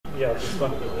Yeah, this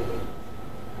one.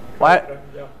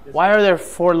 Why are there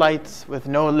 4 lights with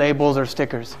no labels or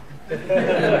stickers?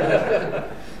 No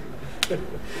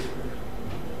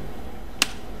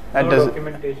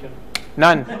documentation.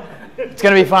 None. It's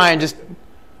going to be fine. Just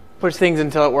push things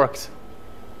until it works.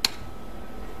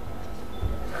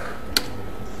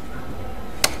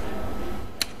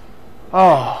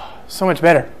 Oh, so much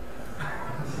better.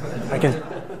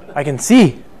 I can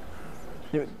see.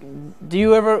 Do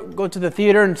you ever go to the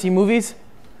theater and see movies?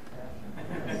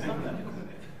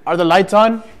 Are the lights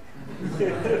on?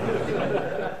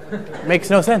 Makes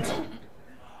no sense.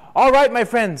 All right, my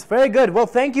friends. Very good. Well,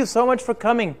 thank you so much for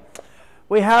coming.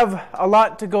 We have a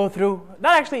lot to go through.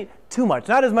 Not actually too much.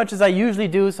 Not as much as I usually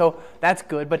do, so that's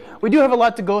good. But we do have a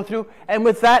lot to go through. And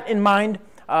with that in mind,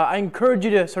 I encourage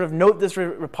you to sort of note this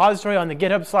repository on the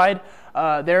GitHub slide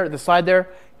the slide there.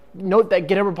 Note that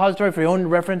GitHub repository for your own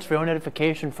reference, for your own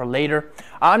edification for later.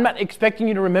 I'm not expecting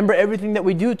you to remember everything that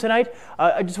we do tonight.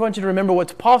 I just want you to remember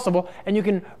what's possible, and you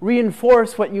can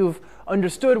reinforce what you've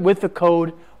understood with the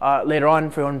code later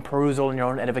on for your own perusal and your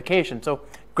own edification. So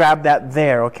grab that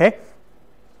there, okay?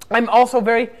 I'm also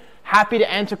very happy to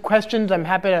answer questions. I'm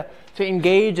happy to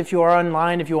engage if you are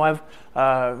online, if you have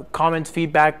comments,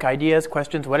 feedback, ideas,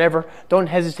 questions, whatever. Don't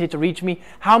hesitate to reach me.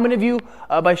 How many of you,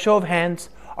 by show of hands,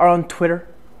 are on Twitter?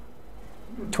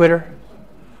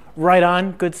 Right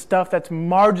on, good stuff. That's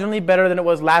marginally better than it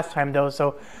was last time, though.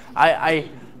 So I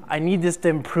need this to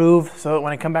improve so that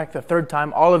when I come back the 3rd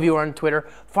time, all of you are on Twitter.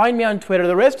 Find me on Twitter.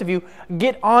 The rest of you,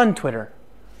 get on Twitter,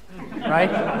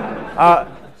 right?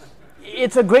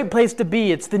 It's a great place to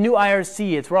be. It's the new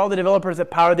IRC. It's where all the developers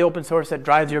that power the open source that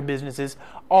drives your businesses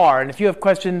are. And if you have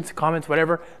questions, comments,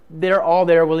 whatever, they're all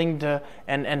there, willing to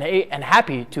and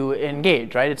happy to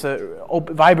engage, right? It's a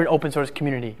vibrant open source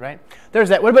community, right? There's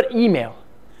that. What about email?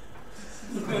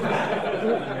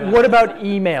 What about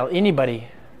email? Anybody?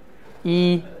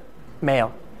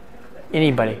 Email.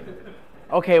 Anybody?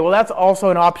 Okay, well, that's also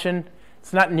an option.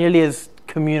 It's not nearly as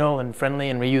communal and friendly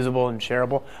and reusable and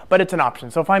shareable, but it's an option.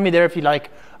 So find me there if you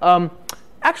like.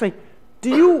 Actually,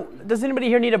 does anybody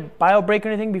here need a bio break or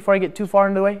anything before I get too far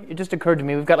into the way? It just occurred to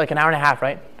me. We've got like an hour and a half,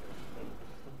 right?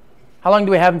 How long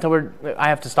do we have until I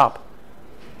have to stop?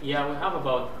 Yeah, we have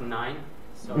about 9.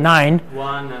 So 9?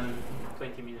 1 and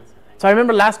 20 minutes, I think. So I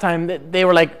remember last time that they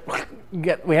were like,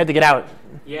 we had to get out.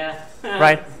 Yeah.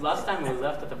 Right? Last time we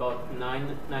left at about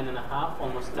 9 and a half,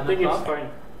 almost 10 I think o'clock. it's fine.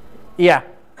 Yeah.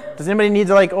 Does anybody need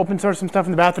to like open source some stuff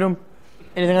in the bathroom?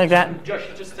 Anything like that? Josh,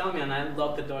 you just tell me and I'll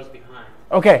lock the doors behind.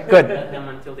 Okay, good. Let them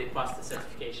until they pass the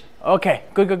certification. Okay,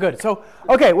 good. So,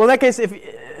 okay, well in that case, if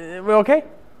we're okay?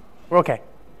 We're okay.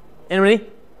 Anybody?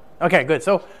 Okay, good.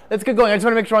 So let's get going. I just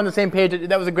want to make sure we're on the same page.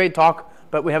 That was a great talk,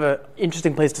 but we have an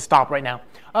interesting place to stop right now.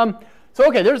 So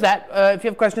okay, there's that. If you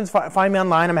have questions, find me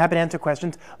online. I'm happy to answer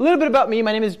questions. A little bit about me.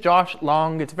 My name is Josh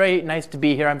Long. It's very nice to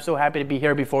be here. I'm so happy to be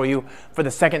here before you for the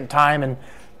 2nd time, and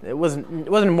it wasn't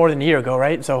more than a year ago,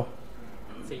 right? So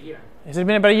It's a year. Has it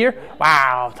been about a year?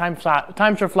 Wow, time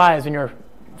sure flies when you're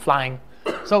flying.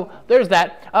 So there's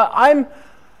that. I'm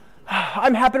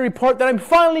happy to report that I'm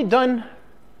finally done.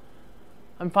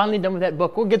 I'm finally done with that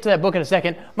book. We'll get to that book in a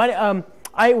second.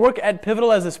 I work at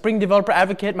Pivotal as a Spring developer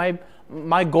advocate.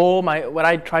 My goal, what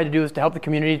I try to do is to help the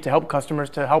community, to help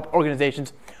customers, to help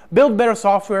organizations build better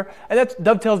software, and that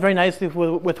dovetails very nicely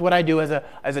with what I do as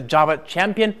a Java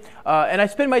champion. And I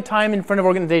spend my time in front of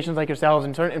organizations like yourselves,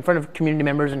 in front of community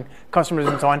members and customers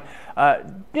and so on,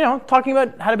 talking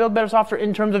about how to build better software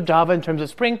in terms of Java, in terms of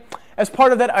Spring. As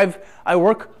part of that, I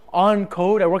work on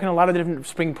code. I work in a lot of different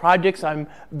Spring projects. I'm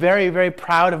very, very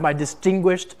proud of my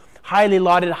distinguished, highly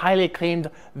lauded, highly acclaimed,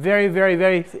 very, very,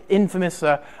 very infamous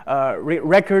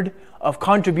record of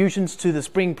contributions to the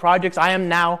Spring projects. I am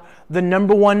now the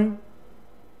number one,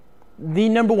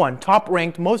 top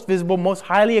ranked, most visible, most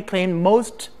highly acclaimed,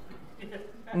 most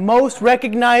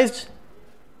recognized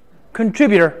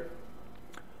contributor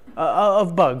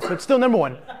of bugs, but still number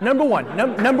one in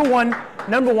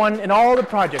all the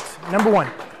projects. Number one,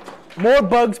 more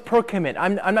bugs per commit.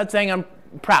 I'm not saying I'm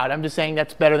proud. I'm just saying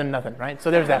that's better than nothing, right?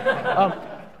 So there's that.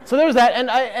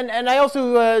 And I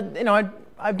also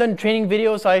I've done training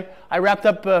videos. I wrapped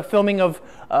up filming of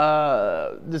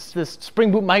this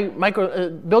Spring Boot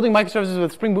Building Microservices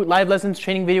with Spring Boot Livelessons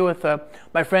training video with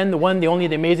my friend, the one, the only,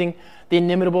 the amazing, the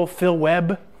inimitable Phil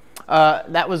Webb.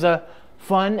 That was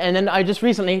fun. And then I just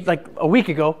recently, like a week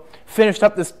ago, finished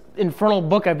up this infernal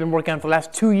book I've been working on for the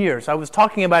last 2 years. I was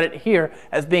talking about it here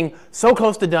as being so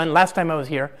close to done last time I was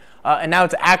here, and now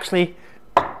it's actually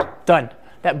done.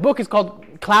 That book is called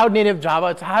Cloud Native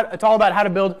Java. It's all about how to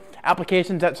build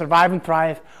applications that survive and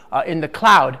thrive in the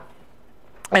cloud.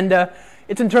 And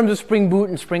It's in terms of Spring Boot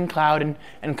and Spring Cloud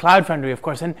and Cloud Foundry, of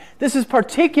course. And this is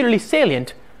particularly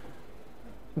salient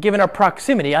given our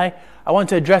proximity. I want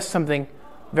to address something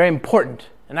very important.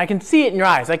 And I can see it in your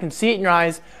eyes. I can see it in your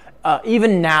eyes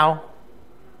even now.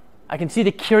 I can see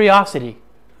the curiosity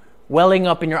welling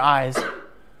up in your eyes.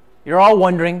 You're all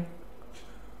wondering,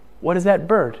 what is that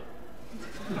bird?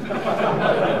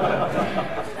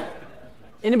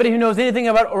 Anybody who knows anything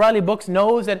about O'Reilly books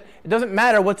knows that it doesn't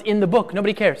matter what's in the book.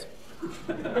 Nobody cares.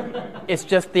 It's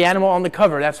just the animal on the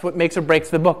cover. That's what makes or breaks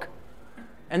the book.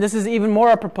 And this is even more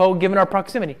apropos given our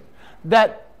proximity.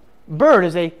 That bird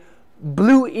is a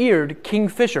blue-eared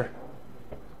kingfisher.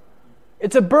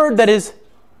 It's a bird that is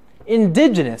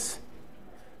indigenous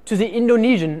to the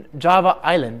Indonesian Java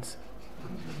Islands.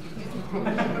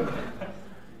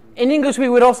 In English, we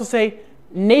would also say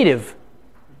native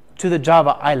to the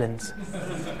Java Islands.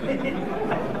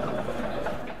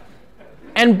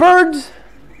 And birds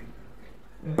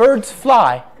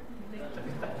fly,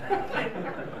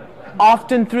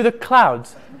 often through the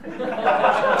clouds.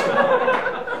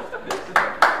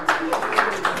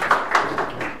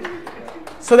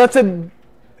 So that's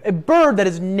a bird that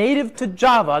is native to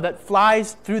Java that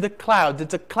flies through the clouds.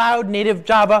 It's a cloud native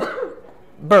Java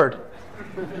bird.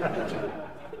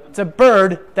 It's a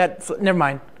bird that, never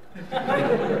mind.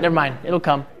 Never mind, it'll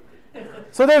come.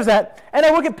 So there's that. And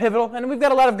I work at Pivotal, and we've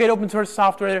got a lot of great open source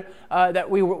software that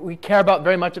we care about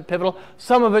very much at Pivotal.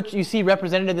 Some of it you see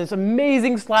represented in this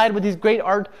amazing slide with this great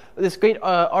art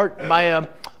by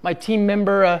my team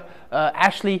member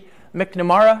Ashley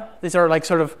McNamara. These are like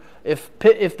sort of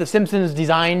if the Simpsons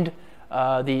designed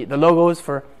the logos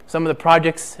for some of the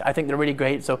projects. I think they're really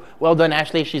great. So well done,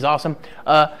 Ashley. She's awesome.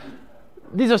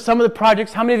 These are some of the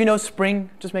projects. How many of you know Spring?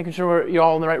 Just making sure you're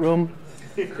all in the right room.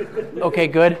 Okay,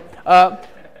 good.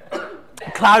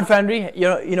 Cloud Foundry,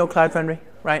 you know Cloud Foundry,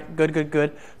 right?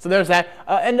 Good. So there's that.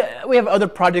 And we have other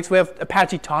projects. We have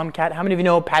Apache Tomcat. How many of you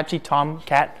know Apache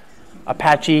Tomcat?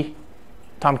 Apache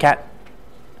Tomcat.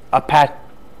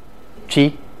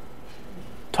 Apache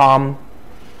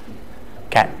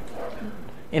Tomcat.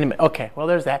 Okay, well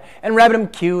there's that. And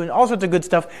RabbitMQ and all sorts of good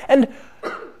stuff. And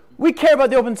we care about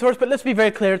the open source, but let's be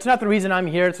very clear. It's not the reason I'm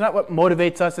here. It's not what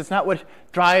motivates us. It's not what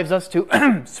drives us to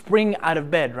spring out of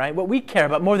bed, right? What we care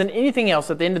about more than anything else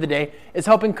at the end of the day is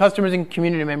helping customers and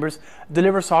community members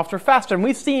deliver software faster. And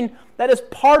we've seen that as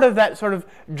part of that sort of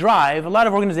drive, a lot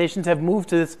of organizations have moved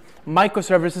to this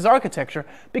microservices architecture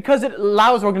because it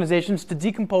allows organizations to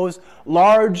decompose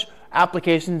large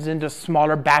applications into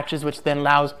smaller batches, which then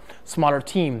allows smaller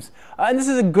teams. And this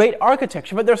is a great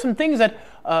architecture, but there are some things that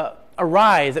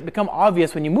arise that become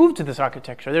obvious when you move to this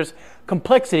architecture. There's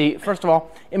complexity, first of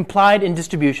all, implied in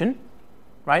distribution,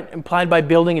 right? Implied by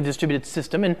building a distributed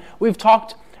system. And we've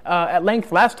talked at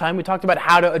length last time. We talked about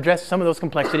how to address some of those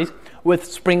complexities with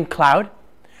Spring Cloud.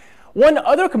 One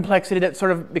other complexity that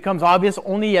sort of becomes obvious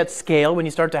only at scale when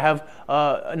you start to have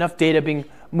enough data being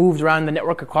moved around the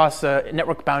network across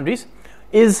network boundaries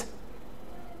is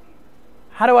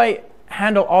how do I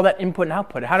handle all that input and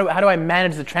output? How do I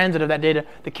manage the transit of that data,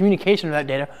 the communication of that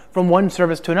data from one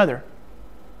service to another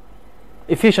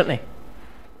efficiently?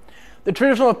 The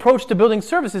traditional approach to building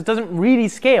services doesn't really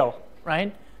scale,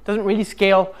 right? Doesn't really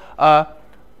scale.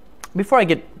 Before I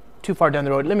get too far down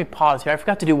the road, let me pause here. I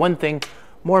forgot to do one thing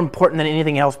more important than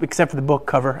anything else except for the book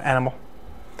cover animal.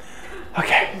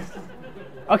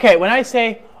 Okay, when I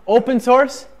say open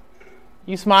source,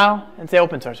 you smile and say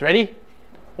open source. Ready?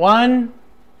 1,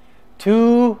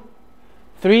 2,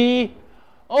 3,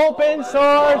 open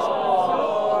source.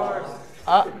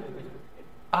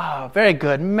 Very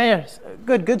good.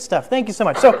 Good stuff. Thank you so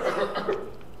much. So,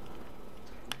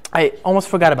 I almost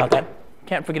forgot about that.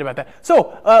 Can't forget about that.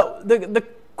 So, the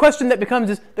question that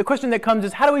comes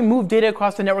is how do we move data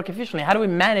across the network efficiently? How do we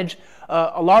manage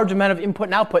a large amount of input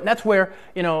and output? And that's where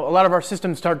a lot of our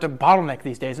systems start to bottleneck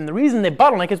these days. And the reason they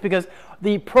bottleneck is because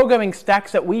the programming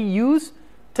stacks that we use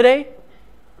today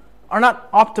are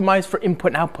not optimized for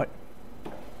input and output,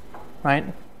 right?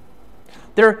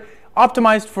 They're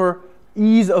optimized for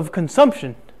ease of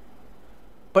consumption.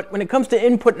 But when it comes to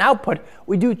input and output,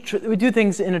 we do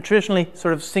things in a traditionally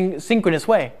sort of synchronous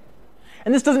way.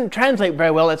 And this doesn't translate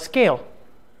very well at scale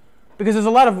because there's a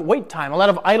lot of wait time, a lot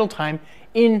of idle time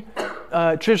in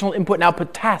traditional input and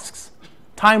output tasks.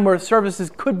 Time where services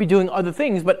could be doing other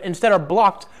things, but instead are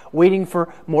blocked waiting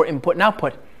for more input and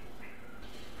output.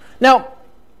 Now,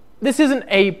 this isn't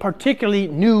a particularly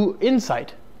new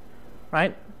insight,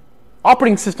 right?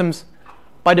 Operating systems,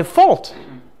 by default,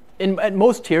 at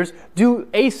most tiers, do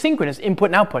asynchronous input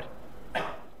and output.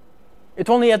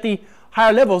 It's only at the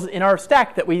higher levels in our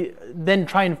stack that we then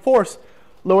try and force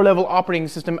lower level operating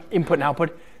system input and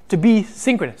output to be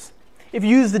synchronous. If you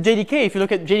use the JDK, if you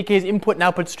look at JDK's input and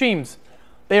output streams,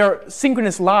 they are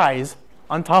synchronous lies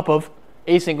on top of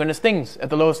asynchronous things at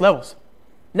the lowest levels.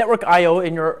 Network I/O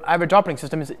in your average operating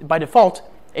system is by default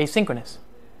asynchronous.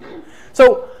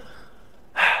 So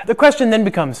the question then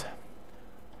becomes,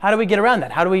 how do we get around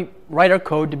that? How do we write our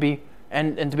code to be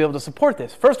and to be able to support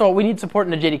this? First of all, we need support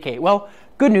in the JDK. Well,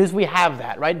 good news, we have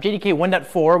that, right? JDK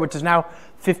 1.4, which is now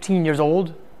 15 years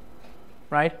old,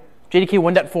 right? JDK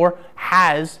 1.4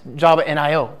 has Java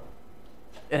NIO.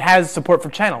 It has support for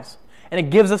channels. And it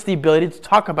gives us the ability to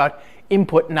talk about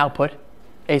input and output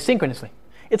asynchronously.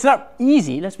 It's not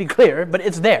easy, let's be clear, but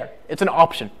it's there. It's an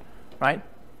option, right?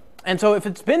 And so if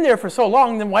it's been there for so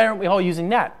long, then why aren't we all using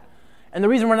that? And the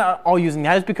reason we're not all using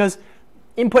that is because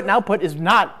input and output is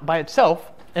not by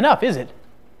itself enough, is it?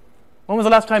 When was the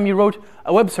last time you wrote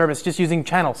a web service just using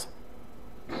channels,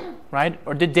 right?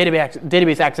 Or did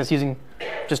database access using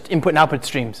just input and output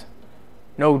streams?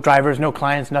 No drivers, no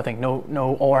clients, nothing. No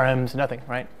ORMs, nothing,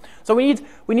 right? So we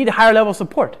need higher level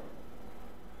support.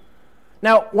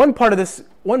 Now, one part of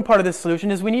this solution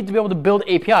is we need to be able to build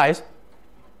APIs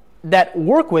that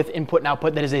work with input and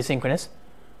output that is asynchronous,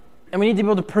 and we need to be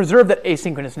able to preserve that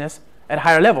asynchronousness at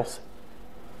higher levels.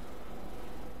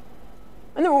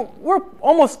 And then we're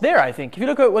almost there, I think. If you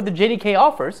look at what the JDK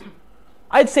offers,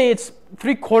 I'd say it's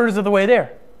 3/4 of the way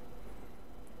there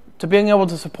to being able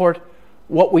to support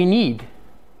what we need,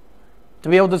 to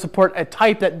be able to support a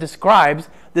type that describes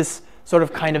this sort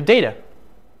of kind of data.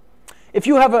 If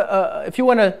you have if you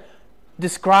want to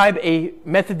describe a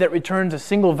method that returns a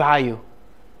single value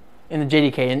in the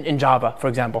JDK, in Java, for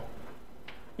example,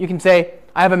 you can say,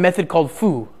 I have a method called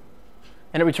foo,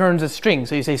 and it returns a string.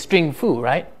 So you say string foo,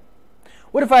 right?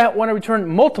 What if I want to return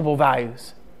multiple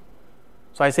values?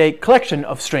 So I say collection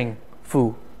of string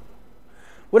foo.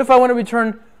 What if I want to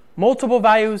return multiple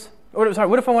values? What if I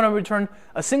want to return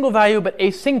a single value but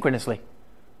asynchronously?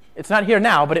 It's not here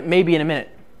now, but it may be in a minute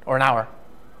or an hour.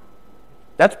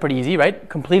 That's pretty easy, right?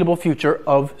 Completable future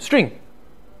of string.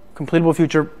 Completable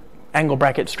future angle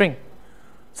bracket string.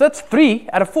 So that's 3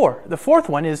 out of 4. The fourth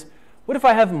one is, what if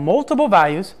I have multiple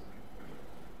values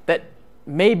that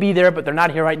may be there, but they're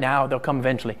not here right now, they'll come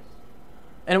eventually.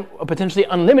 And a potentially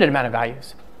unlimited amount of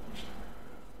values.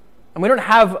 And we don't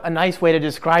have a nice way to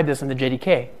describe this in the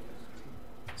JDK.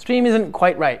 Stream isn't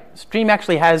quite right. Stream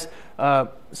actually has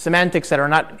semantics that are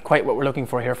not quite what we're looking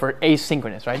for here for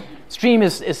asynchronous, right? Stream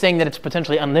is saying that it's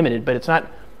potentially unlimited, but it's not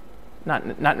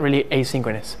really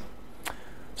asynchronous.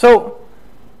 So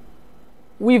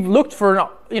we've looked for,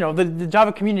 the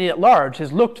Java community at large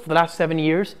has looked for the last 7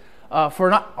 years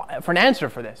for an answer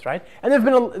for this, right? And there's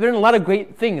been a lot of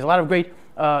great things, a lot of great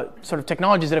sort of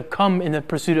technologies that have come in the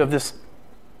pursuit of this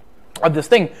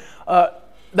thing.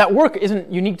 That work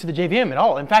isn't unique to the JVM at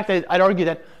all. In fact, I'd argue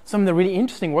that some of the really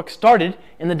interesting work started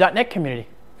in the .NET community.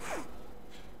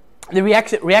 The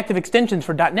reactive extensions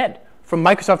for .NET from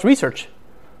Microsoft Research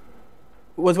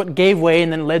was what gave way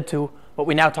and then led to what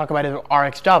we now talk about as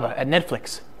RxJava at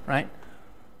Netflix, right?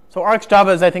 So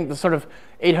RxJava is, I think, the sort of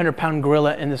 800-pound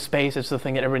gorilla in this space. It's the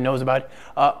thing that everybody knows about.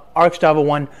 RxJava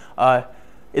 1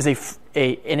 is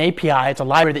an API. It's a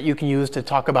library that you can use to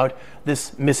talk about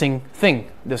this missing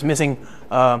thing, this missing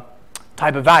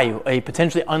type of value, a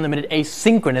potentially unlimited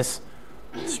asynchronous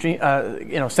stream,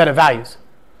 set of values.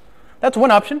 That's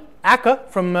one option. Akka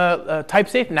from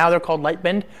TypeSafe, now they're called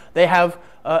Lightbend. They have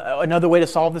another way to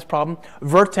solve this problem.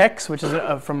 Vertex, which is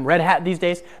from Red Hat these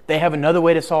days, they have another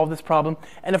way to solve this problem.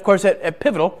 And of course, at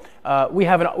Pivotal, we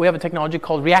have a technology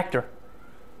called Reactor,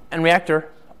 and Reactor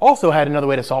also had another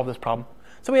way to solve this problem.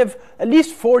 So we have at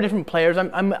least 4 different players.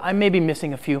 I may be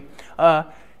missing a few,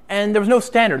 and there was no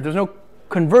standard. There was no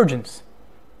convergence.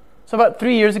 So about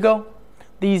 3 years ago,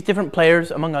 these different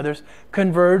players, among others,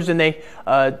 converged, and they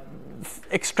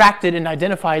extracted and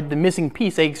identified the missing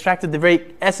piece. They extracted the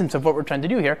very essence of what we're trying to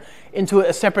do here into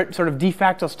a separate sort of de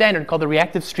facto standard called the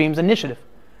Reactive Streams Initiative.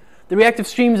 The Reactive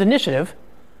Streams Initiative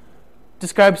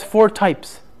describes 4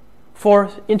 types, 4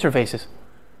 interfaces,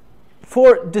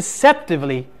 4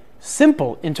 deceptively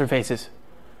simple interfaces.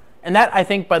 And that, I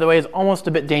think, by the way, is almost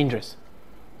a bit dangerous,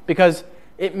 because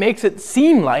it makes it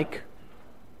seem like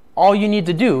all you need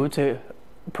to do to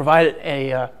provide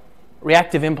a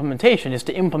reactive implementation is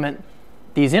to implement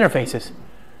these interfaces.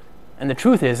 And the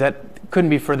truth is that couldn't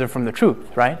be further from the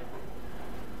truth, right?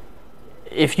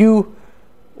 If you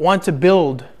want to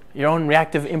build your own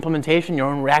reactive implementation, your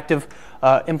own reactive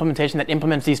implementation that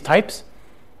implements these types,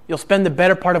 you'll spend the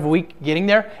better part of a week getting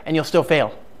there, and you'll still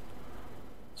fail.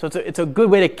 So it's a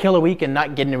good way to kill a week and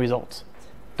not get any results.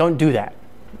 Don't do that,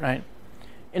 right?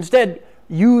 Instead,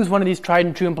 use one of these tried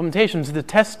and true implementations, the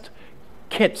test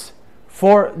kits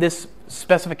for this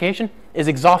specification is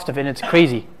exhaustive, and it's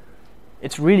crazy.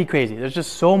 It's really crazy. There's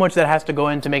just so much that has to go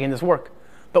into making this work.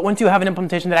 But once you have an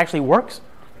implementation that actually works,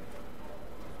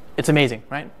 it's amazing,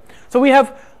 right? So we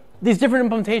have these different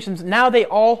implementations. Now they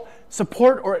all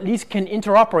support or at least can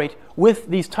interoperate with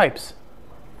these types.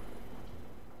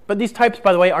 But these types,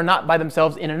 by the way, are not by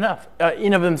themselves in of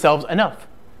themselves enough.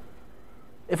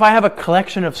 If I have a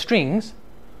collection of strings,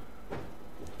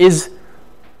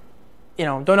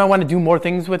 don't I want to do more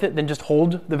things with it than just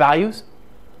hold the values,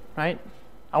 right?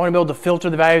 I want to be able to filter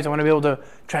the values. I want to be able to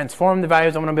transform the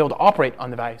values. I want to be able to operate on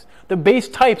the values. The base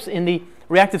types in the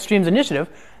Reactive Streams initiative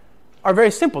are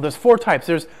very simple. There's 4 types.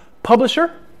 There's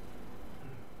publisher.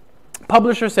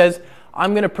 Publisher says,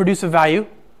 I'm going to produce a value.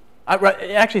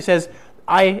 It actually says,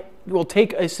 I will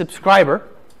take a subscriber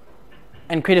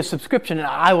and create a subscription, and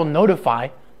I will notify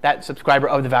that subscriber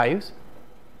of the values.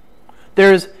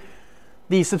 There's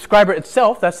the subscriber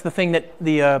itself. That's the thing that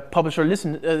the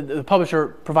publisher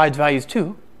provides values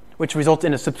to, which results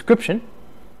in a subscription.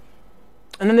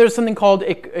 And then there's something called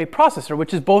a processor,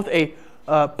 which is both a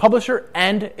publisher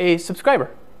and a subscriber.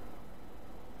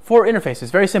 4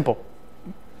 interfaces, very simple.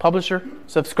 Publisher,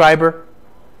 subscriber,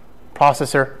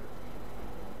 processor,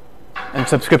 and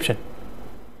subscription.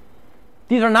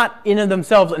 These are not in of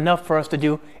themselves enough for us to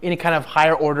do any kind of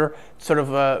higher order sort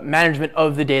of management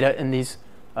of the data in these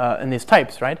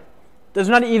types, right? There's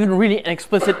not even really an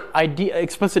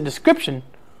explicit description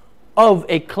of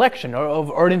a collection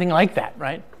or anything like that,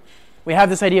 right? We have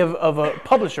this idea of a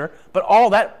publisher, but all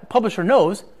that publisher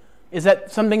knows is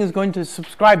that something is going to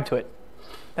subscribe to it.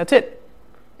 That's it.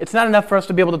 It's not enough for us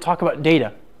to be able to talk about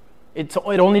data. It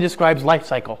only describes life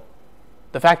cycle.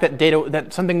 The fact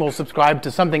that something will subscribe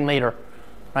to something later,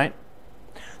 right?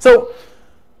 So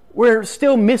we're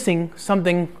still missing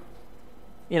something.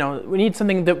 We need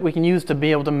something that we can use to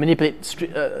be able to manipulate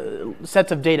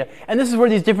sets of data. And this is where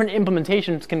these different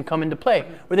implementations can come into play,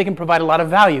 where they can provide a lot of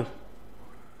value.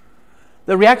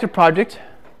 The Reactive project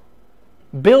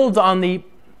builds on the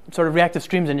sort of Reactive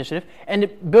Streams initiative, and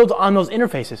it builds on those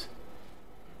interfaces.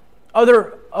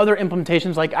 Other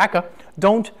implementations like akka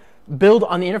don't build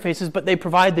on the interfaces, but they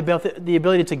provide the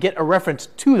ability to get a reference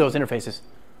to those interfaces,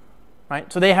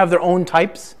 right? So they have their own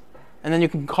types, and then you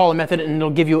can call a method, and it'll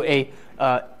give you a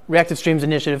Reactive Streams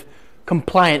initiative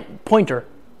compliant pointer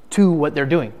to what they're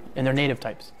doing in their native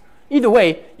types. Either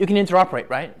way, you can interoperate,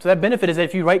 right? So that benefit is that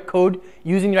if you write code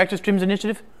using the Reactive Streams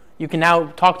initiative, you can now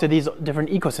talk to these different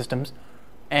ecosystems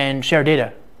and share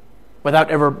data without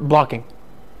ever blocking.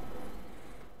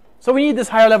 So we need this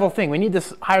higher level thing. We need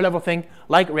this higher level thing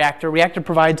like Reactor. Reactor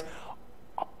provides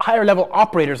higher level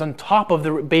operators on top of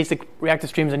the basic Reactive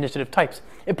Streams initiative types.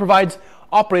 It provides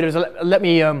operators that let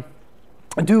me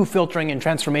do filtering and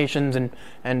transformations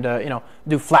and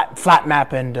do flat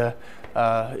map and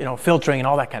filtering and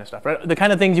all that kind of stuff, right? The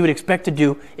kind of things you would expect to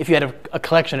do if you had a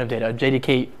collection of data, a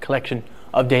JDK collection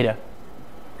of data.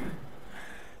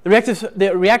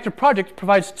 The Reactive project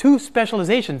provides 2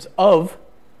 specializations of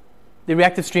the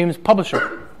Reactive Streams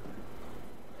publisher.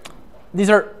 These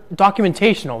are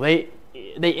documentational.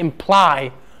 They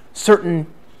imply certain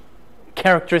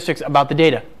characteristics about the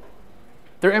data.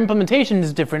 Their implementation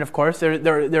is different, of course.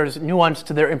 There's nuance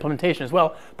to their implementation as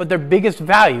well. But their biggest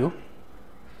value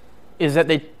is that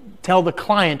they tell the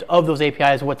client of those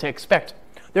APIs what to expect.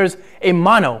 There's a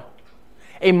mono.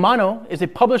 A mono is a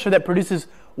publisher that produces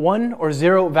 1 or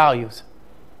 0 values,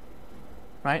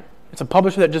 right? It's a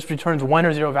publisher that just returns 1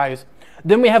 or 0 values.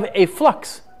 Then we have a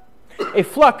flux. A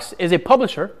flux is a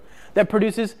publisher that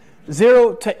produces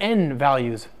 0 to n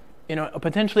values, a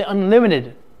potentially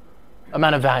unlimited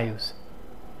amount of values.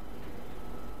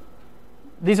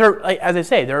 These are, as I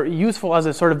say, they're useful as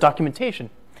a sort of documentation.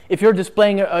 If you're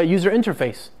displaying a user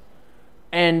interface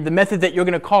and the method that you're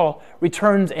going to call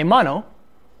returns a mono,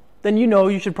 then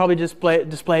you should probably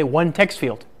display 1 text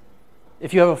field.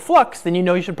 If you have a flux, then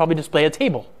you should probably display a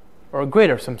table or a grid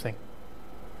or something,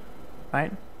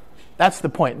 right? That's the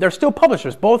point. They're still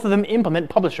publishers. Both of them implement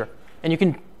publisher, and you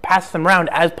can pass them around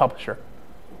as publisher.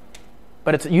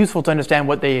 But it's useful to understand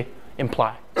what they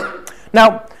imply.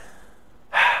 Now,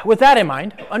 with that in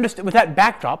mind, with that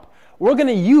backdrop, we're going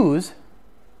to use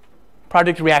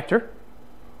Project Reactor.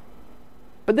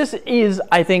 But this is,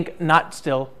 I think,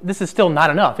 this is still not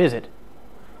enough, is it?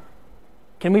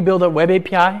 Can we build a web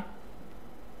API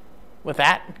with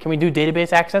that? Can we do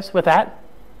database access with that?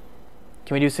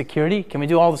 Can we do security? Can we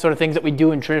do all the sort of things that we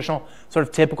do in traditional, sort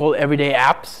of typical everyday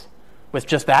apps with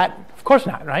just that? Of course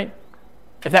not, right?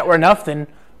 If that were enough, then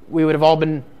we would have all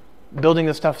been building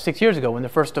this stuff 6 years ago when the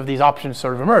first of these options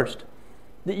sort of emerged.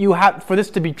 that you have, for this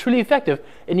to be truly effective,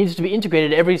 it needs to be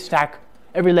integrated at every stack,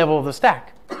 every level of the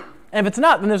stack. And if it's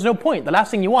not, then there's no point. The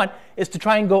last thing you want is to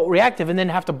try and go reactive and then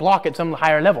have to block at some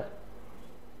higher level.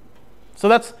 So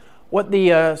that's what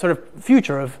the sort of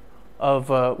future of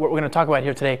what we're going to talk about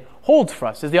here today holds for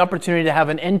us, is the opportunity to have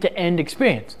an end-to-end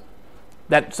experience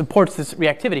that supports this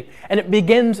reactivity. And it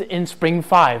begins in Spring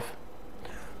 5.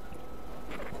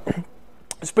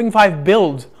 Spring 5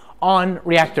 builds on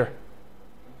Reactor.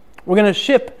 We're going to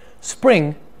ship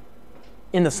Spring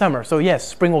in the summer. So yes,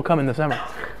 Spring will come in the summer.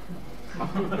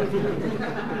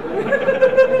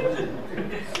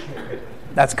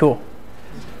 That's cool.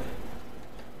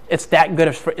 It's that good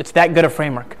a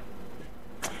framework.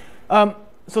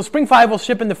 So Spring 5 will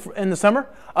ship in the summer.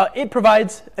 It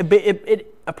provides a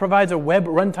web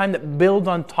runtime that builds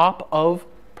on top of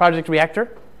Project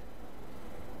Reactor.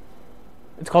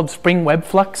 It's called Spring Web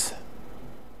Flux.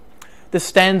 This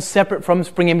stands separate from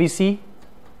Spring MVC.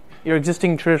 Your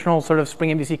existing traditional sort of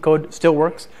Spring MVC code still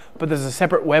works, but there's a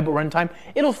separate web runtime.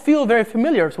 It'll feel very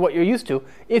familiar to what you're used to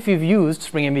if you've used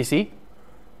Spring MVC,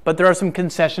 but there are some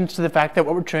concessions to the fact that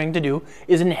what we're trying to do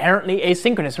is inherently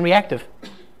asynchronous and reactive.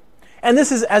 And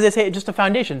this is, as I say, just a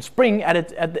foundation. Spring, at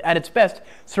its best,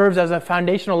 serves as a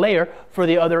foundational layer for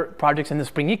the other projects in the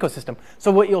Spring ecosystem. So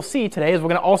what you'll see today is we're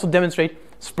going to also demonstrate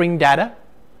Spring Data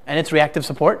and its reactive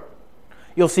support.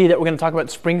 You'll see that we're going to talk about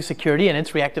Spring Security and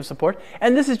its reactive support.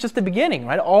 And this is just the beginning,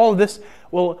 right? All of this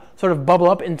will sort of bubble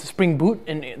up into Spring Boot,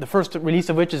 and the first release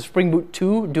of which is Spring Boot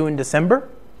 2, due in December,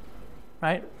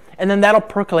 right? And then that'll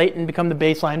percolate and become the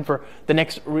baseline for the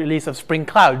next release of Spring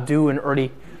Cloud, due in early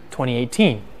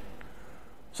 2018.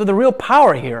 So the real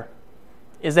power here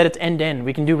is that it's end-to-end.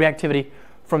 We can do reactivity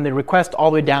from the request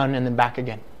all the way down and then back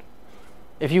again.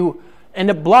 If you end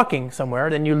up blocking somewhere,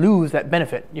 then you lose that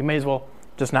benefit. You may as well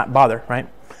just not bother, right?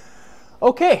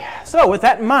 Okay, so with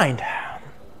that in mind,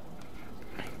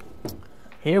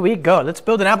 here we go. Let's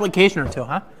build an application or two,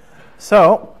 huh?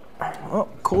 So, oh,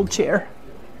 cold chair.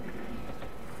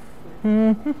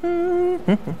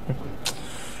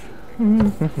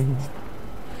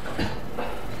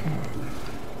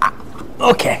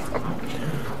 Okay.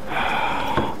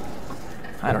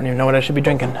 I don't even know what I should be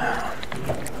drinking.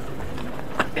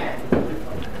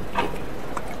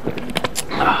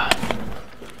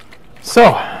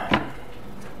 So,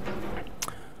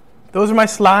 those are my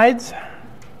slides.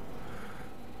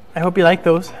 I hope you like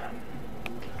those.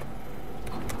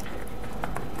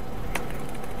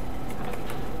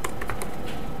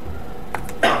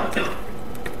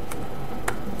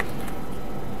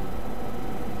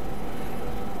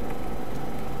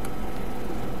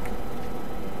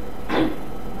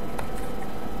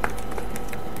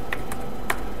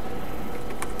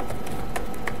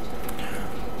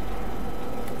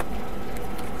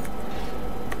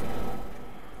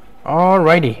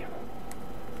 Alrighty.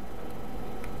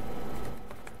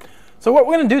 So what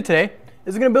we're going to do today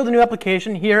is we're going to build a new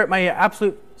application here at my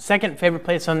absolute second favorite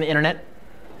place on the internet.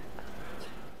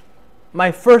 My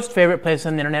first favorite place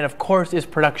on the internet, of course, is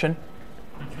production.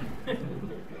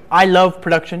 I love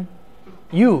production.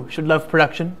 You should love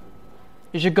production.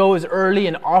 You should go as early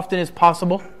and often as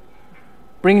possible.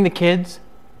 Bring the kids.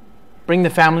 Bring the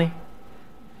family.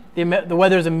 The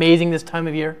weather is amazing this time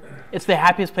of year. It's the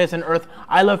happiest place on earth.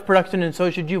 I love production, and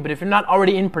so should you. But if you're not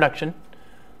already in production,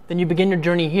 then you begin your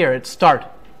journey here at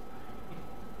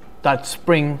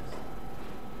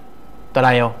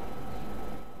start.spring.io.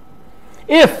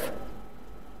 If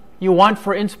you want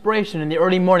for inspiration in the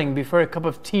early morning before a cup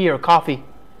of tea or coffee,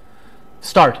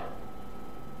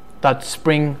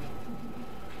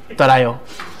 start.spring.io.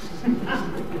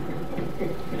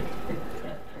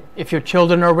 If your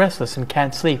children are restless and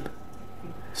can't sleep,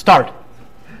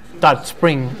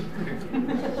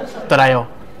 start.spring.io.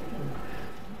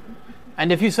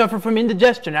 And if you suffer from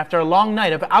indigestion after a long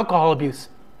night of alcohol abuse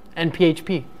and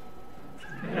PHP,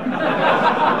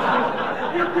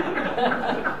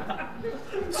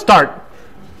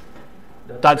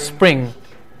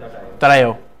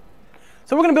 start.spring.io.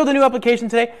 So we're going to build a new application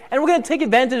today, and we're going to take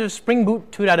advantage of Spring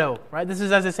Boot 2.0. Right? This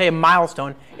is, as I say, a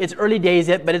milestone. It's early days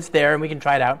yet, but it's there, and we can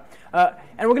try it out.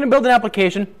 And we're going to build an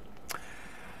application.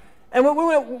 And what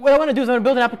I want to do is I'm going to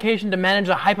build an application to manage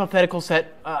a hypothetical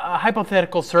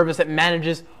service that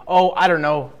manages, I don't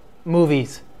know,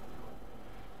 movies.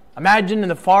 Imagine in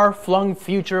the far-flung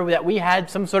future that we had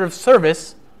some sort of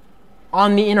service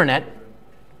on the internet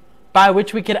by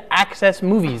which we could access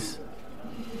movies.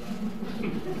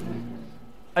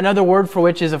 Another word for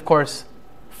which is, of course,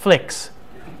 flicks.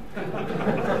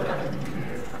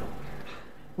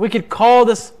 We could call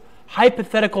this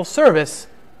hypothetical service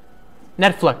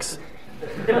Netflix.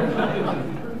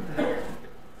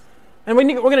 And And we're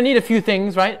going to need a few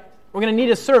things, right? We're going to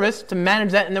need a service to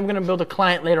manage that, and then we're going to build a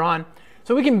client later on.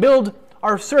 So we can build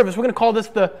our service. We're going to call this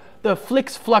the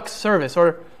Flix Flux service,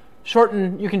 or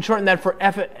you can shorten that for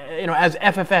as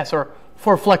FFS, or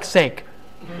for Flux sake.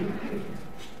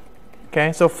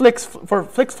 Okay, so Flix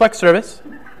Flux service.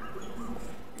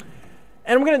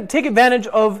 And we're going to take advantage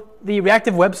of the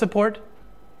reactive web support,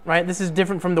 right? This is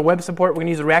different from the web support. We're going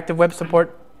to use the reactive web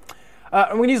support. And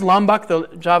we're going to use Lombok, the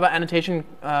Java annotation,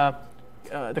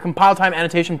 the compile time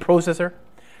annotation processor.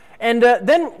 And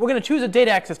then we're going to choose a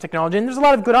data access technology. And there's a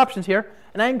lot of good options here.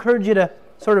 And I encourage you to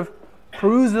sort of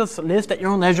peruse this list at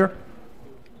your own leisure.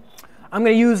 I'm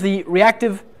going to use the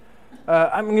reactive.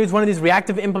 I'm going to use one of these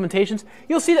reactive implementations.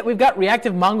 You'll see that we've got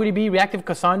reactive MongoDB, reactive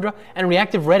Cassandra, and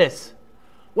reactive Redis.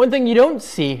 One thing you don't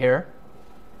see here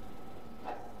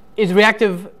is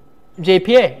reactive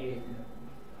JPA.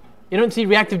 You don't see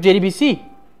reactive JDBC.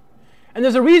 And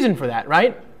there's a reason for that,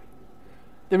 right?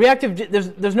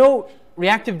 There's no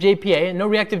reactive JPA and no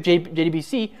reactive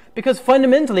JDBC because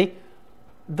fundamentally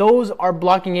those are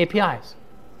blocking APIs.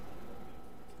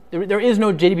 There is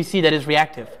no JDBC that is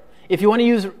reactive. If you want to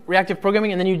use reactive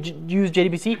programming and then you use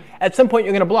JDBC, at some point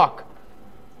you're going to block.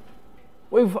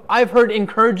 I've heard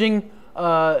encouraging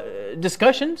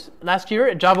discussions last year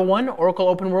at Java 1, Oracle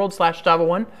Open World / Java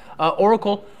 1.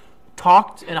 Oracle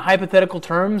talked in hypothetical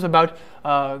terms about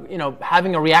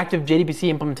having a reactive JDBC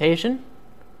implementation.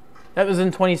 That was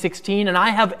in 2016, and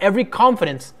I have every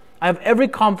confidence.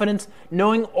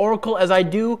 Knowing Oracle as I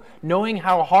do, knowing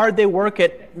how hard they work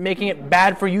at making it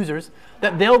bad for users,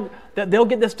 that they'll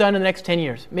get this done in the next 10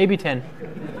 years, maybe 10.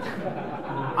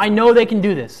 I know they can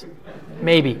do this,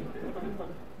 maybe.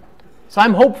 So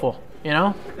I'm hopeful,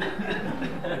 10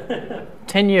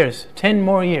 years, 10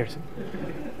 more years.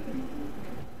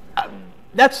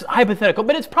 That's hypothetical,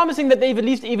 but it's promising that they've at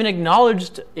least even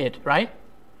acknowledged it, right?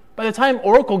 By the time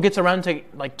Oracle gets around to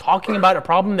talking about a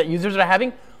problem that users are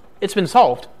having, it's been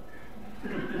solved.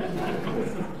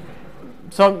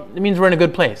 So it means we're in a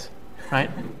good place,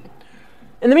 right?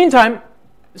 In the meantime,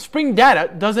 Spring Data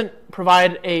doesn't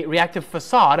provide a reactive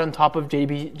facade on top of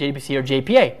JDBC or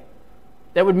JPA.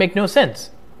 That would make no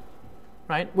sense,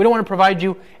 right? We don't want to provide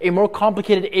you a more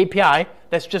complicated API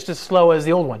that's just as slow as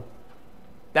the old one.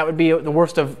 That would be the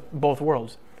worst of both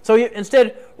worlds. So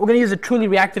instead, we're going to use a truly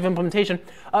reactive implementation.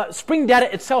 Spring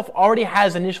Data itself already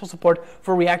has initial support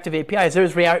for reactive APIs.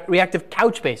 There's reactive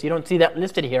Couchbase. You don't see that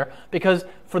listed here because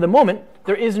for the moment,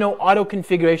 there is no auto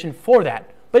configuration for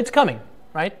that. But it's coming,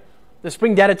 right? The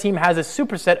Spring Data team has a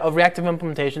superset of reactive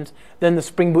implementations than the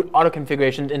Spring Boot auto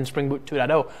configurations in Spring Boot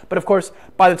 2.0. But of course,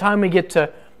 by the time we get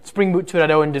to Spring Boot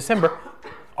 2.0 in December,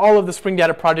 all of the Spring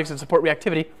Data projects that support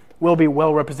reactivity will be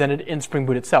well represented in Spring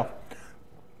Boot itself.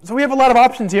 So we have a lot of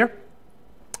options here.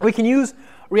 We can use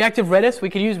reactive Redis, we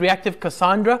could use reactive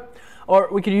Cassandra, or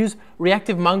we could use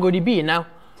reactive MongoDB. Now,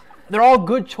 they're all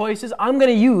good choices. I'm going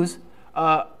to use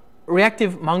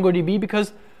reactive MongoDB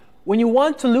because when you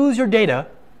want to lose your data,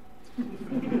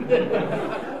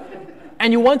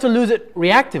 and you want to lose it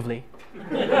reactively,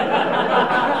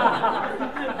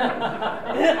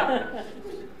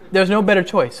 there's no better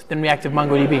choice than reactive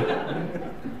MongoDB.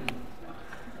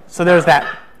 So there's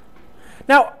that.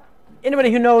 Now,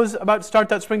 anybody who knows about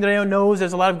start.spring.io knows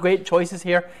there's a lot of great choices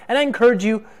here, and I encourage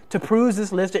you to peruse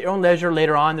this list at your own leisure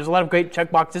later on. There's a lot of great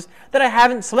checkboxes that I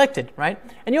haven't selected, right?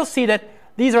 And you'll see that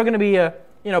these are going to be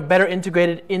better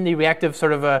integrated in the reactive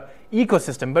sort of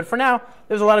ecosystem. But for now,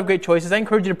 there's a lot of great choices. I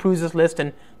encourage you to peruse this list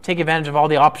and take advantage of all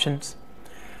the options.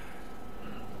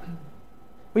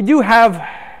 We do have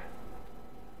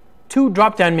 2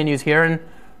 drop-down menus here, and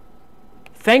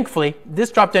thankfully,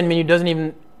 this drop-down menu doesn't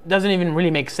even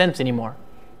really make sense anymore.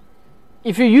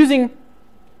 If you're using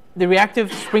the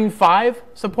reactive Spring 5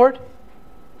 support,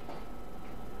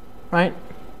 right?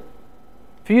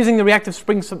 If you're using the reactive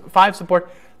Spring 5 support,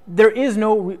 there is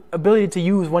no ability to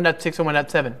use 1.6 or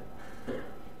 1.7.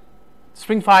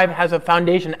 Spring 5 has a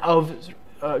foundation of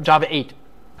Java 8.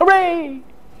 Hooray!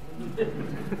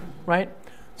 Right?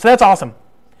 So that's awesome.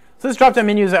 So this drop-down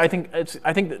menu is, I think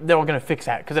that they're all going to fix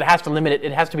that because it has to limit it.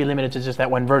 It has to be limited to just that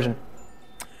one version.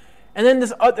 And then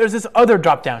there's this other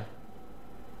drop-down,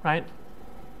 right?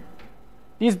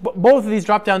 Both of these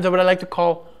drop-downs are what I like to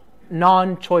call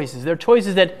non-choices. They're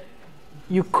choices that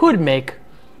you could make,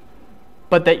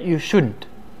 but that you shouldn't.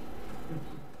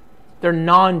 They're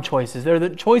non-choices. They're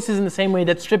the choices in the same way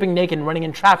that stripping naked and running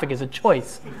in traffic is a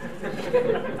choice.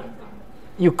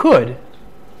 You could,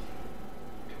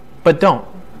 but don't.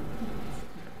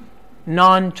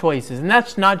 Non-choices. And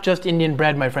that's not just Indian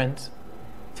bread, my friends.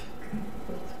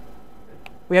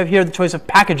 We have here the choice of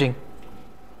packaging.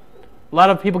 A lot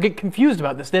of people get confused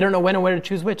about this. They don't know when and where to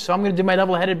choose which. So I'm going to do my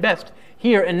level-headed best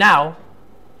here and now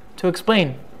to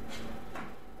explain.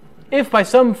 If by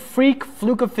some freak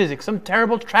fluke of physics, some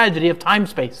terrible tragedy of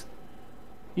time-space,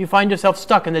 you find yourself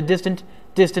stuck in the distant,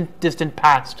 distant, distant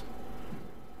past,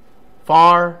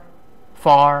 far,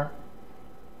 far,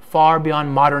 far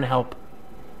beyond modern help,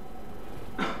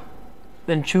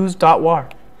 then choose .war.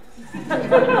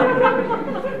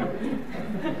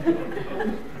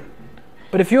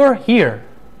 But if you're here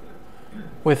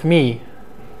with me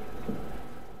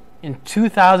in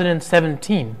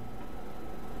 2017,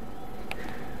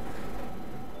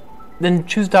 then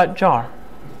choose .jar.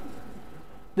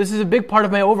 This is a big part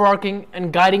of my overarching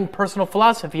and guiding personal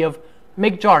philosophy of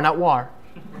make jar, not war.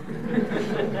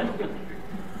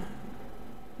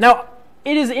 Now,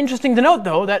 it is interesting to note,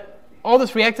 though, that all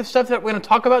this reactive stuff that we're going to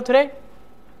talk about today,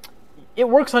 it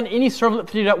works on any Servlet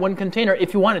 3.1 container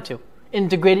if you want it to.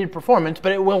 Integrated performance,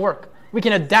 but it will work. We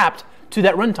can adapt to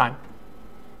that runtime.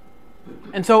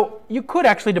 And so you could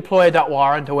actually deploy a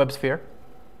 .war into WebSphere.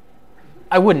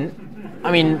 I wouldn't.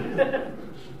 I mean,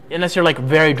 unless you're like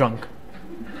very drunk.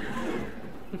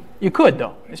 You could,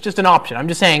 though. It's just an option. I'm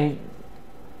just saying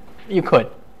you could.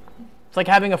 It's like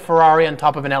having a Ferrari on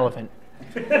top of an elephant.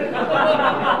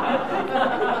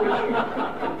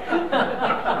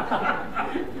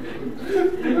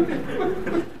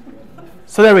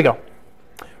 So there we go.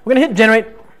 We're going to hit generate.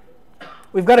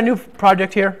 We've got a new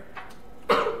project here.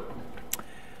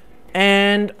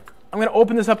 And I'm going to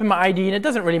open this up in my ID. And it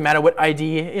doesn't really matter what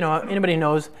ID. You know, anybody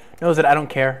knows that I don't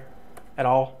care at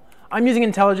all. I'm using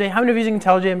IntelliJ. How many of you using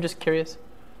IntelliJ? I'm just curious.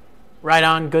 Right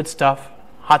on. Good stuff.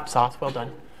 Hot sauce. Well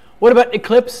done. What about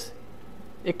Eclipse?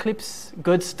 Eclipse.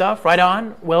 Good stuff. Right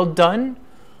on. Well done.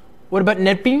 What about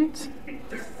NetBeans?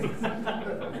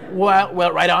 Well,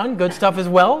 right on. Good stuff as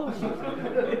well.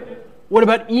 What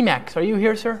about Emacs? Are you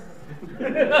here, sir?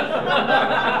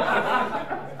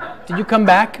 Did you come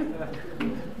back?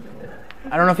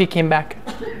 I don't know if he came back.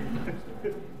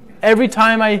 Every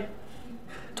time I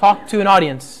talk to an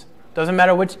audience, doesn't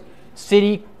matter which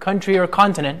city, country, or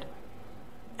continent,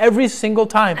 every single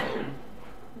time,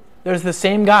 there's the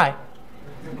same guy.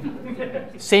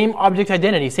 Same object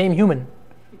identity, same human.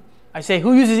 I say,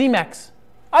 who uses Emacs?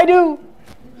 I do.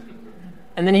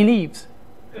 And then he leaves.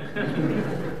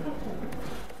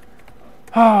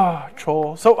 Ah,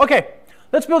 troll. So, okay,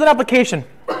 let's build an application.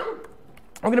 We're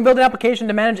going to build an application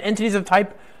to manage entities of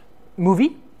type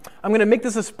movie. I'm going to make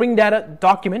this a Spring Data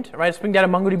document, right? A Spring Data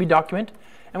MongoDB document.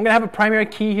 I'm going to have a primary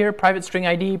key here, private string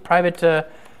ID, private,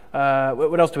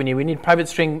 what else do we need? We need private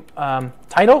string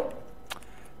title.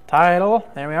 Title,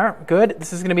 there we are, good.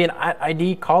 This is going to be an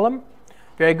ID column.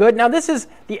 Very good. Now this is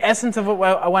the essence of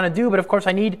what I want to do, but of course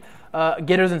I need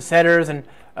getters and setters and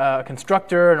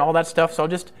constructor and all that stuff. So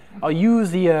I'll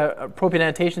use the appropriate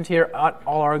annotations here,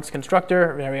 all args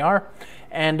constructor, there we are.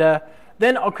 And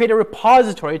then I'll create a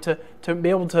repository to be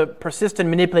able to persist and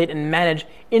manipulate and manage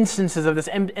instances of this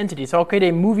entity. So I'll create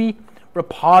a movie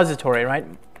repository, right?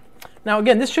 Now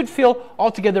again, this should feel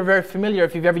altogether very familiar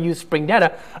if you've ever used Spring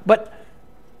Data, but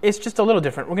it's just a little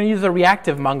different. We're going to use a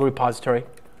reactive Mongo repository.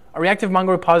 A reactive Mongo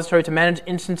repository to manage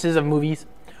instances of movies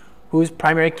whose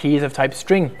primary key is of type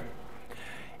string.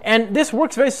 And this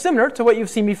works very similar to what you've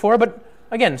seen before, but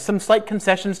again, some slight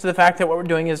concessions to the fact that what we're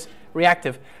doing is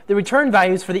reactive. The return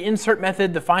values for the insert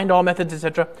method, the find all methods,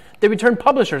 etc., they return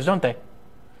publishers, don't they?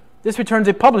 This returns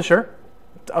a publisher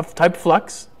of type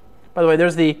flux. By the way,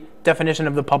 there's the definition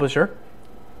of the publisher.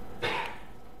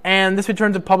 And this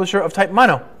returns a publisher of type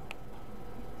mono,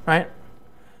 right?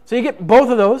 So you get both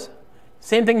of those.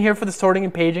 Same thing here for the sorting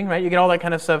and paging, right? You get all that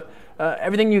kind of stuff.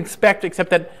 Everything you expect, except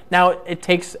that now it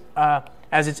takes,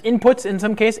 as its inputs in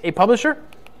some case, a publisher,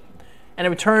 and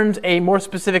it returns a more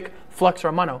specific flux or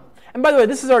a mono. And by the way,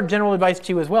 this is our general advice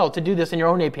to you as well, to do this in your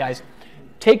own APIs.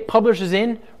 Take publishers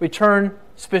in, return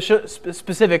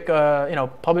specific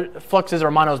fluxes or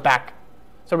monos back.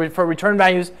 So for return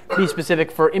values, be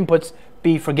specific. For inputs,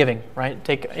 be forgiving, right?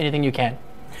 Take anything you can.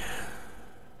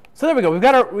 So there we go. We've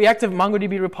got our reactive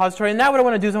MongoDB repository. And now what I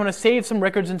want to do is I want to save some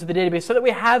records into the database so that we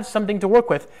have something to work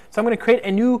with. So I'm going to create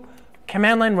a new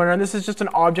command line runner. And this is just an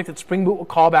object that Spring Boot will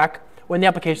call back when the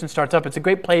application starts up. It's a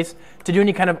great place to do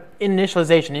any kind of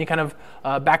initialization, any kind of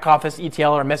back office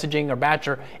ETL or messaging or batch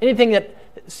or anything that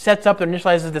sets up or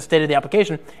initializes the state of the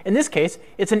application. In this case,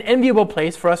 it's an enviable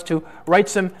place for us to write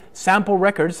some sample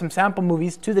records, some sample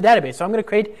movies to the database. So I'm going to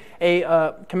create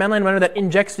a command line runner that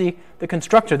injects the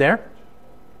constructor there.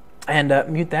 And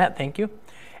mute that, thank you.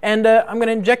 And I'm going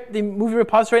to inject the movie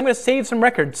repository. I'm going to save some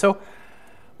records. So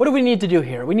what do we need to do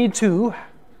here? We need to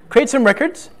create some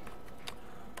records.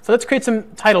 So let's create some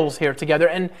titles here together,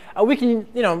 and we can,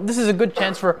 this is a good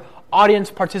chance for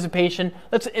audience participation.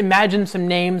 Let's imagine some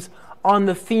names on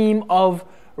the theme of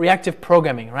reactive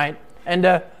programming, right? And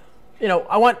I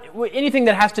want anything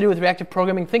that has to do with reactive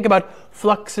programming. Think about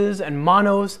fluxes and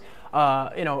monos.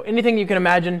 Anything you can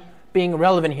imagine being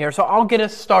relevant here. So I'll get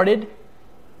us started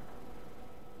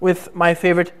with my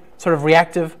favorite sort of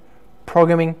reactive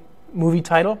programming movie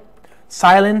title,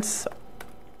 Silence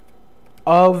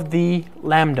of the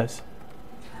Lambdas.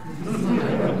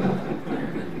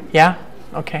 Yeah?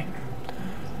 Okay.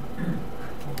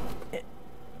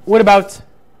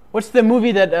 What's the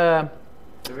movie that...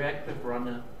 The Reactive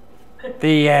Runner.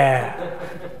 The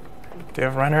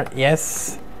runner,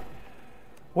 yes.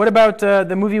 What about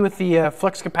the movie with the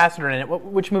flux capacitor in it?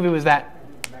 Which movie was that?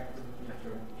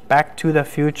 Back to the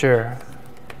Future.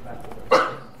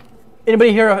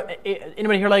 Anybody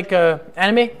here like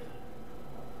anime?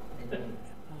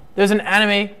 There's an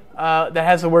anime that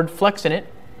has the word flux in it,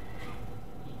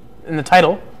 in the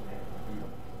title.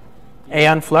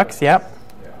 Aeon Flux, yep.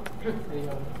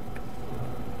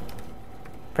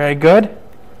 Very good.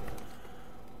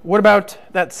 What about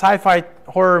that sci-fi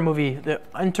horror movie, the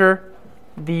Enter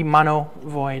the Mono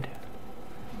Void?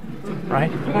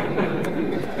 Right?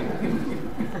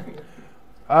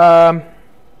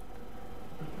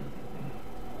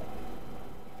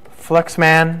 Flux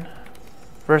Man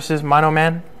versus Mono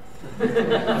Man.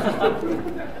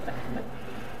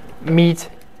 Meet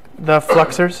the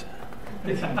Fluxers.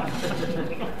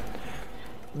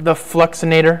 The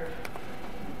Fluxinator.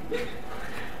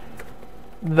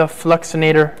 The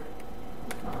Fluxinator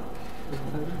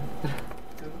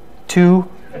 2.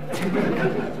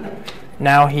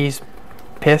 Now he's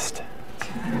pissed.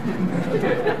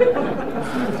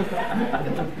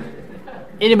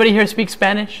 Anybody here speak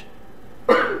Spanish?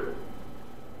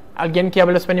 ¿Alguien que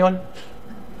habla español?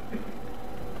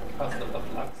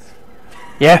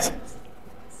 Yes.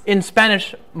 In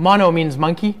Spanish, mono means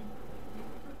monkey.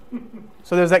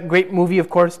 So there's that great movie, of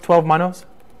course, 12 Monos.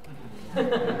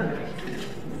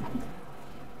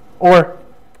 Or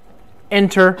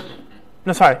Y2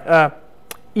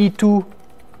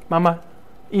 Mama,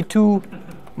 Y2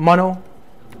 Mono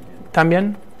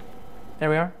también. There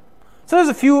we are. So there's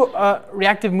a few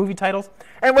reactive movie titles.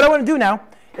 And what I want to do now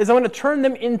is I want to turn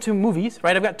them into movies,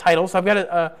 right? I've got titles. So I've got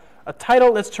a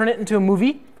title. Let's turn it into a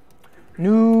movie.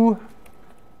 New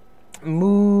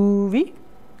movie.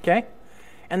 Okay.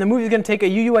 And the movie is going to take a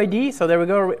UUID. So there we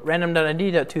go,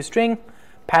 random.id.toString,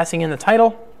 passing in the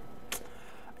title.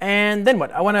 And then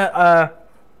what? I want to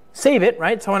save it,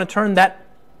 right? So I want to turn that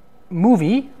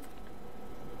movie.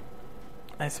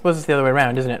 I suppose it's the other way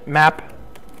around, isn't it? Map.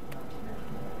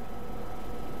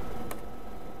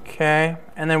 Okay.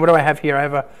 And then what do I have here? I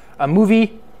have a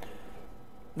movie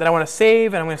that I want to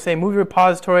save, and I'm going to say movie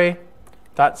repository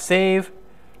dot save,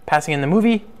 passing in the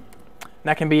movie. And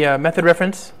that can be a method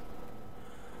reference.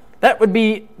 That would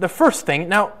be the first thing.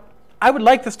 Now, I would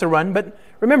like this to run, but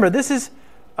remember, this is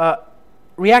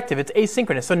reactive. It's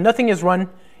asynchronous, so nothing is run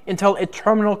until a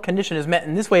terminal condition is met.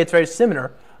 And this way, it's very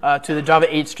similar to the Java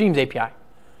 8 Streams API.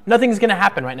 Nothing's going to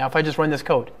happen right now if I just run this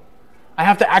code. I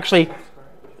have to actually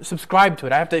subscribe to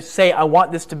it. I have to say I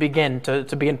want this to begin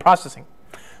processing.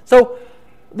 So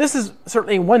this is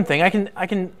certainly one thing. I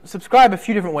can subscribe a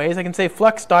few different ways. I can say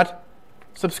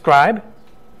flux.subscribe,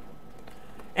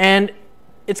 and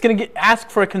it's going to ask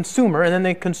for a consumer, and then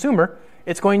the consumer,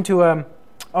 it's going to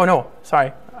oh no,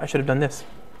 sorry, I should have done this.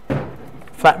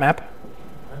 Flat map.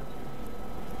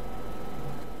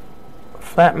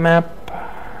 Flat map.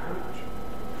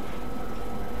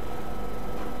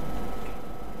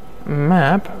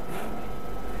 Map.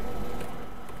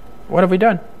 What have we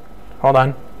done? Hold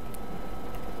on.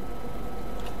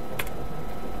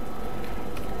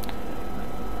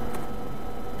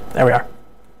 There we are.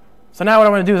 So now what I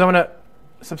want to do is I want to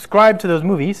subscribe to those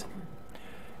movies,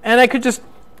 and I could just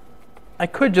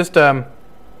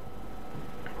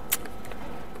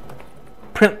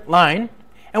print line.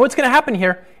 And what's going to happen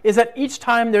here is that each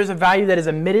time there's a value that is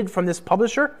emitted from this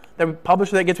publisher, the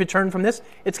publisher that gets returned from this,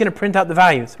 it's going to print out the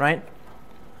values, right?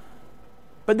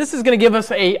 But this is going to give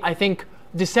us a, I think,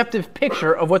 deceptive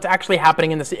picture of what's actually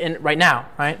happening right now,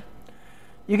 right?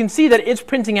 You can see that it's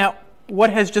printing out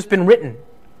what has just been written.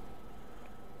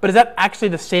 But is that actually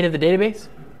the state of the database?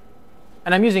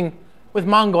 And I'm using, with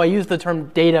Mongo, I use the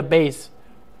term database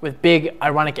with big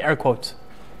ironic air quotes.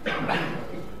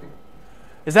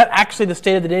 Is that actually the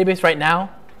state of the database right now?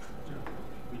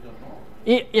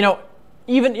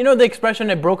 Even the expression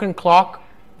 "a broken clock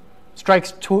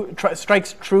strikes true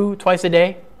twice a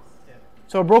day." Yeah.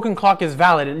 So a broken clock is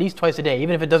valid at least twice a day,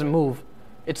 even if it doesn't move.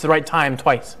 It's the right time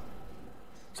twice.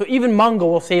 So even Mongo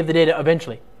will save the data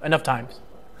eventually, enough times,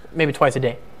 maybe twice a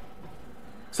day.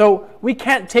 So we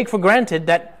can't take for granted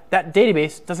that that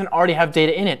database doesn't already have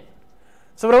data in it.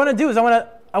 So what I want to do is I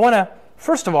want to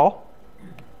first of all,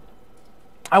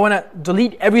 I want to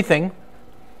delete everything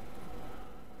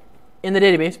in the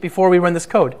database before we run this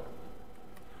code.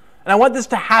 And I want this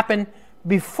to happen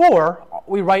before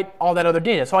we write all that other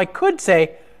data. So I could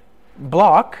say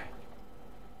block,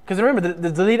 because remember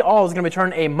the delete all is going to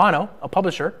return a mono, a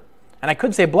publisher, and I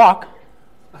could say block,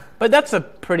 but that's a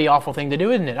pretty awful thing to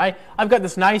do, isn't it? I've got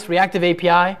this nice reactive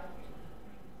API,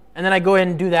 and then I go ahead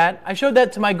and do that. I showed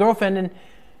that to my girlfriend, and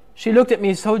she looked at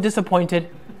me so disappointed.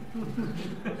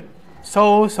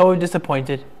 So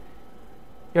disappointed.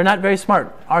 You're not very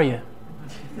smart, are you?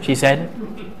 She said.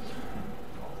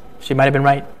 She might have been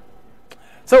right.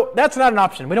 So that's not an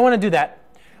option. We don't want to do that.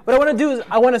 What I want to do is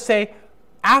I want to say,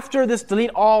 after this delete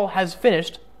all has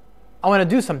finished, I want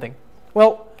to do something.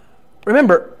 Well,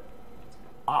 remember,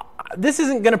 this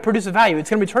isn't going to produce a value. It's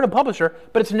going to return a publisher,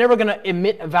 but it's never going to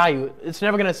emit a value. It's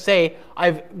never going to say,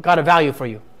 I've got a value for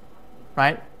you,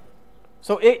 right?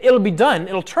 So it'll be done.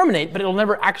 It'll terminate, but it'll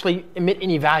never actually emit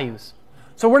any values.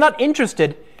 So we're not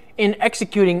interested in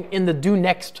executing in the do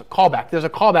next callback. There's a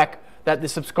callback that the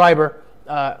subscriber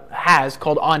has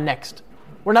called on next.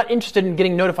 We're not interested in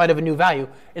getting notified of a new value.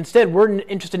 Instead, we're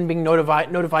interested in being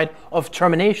notified of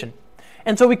termination.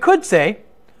 And so we could say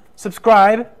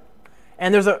subscribe,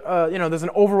 and there's there's an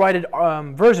overridden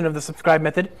version of the subscribe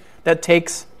method that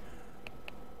takes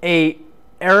a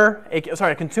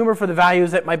consumer for the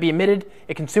values that might be emitted,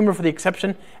 a consumer for the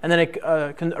exception, and then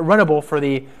a runnable for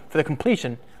the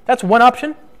completion. That's one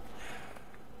option.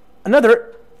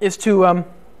 Another is to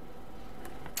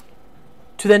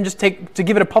then just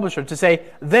give it a publisher, to say,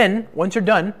 then once you're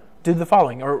done, do the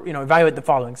following, or evaluate the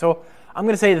following. So I'm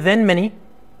going to say then many,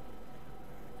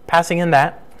 passing in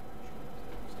that,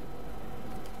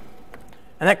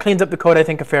 and that cleans up the code, I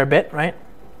think, a fair bit, right?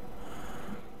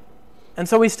 And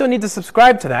so we still need to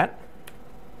subscribe to that.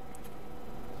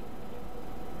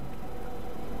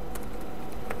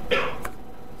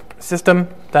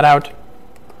 System.out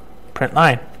print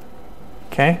line.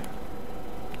 Okay.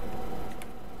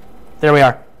 There we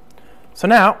are. So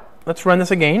now let's run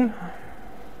this again.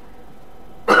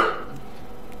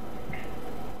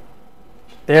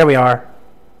 There we are.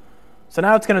 So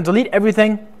now it's going to delete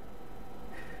everything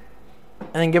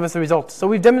and then give us the results. So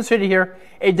we've demonstrated here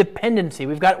a dependency.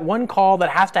 We've got one call that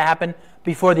has to happen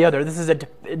before the other. This is a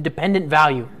dependent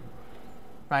value,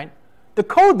 right? The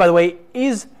code, by the way,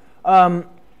 is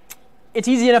it's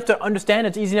easy enough to understand.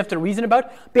 It's easy enough to reason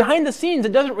about. Behind the scenes,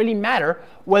 it doesn't really matter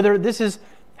whether this is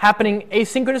happening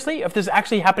asynchronously, if this is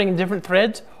actually happening in different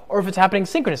threads, or if it's happening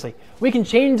synchronously. We can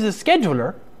change the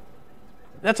scheduler.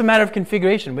 That's a matter of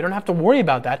configuration. We don't have to worry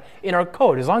about that in our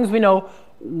code. As long as we know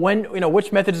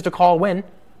which methods to call when,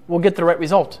 we'll get the right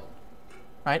result,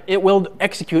 right? It will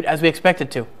execute as we expect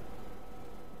it to.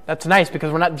 That's nice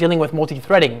because we're not dealing with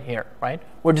multi-threading here, right?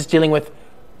 We're just dealing with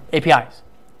APIs,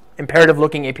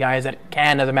 imperative-looking APIs that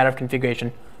can, as a matter of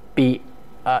configuration, be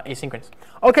asynchronous.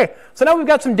 Okay, so now we've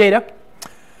got some data,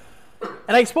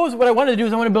 and I suppose what I want to do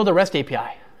is I want to build a REST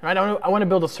API, right? I want to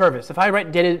build a service. If I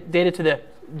write data to the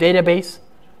database,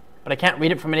 but I can't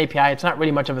read it from an API, it's not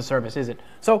really much of a service, is it?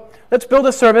 So let's build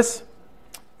a service.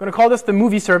 I'm going to call this the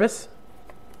movie service.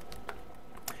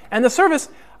 And the service,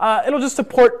 it'll just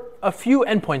support a few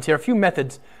endpoints here, a few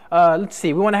methods. Let's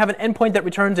see, we want to have an endpoint that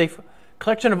returns a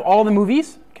collection of all the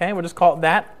movies. Okay, we'll just call it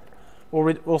that.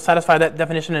 We'll satisfy that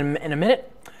definition in a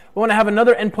minute. We want to have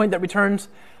another endpoint that returns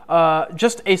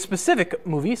just a specific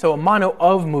movie, so a mono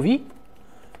of movie.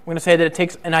 We're going to say that it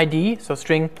takes an ID, so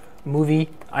string movie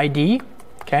ID.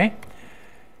 Okay,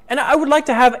 and I would like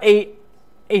to have a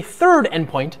third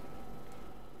endpoint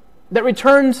that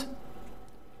returns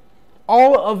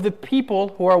all of the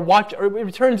people who are watching, or it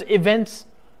returns events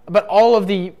about all of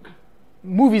the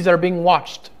movies that are being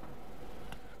watched.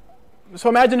 So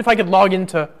imagine if I could log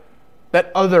into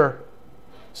that other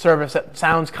service that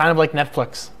sounds kind of like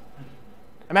Netflix.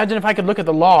 Imagine if I could look at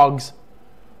the logs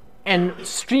and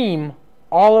stream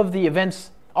all of the events,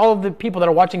 all of the people that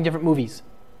are watching different movies,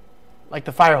 like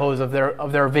the fire hose of their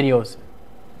videos.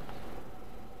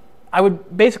 I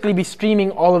would basically be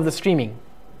streaming all of the streaming,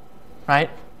 right?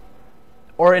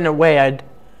 Or in a way,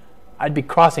 I'd be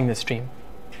crossing the stream.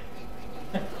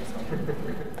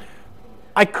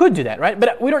 I could do that, right?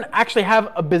 But we don't actually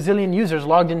have a bazillion users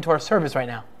logged into our service right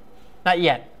now. Not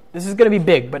yet. This is going to be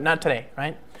big, but not today,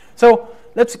 right? So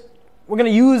we're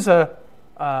going to use a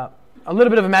little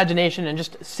bit of imagination and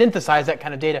just synthesize that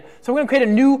kind of data. So we're going to create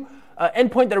a new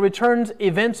endpoint that returns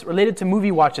events related to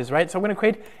movie watches, right? So I'm going to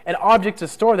create an object to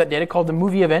store that data called the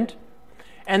movie event.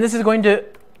 And this is going to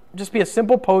just be a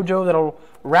simple POJO that'll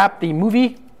wrap the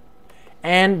movie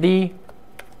and the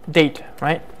date,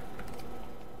 right?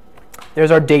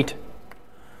 There's our date.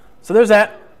 So there's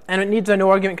that. And it needs a no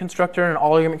argument constructor and an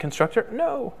all argument constructor.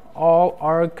 No, all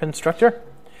arg constructor.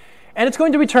 And it's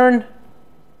going to return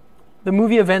the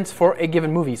movie events for a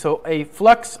given movie. So a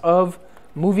flux of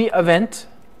movie events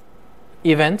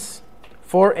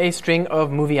for a string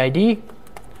of movie ID.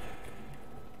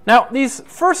 Now, these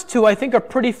first two I think are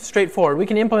pretty straightforward. We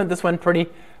can implement this one pretty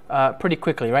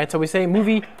quickly, right? So we say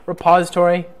movie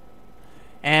repository,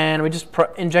 and we just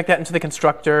inject that into the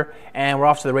constructor, and we're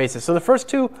off to the races. So the first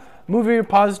two, movie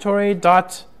repository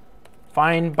dot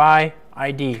find by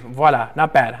ID. Voila,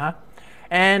 not bad, huh?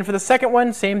 And for the second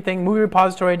one, same thing, movie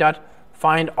repository dot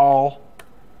find all.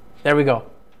 There we go.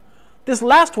 This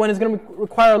last one is going to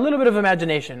require a little bit of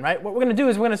imagination, right? What we're going to do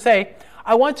is we're going to say,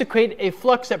 I want to create a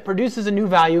flux that produces a new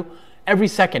value every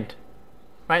second,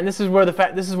 right? And this is where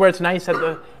it's nice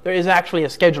that there is actually a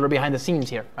scheduler behind the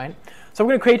scenes here, right? So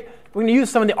we're going to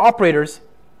use some of the operators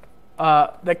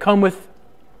that come with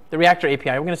the Reactor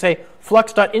API. We're going to say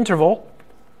flux.interval,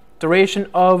 duration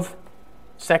of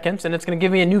seconds, and it's going to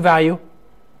give me a new value.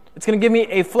 It's going to give me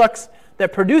a flux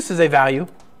that produces a value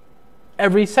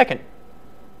every second.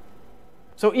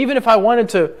 So even if I wanted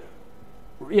to,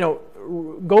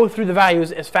 go through the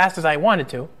values as fast as I wanted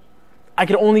to, I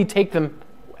could only take them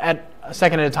at a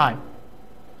second at a time.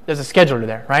 There's a scheduler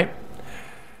there, right?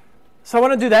 So I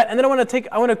want to do that, and then I want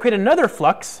to create another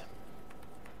flux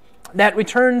that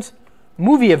returns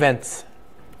movie events.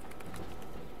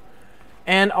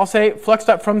 And I'll say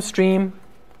flux.fromStream, and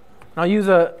I'll use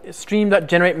a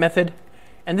stream.generate method,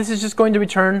 and this is just going to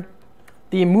return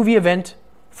the movie event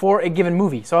for a given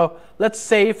movie. So let's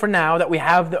say for now that we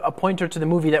have a pointer to the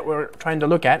movie that we're trying to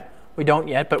look at. We don't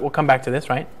yet, but we'll come back to this,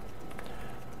 right?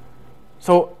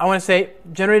 So I want to say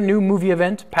generate a new movie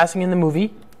event, passing in the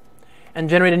movie, and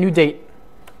generate a new date.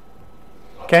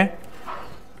 Okay?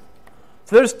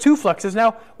 So there's two fluxes.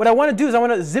 Now, what I want to do is I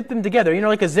want to zip them together.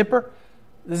 Like a zipper?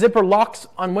 The zipper locks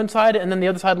on one side, and then the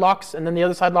other side locks, and then the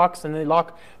other side locks, and they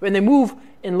lock. And they move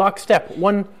in lockstep.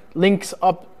 One links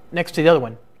up next to the other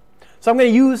one. So I'm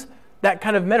going to use that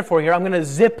kind of metaphor here. I'm going to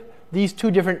zip these two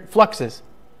different fluxes.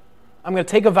 I'm going to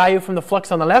take a value from the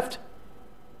flux on the left,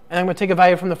 and I'm going to take a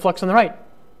value from the flux on the right.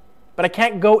 But I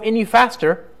can't go any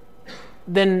faster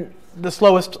than the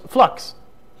slowest flux,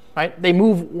 right? They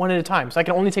move one at a time. So I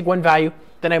can only take one value,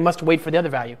 then I must wait for the other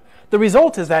value. The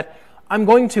result is that I'm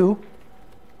going to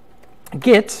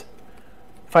get,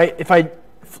 if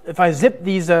I zip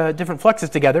these different fluxes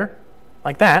together,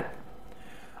 like that,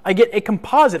 I get a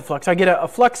composite flux. I get a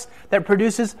flux that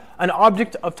produces an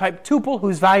object of type tuple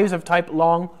whose values of type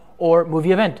long or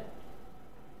movie event.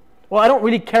 Well, I don't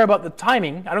really care about the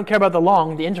timing. I don't care about the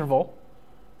long, the interval.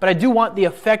 But I do want the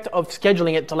effect of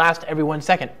scheduling it to last every 1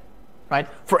 second, right?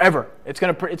 Forever. It's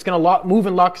going to move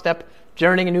in lockstep,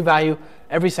 generating a new value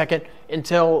every second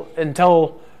until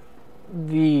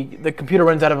the computer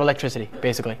runs out of electricity,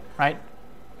 basically, right?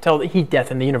 Until the heat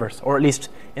death in the universe, or at least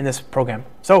in this program.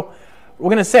 So we're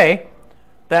going to say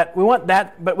that we want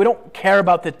that, but we don't care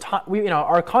about the time.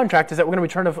 Our contract is that we're going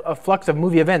to return a flux of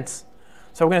movie events.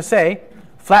 So we're going to say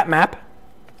flat map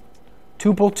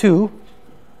tuple2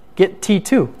 get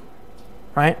t2,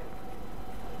 right?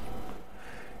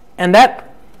 And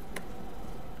that,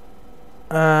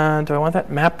 do I want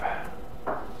that map?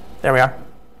 There we are.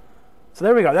 So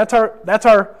there we go. That's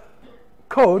our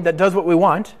code that does what we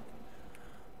want.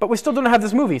 But we still don't have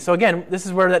this movie. So again, this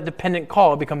is where that dependent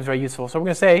call becomes very useful. So we're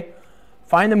going to say,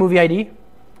 find the movie ID,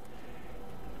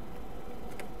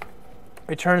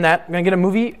 return that. We're going to get a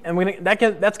movie, and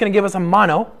that's going to give us a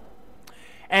mono.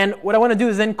 And what I want to do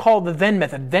is then call the then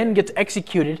method. Then gets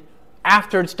executed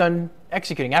after it's done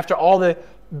executing, after all the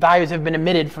values have been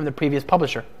emitted from the previous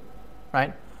publisher,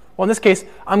 right? Well, in this case,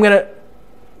 I'm going to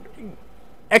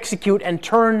execute and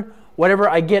turn whatever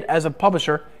I get as a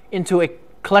publisher into a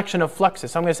collection of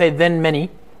fluxes. So I'm going to say then many,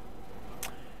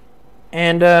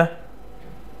 and I'm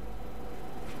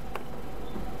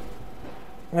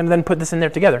going to then put this in there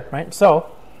together, right? So,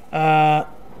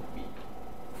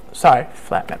 sorry,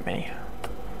 flat map many.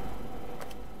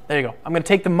 There you go. I'm going to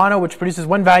take the mono, which produces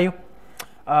one value,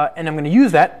 and I'm going to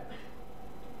use that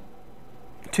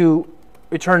to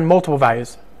return multiple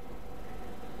values,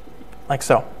 like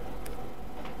so.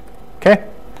 Okay?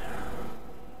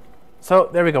 So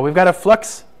there we go. We've got a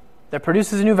flux that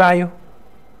produces a new value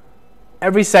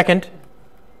every second,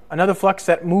 another flux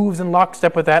that moves in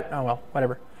lockstep with that. Oh, well,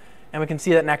 whatever. And we can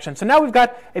see that in action. So now we've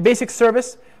got a basic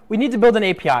service we need to build an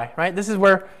API, right? This is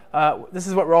where this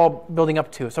is what we're all building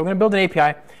up to. So we're going to build an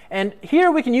API, and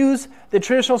here we can use the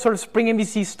traditional sort of Spring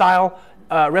MVC style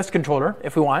REST controller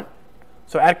if we want.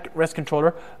 So add REST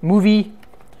controller, movie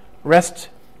REST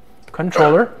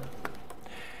controller,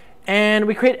 and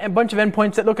we create a bunch of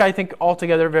endpoints that look, I think,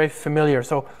 altogether very familiar.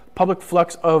 So public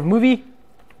flux of movie,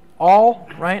 all,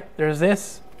 right? There's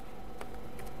this.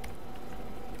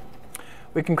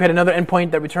 We can create another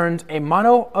endpoint that returns a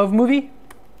mono of movie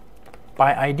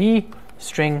by ID,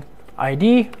 string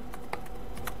ID.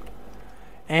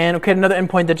 And we'll create another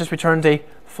endpoint that just returns a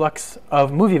flux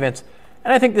of movie events.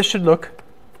 And I think this should look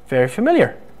very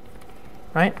familiar,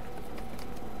 right?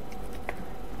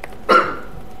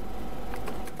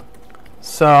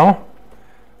 So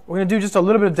we're going to do just a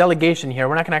little bit of delegation here.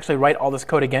 We're not going to actually write all this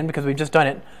code again because we've just done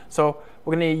it. So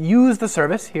we're going to use the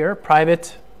service here,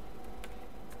 private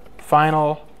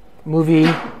final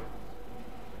movie,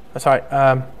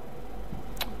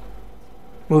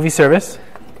 movie service.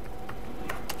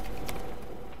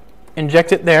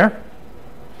 Inject it there.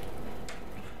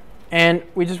 And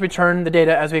we just return the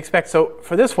data as we expect. So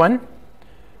for this one,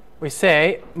 we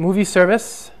say movie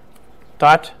service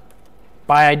dot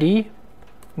by ID,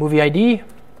 movie ID. We're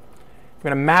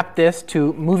going to map this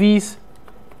to movies,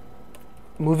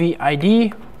 movie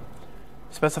ID,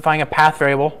 specifying a path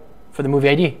variable for the movie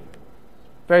ID.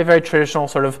 Very, very traditional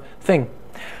sort of thing.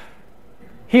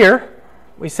 Here,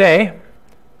 we say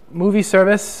movie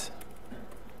service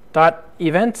dot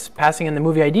events, passing in the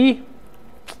movie ID,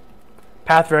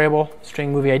 path variable,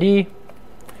 string movie ID,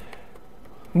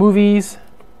 movies,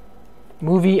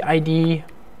 movie ID,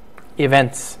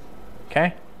 events.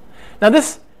 Okay? Now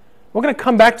this, we're going to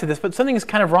come back to this, but something is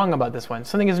kind of wrong about this one.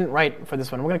 Something isn't right for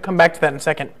this one. We're going to come back to that in a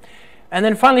second. And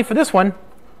then finally for this one,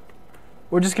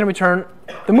 we're just going to return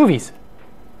the movies.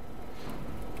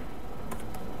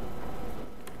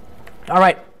 All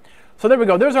right. So there we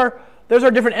go. There's our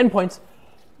different endpoints.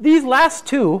 These last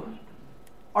two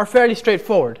are fairly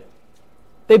straightforward.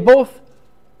 They both,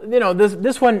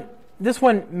 this one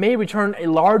may return a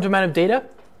large amount of data,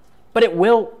 but it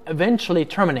will eventually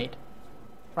terminate,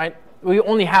 right? We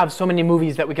only have so many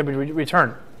movies that we can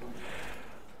return.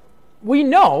 We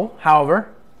know, however,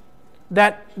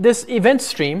 that this event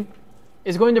stream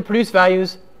is going to produce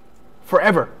values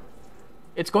forever.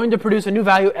 It's going to produce a new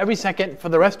value every second for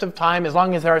the rest of time, as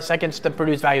long as there are seconds to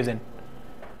produce values in.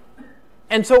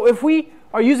 And so if we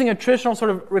are using a traditional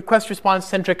sort of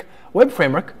request-response-centric web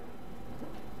framework,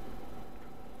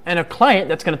 and a client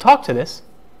that's going to talk to this,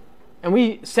 and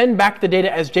we send back the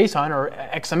data as JSON or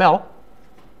XML,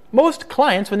 most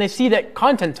clients, when they see that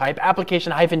content type,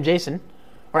 application-JSON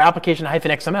or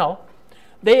application-XML,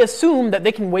 they assume that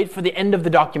they can wait for the end of the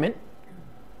document,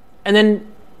 and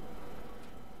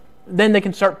then they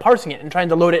can start parsing it and trying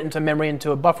to load it into memory,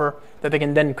 into a buffer that they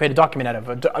can then create a document out of,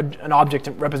 an object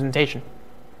representation.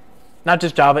 Not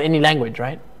just Java, any language,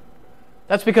 right?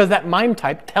 That's because that MIME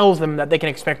type tells them that they can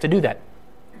expect to do that.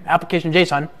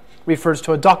 Application.JSON refers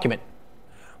to a document.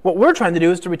 What we're trying to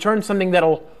do is to return something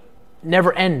that'll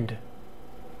never end.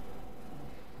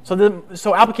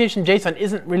 So application.JSON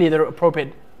isn't really the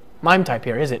appropriate MIME type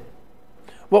here, is it?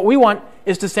 What we want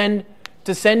is to send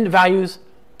values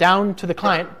down to the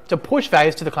client, to push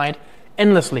values to the client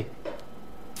endlessly.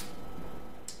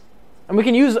 And we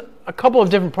can use a couple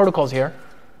of different protocols here.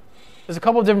 There's a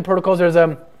couple of different protocols. There's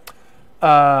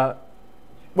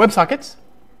WebSockets.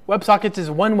 WebSockets is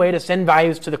one way to send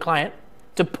values to the client,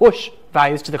 to push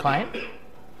values to the client.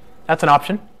 That's an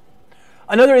option.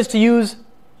 Another is to use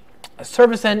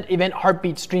service and event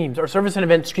heartbeat streams, or service and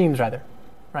event streams rather,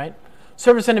 right?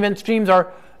 Service and event streams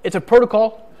it's a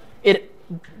protocol. It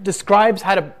describes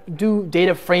how to do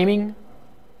data framing,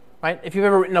 right? If you've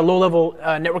ever written a low-level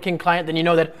networking client, then you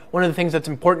know that one of the things that's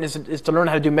important is to learn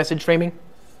how to do message framing,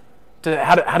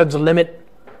 how to delimit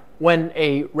when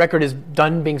a record is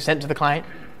done being sent to the client,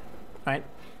 right?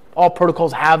 All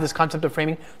protocols have this concept of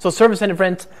framing. So service and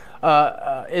event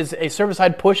is a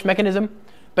server-side push mechanism,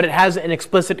 but it has an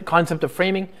explicit concept of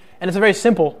framing, and it's a very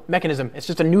simple mechanism. It's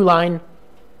just a new line,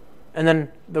 and then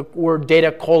the word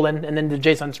data, colon, and then the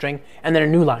JSON string, and then a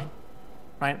new line,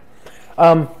 right?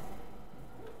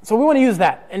 So we want to use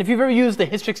that. And if you've ever used the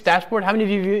Hystrix dashboard, how many of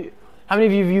you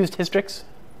have used Hystrix?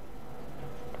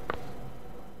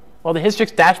 Well, the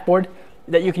Hystrix dashboard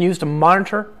that you can use to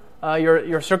monitor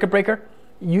your circuit breaker,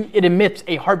 it emits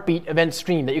a heartbeat event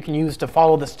stream that you can use to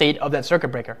follow the state of that circuit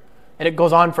breaker. And it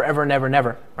goes on forever and ever and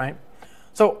ever, right?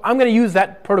 So I'm going to use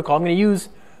that protocol. I'm going to use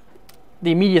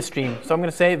the media stream. So I'm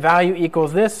going to say value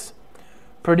equals this,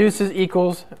 produces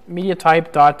equals media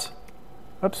type dot,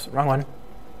 oops, wrong one,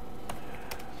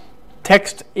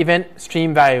 text event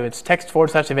stream value. It's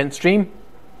text/event stream.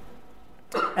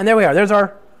 And there we are. There's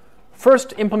our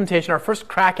first implementation, our first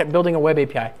crack at building a web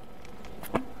API.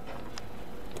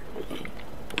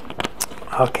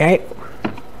 Okay.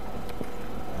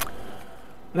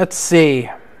 Let's see.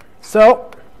 So,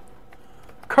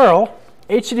 curl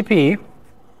HTTP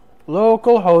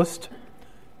localhost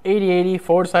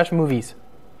 8080/movies.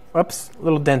 Whoops, a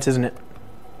little dense, isn't it?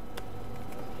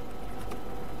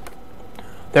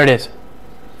 There it is,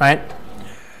 right?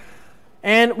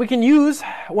 And we can use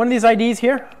one of these IDs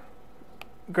here.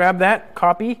 Grab that,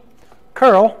 copy,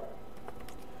 curl,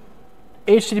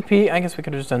 HTTP, I guess we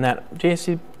could have just done that.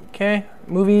 JCK,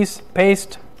 movies,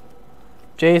 paste,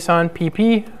 JSON,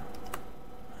 PP.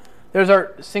 There's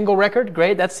our single record,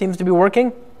 great, that seems to be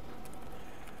working.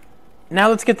 Now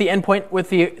let's get the endpoint with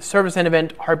the service end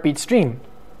event heartbeat stream.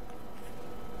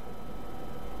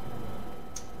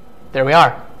 There we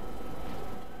are.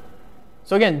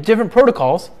 So again, different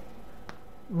protocols,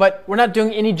 but we're not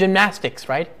doing any gymnastics,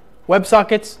 right?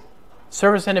 WebSockets,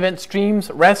 service end event streams,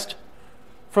 REST.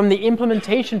 From the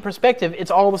implementation perspective,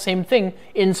 it's all the same thing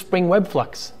in Spring Web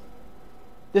Flux.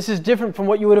 This is different from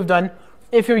what you would have done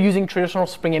if you're using traditional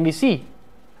Spring MVC.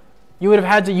 You would have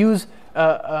had to use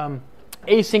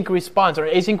async response or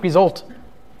async result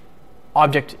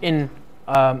object in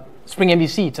Spring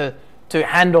MVC to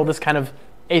handle this kind of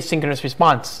asynchronous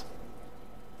response.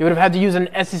 You would have had to use an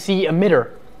SCC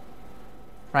emitter,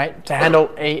 right, to handle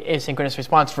a asynchronous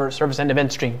response for service end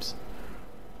event streams.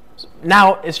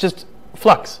 Now it's just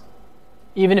Flux.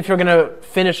 Even if you're going to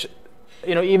finish,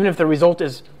 even if the result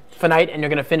is finite and you're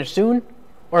going to finish soon,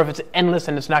 or if it's endless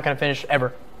and it's not going to finish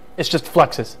ever, it's just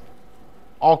fluxes.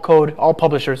 All code, all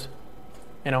publishers.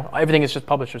 Everything is just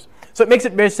publishers. So it makes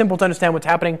it very simple to understand what's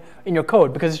happening in your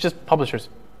code because it's just publishers.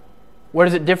 Where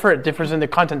does it differ? It differs in the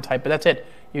content type, but that's it.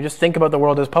 You just think about the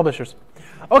world as publishers.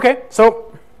 Okay,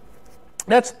 so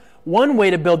that's one way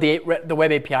to build the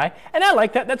web API, and I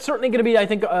like that. That's certainly going to be, I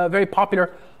think, a very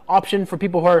popular option for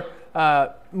people who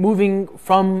are moving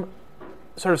from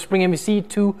sort of Spring MVC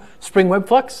to Spring Web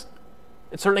Flux.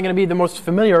 It's certainly going to be the most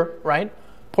familiar, right?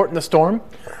 Port in the storm.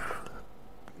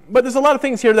 But there's a lot of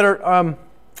things here that are a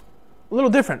little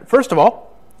different. First of all,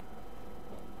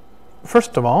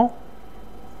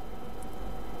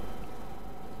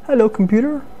 hello,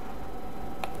 computer.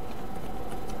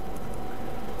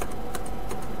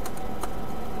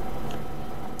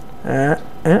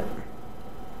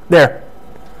 There.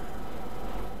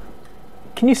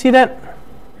 Can you see that?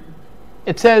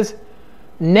 It says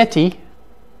Netty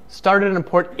started on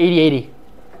port 8080.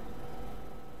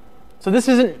 So this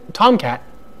isn't Tomcat.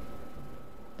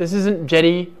 This isn't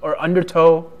Jetty or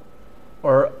Undertow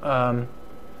or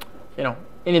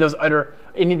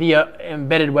any of the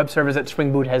embedded web servers that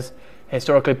Spring Boot has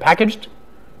historically packaged,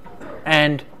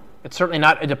 and it's certainly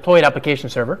not a deployed application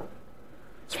server.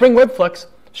 Spring Web Flux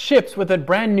ships with a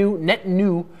brand new,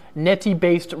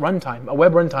 Netty-based runtime, a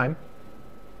web runtime,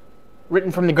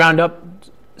 written from the ground up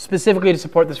specifically to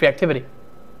support this reactivity.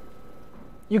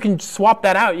 You can swap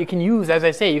that out. You can use, as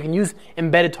I say,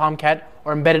 embedded Tomcat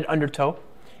or embedded Undertow,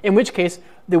 in which case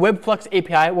the Web Flux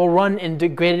API will run in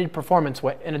degraded performance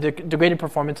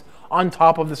on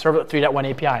top of the Servlet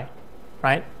 3.1 API,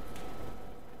 right?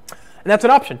 And that's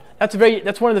an option. That's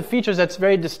one of the features that's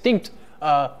very distinct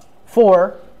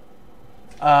for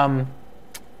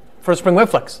Spring Web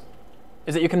Flux,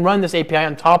 is that you can run this API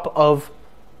on top of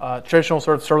traditional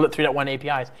sort of Servlet 3.1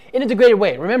 APIs in a degraded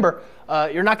way. Remember,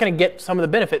 you're not going to get some of the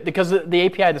benefit because the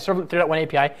API, the Servlet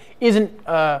 3.1 API, isn't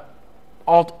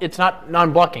it's not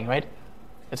non-blocking, right?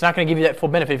 It's not going to give you that full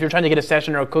benefit. If you're trying to get a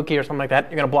session or a cookie or something like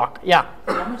that, you're going to block. Yeah?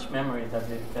 How much memory does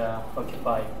it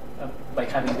occupy by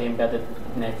having the embedded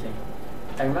netting?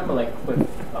 I remember with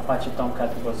Apache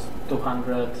Tomcat it was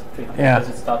 200, 300, because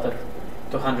it started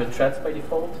 200 threads by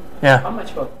default. Yeah. How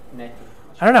much about netting?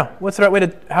 I don't know. What's the right way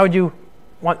to, how do you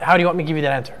want me to give you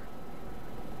that answer?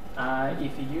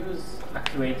 If you use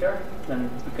Activator, then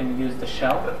you can use the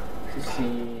shell to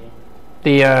see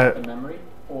the memory.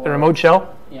 Or the remote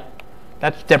shell? Yeah.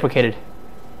 That's deprecated.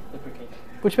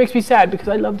 Which makes me sad because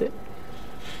I loved it.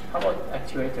 How about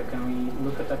Activator? Can we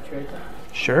look at Activator?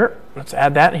 Sure. Let's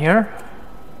add that here.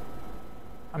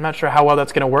 I'm not sure how well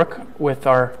that's going to work with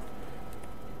our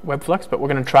Web Flux, but we're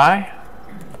going to try.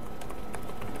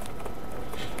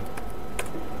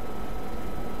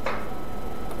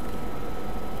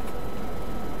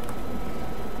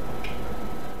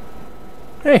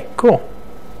 Hey, cool.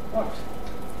 What?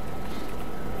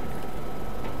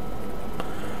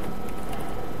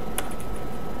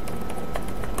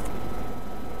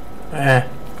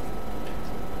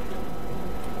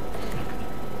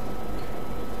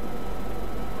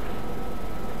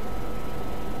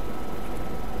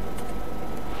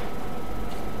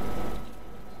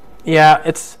 Yeah,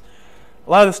 it's a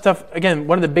lot of the stuff. Again,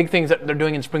 one of the big things that they're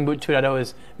doing in Spring Boot 2.0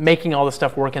 is making all the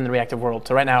stuff work in the reactive world.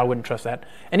 So right now, I wouldn't trust that.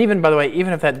 And even, by the way,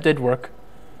 even if that did work,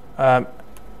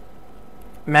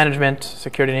 management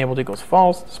security enabled equals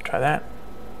false. Let's try that.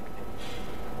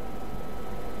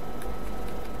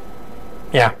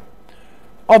 Yeah.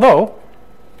 Although,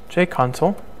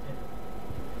 JConsole.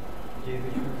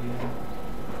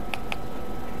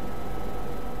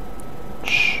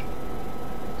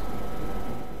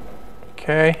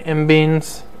 Okay,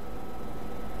 mbeans.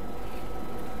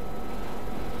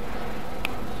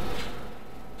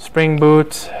 Spring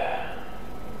Boot.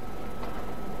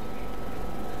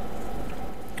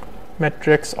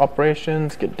 Metrics,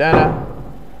 operations, get data.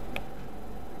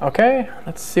 Okay,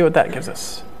 let's see what that gives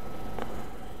us.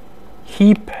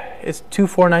 Heap is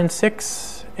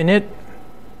 2496 in it.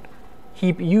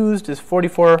 Heap used is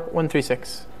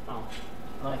 44136. Oh,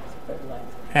 light, very light.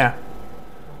 Yeah.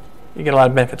 You get a lot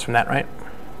of benefits from that, right?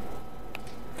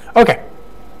 Okay.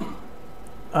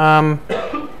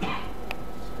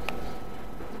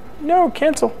 No,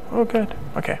 cancel. Oh, good.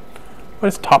 Okay. What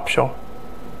is top show?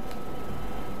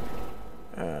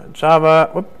 Java.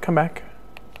 Whoop, come back.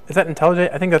 Is that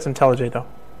IntelliJ? I think that's IntelliJ, though.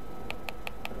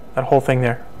 That whole thing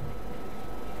there.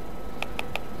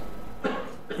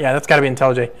 Yeah, that's got to be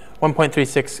IntelliJ.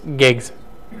 1.36 gigs.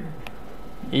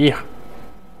 Yeah.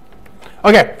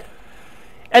 Okay.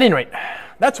 At any rate,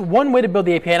 that's one way to build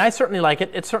the API, and I certainly like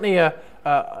it. It's certainly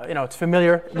it's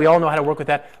familiar. We all know how to work with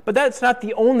that. But that's not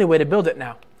the only way to build it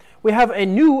now. We have a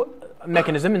new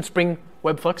mechanism in Spring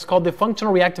Web Flux called the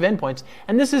functional reactive endpoints,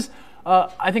 and this is,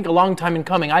 I think, a long time in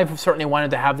coming. I've certainly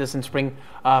wanted to have this in Spring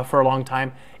for a long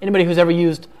time. Anybody who's ever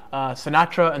used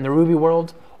Sinatra in the Ruby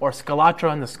world, or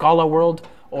Scalatra in the Scala world,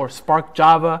 or Spark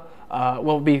Java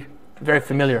will be very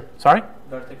familiar. Sorry?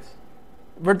 Vertex.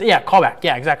 Yeah, callback.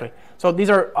 Yeah, exactly. So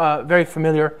these are very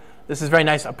familiar. This is a very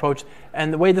nice approach.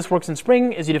 And the way this works in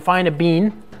Spring is you define a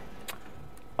bean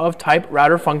of type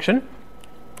router function.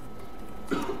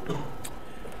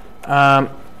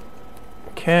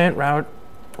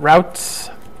 Routes.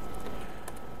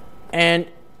 And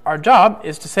our job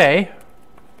is to say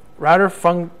router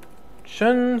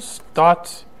functions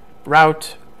dot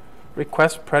route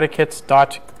request predicates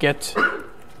dot get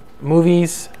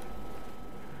movies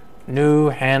new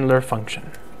handler function.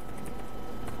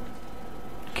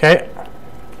 Okay.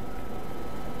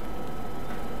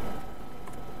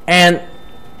 And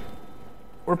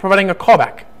we're providing a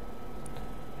callback.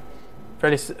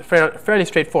 Fairly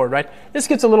straightforward, right? This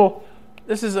gets a little.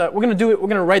 This is we're going to do it. We're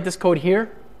going to write this code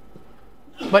here.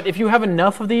 But if you have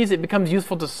enough of these, it becomes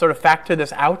useful to sort of factor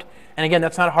this out. And again,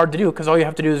 that's not hard to do because all you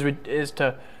have to do is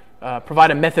to provide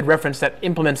a method reference that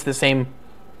implements the same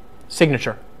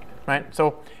signature, right?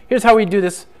 So here's how we do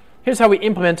this. Here's how we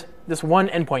implement this one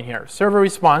endpoint here. Server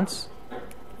response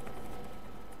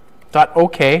dot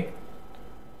OK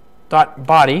dot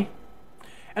body.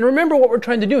 And remember what we're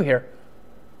trying to do here.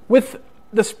 With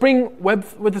the Spring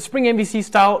MVC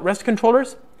style REST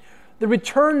controllers, the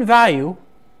return value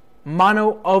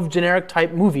mono of generic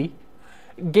type movie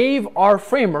gave our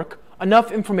framework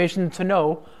enough information to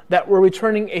know that we're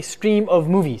returning a stream of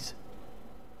movies.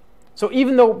 So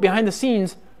even though behind the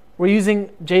scenes we're using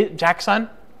JSON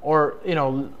or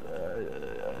we're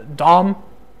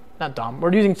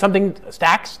using something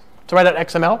stacks to write out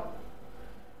XML,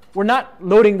 we're not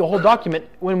loading the whole document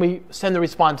when we send the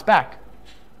response back.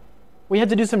 We had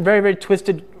to do some very, very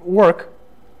twisted work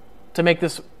to make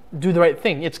this do the right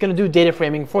thing. It's going to do data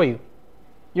framing for you.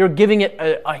 You're giving it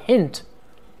a hint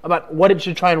about what it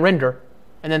should try and render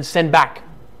and then send back,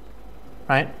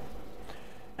 right?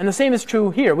 And the same is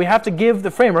true here. We have to give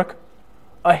the framework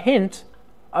a hint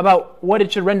about what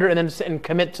it should render and then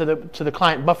commit to the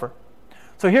client buffer.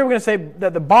 So here we're going to say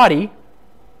that the body,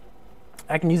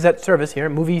 I can use that service here,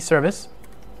 movie service.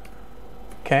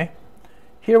 Okay.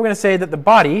 Here we're going to say that the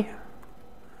body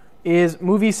is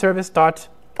movie service dot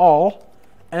all,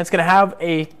 and it's going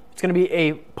to be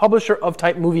a publisher of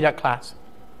type movie.class,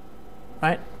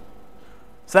 right?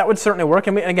 So that would certainly work.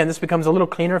 And again, this becomes a little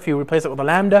cleaner if you replace it with a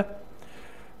lambda.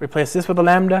 Replace this with a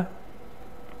lambda.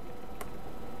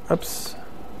 Oops.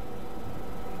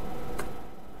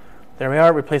 There we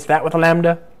are. Replace that with a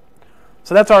lambda.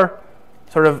 So that's our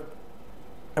sort of.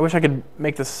 I wish I could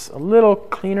make this a little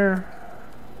cleaner.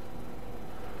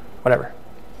 Whatever.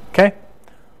 Okay.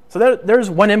 So there's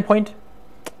one endpoint,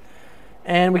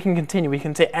 and we can continue. We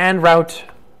can say and route,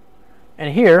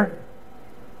 and here,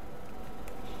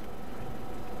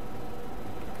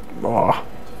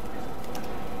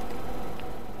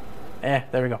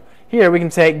 there we go. Here we can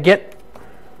say get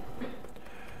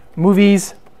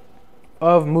movies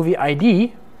of movie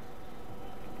ID,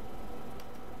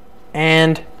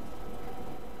 And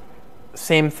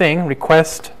same thing,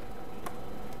 request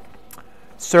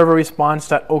server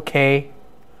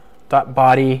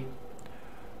response.ok.body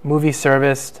movie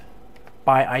service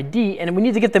by ID. And we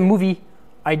need to get the movie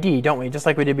ID, don't we? Just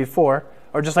like we did before,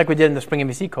 or just like we did in the Spring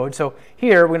MVC code. So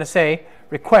here we're going to say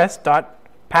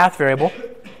request.path variable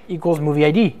equals movie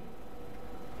ID,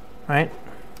 right?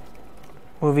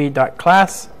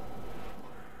 Movie.class.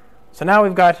 So now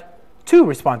we've got two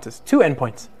responses, two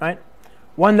endpoints, right?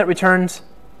 One that returns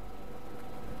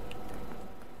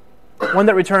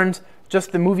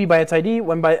just the movie by its ID,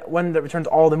 one that returns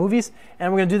all the movies.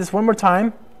 And we're going to do this one more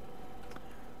time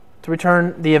to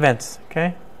return the events,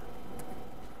 okay?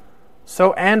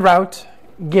 So and route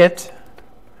get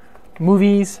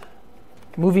movies,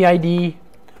 movie ID,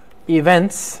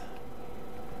 events,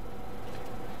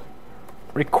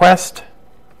 request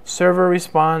server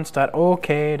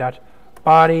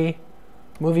response.ok.body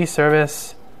movie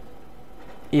service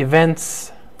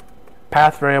events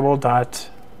path variable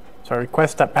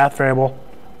request.path variable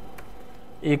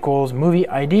equals movie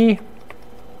ID. And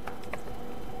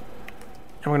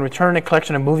we're going to return a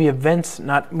collection of movie events,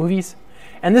 not movies.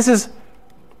 And this is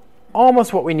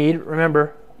almost what we need,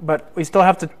 remember, but we still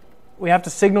have to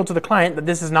signal to the client that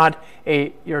this is not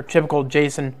your typical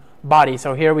JSON body.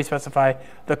 So here we specify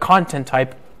the content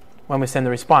type when we send the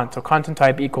response. So content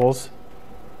type equals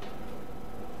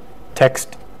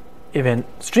text event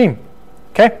stream.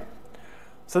 Okay?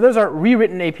 So there's our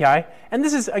rewritten API. And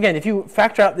this is, again, if you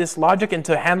factor out this logic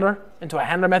into a handler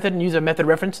method and use a method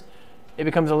reference, it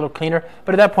becomes a little cleaner.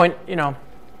 But at that point,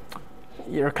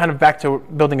 you're kind of back to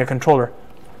building a controller.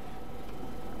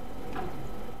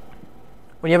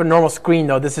 When you have a normal screen,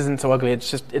 though, this isn't so ugly.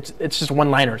 It's just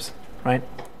one-liners, right?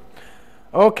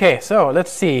 Okay, so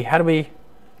let's see. How do we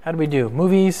do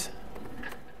movies?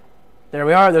 There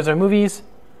we are. There's our movies.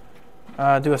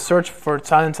 Do a search for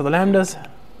Silence of the Lambdas.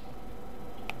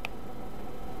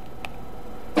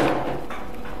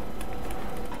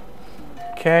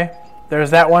 Okay, there's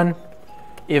that one.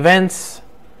 Events.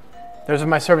 There's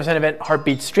my service and event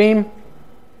heartbeat stream.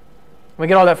 We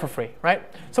get all that for free, right?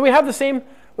 So we have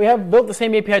built the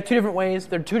same API two different ways.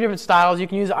 There are two different styles. You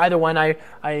can use either one. I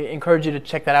encourage you to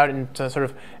check that out and to sort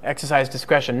of exercise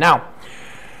discretion. Now,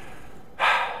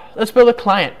 let's build a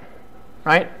client,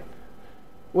 right?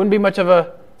 Wouldn't be much of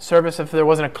a service if there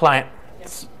wasn't a client.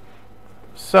 Yes.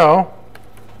 So,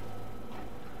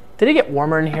 did it get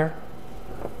warmer in here?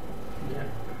 Yeah.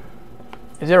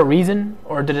 Is there a reason,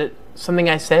 or did it something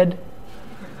I said?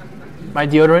 My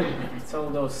deodorant? It's all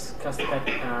those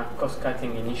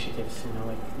cost-cutting initiatives,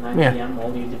 like 9 p.m.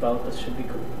 All you developers should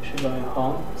go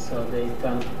home, so they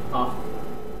turn off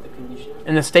the condition.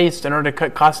 In the States, in order to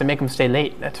cut costs, they make them stay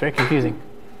late. That's very confusing.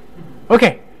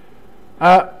 Okay,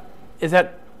 is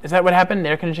that what happened? The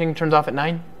air conditioning turns off at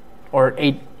 9, or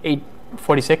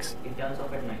 8:46? It turns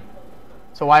off at 9.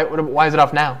 So why is it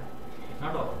off now? It's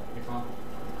not off. It's on.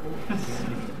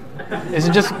 Is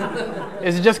it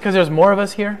just because there's more of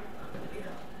us here?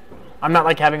 I'm not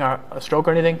like having a stroke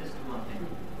or anything?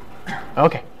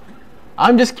 Okay.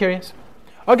 I'm just curious.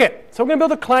 Okay, so we're going to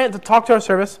build a client to talk to our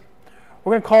service.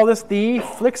 We're going to call this the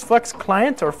FlixFlex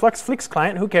client or FlexFlix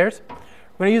client. Who cares?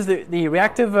 We're going to use the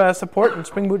reactive support in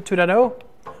Spring Boot 2.0. So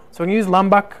we're going to use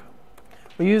Lombok.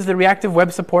 We use the reactive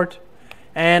web support.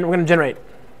 And we're going to generate.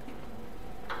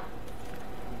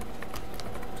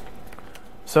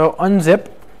 So unzip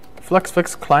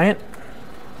FlexFlix client.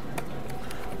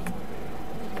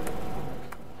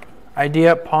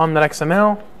 Idea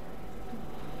pom.xml.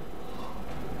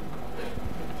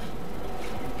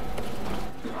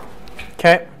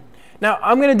 Okay. Now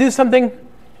I'm going to do something.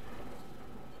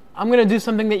 I'm going to do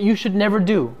something that you should never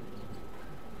do.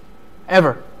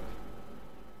 Ever.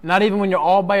 Not even when you're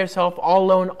all by yourself, all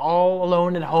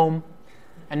alone at home,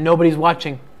 and nobody's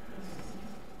watching.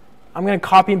 I'm going to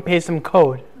copy and paste some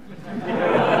code.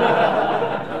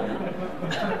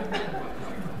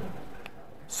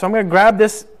 So I'm going to grab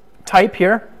this type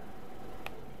here,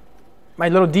 my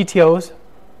little DTOs,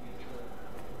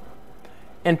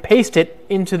 and paste it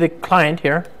into the client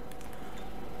here.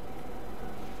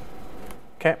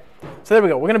 Okay, so there we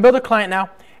go. We're going to build a client now,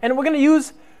 and we're going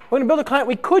to build a client.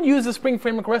 We could use the Spring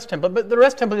Framework REST template, but the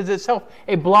REST template is itself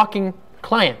a blocking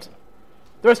client.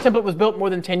 The REST template was built more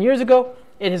than 10 years ago.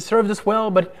 It has served us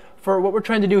well, but for what we're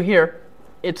trying to do here,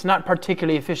 it's not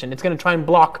particularly efficient. It's going to try and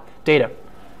block data.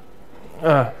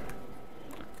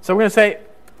 So we're going to say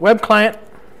web client.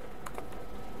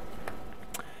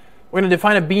 We're going to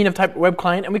define a bean of type web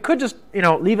client, and we could just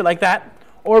leave it like that,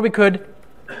 or we could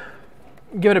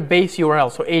give it a base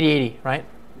URL, so 8080, right?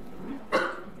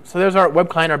 So there's our web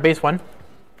client, our base one.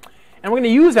 And we're going to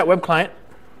use that web client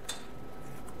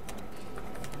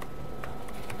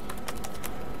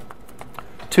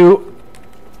to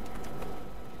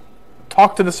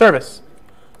talk to the service.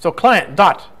 So client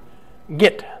dot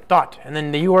get dot, and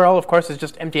then the URL, of course, is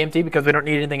just empty because we don't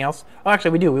need anything else. Oh,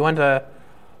 actually, we do. We want to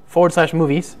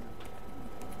 /movies.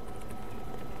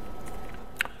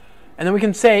 And then we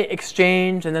can say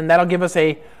exchange, and then that'll give us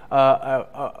a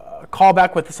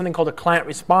callback with something called a client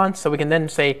response. So we can then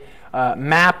say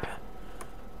map,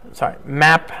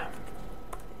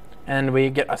 and we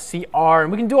get a CR,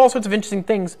 and we can do all sorts of interesting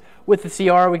things with the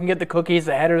CR. We can get the cookies,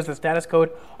 the headers, the status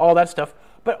code, all that stuff.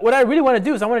 But what I really want to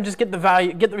do is I want to just get the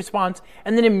value, get the response,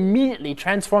 and then immediately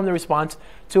transform the response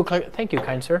to a thank you,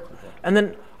 kind sir. And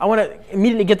then I want to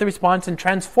immediately get the response and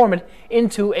transform it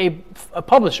into a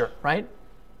publisher, right?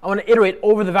 I want to iterate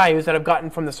over the values that I've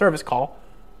gotten from the service call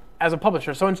as a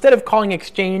publisher. So instead of calling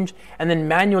exchange and then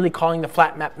manually calling the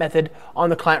flat map method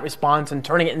on the client response and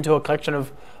turning it into a collection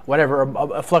of whatever,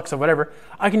 a flux of whatever,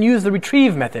 I can use the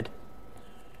retrieve method.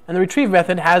 And the retrieve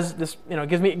method has this,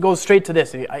 it goes straight to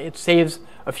this. It saves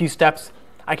a few steps.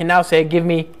 I can now say, give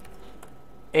me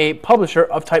a publisher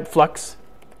of type flux.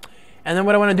 And then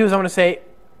what I want to do is I want to say,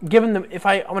 given the,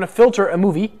 I want to filter a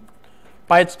movie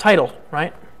by its title,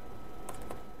 right?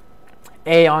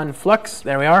 A on flux,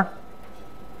 there we are.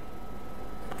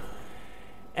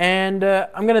 And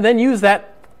I'm going to then use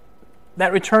that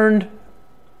returned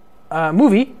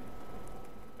movie.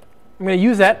 I'm going to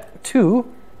use that to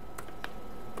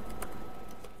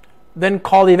then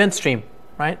call the event stream,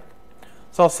 right?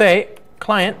 So I'll say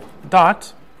client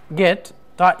dot get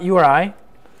dot URI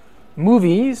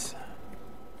movies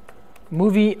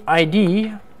movie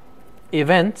ID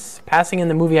events, passing in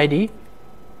the movie ID,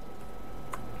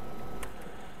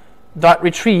 dot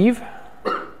retrieve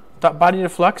dot body to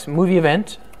flux movie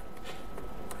event.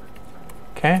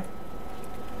 Okay.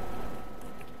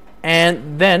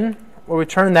 And then we'll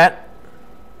return that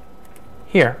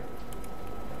here.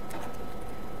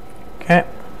 Okay.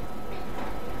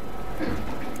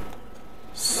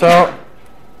 So,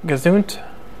 gesund.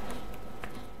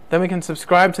 Then we can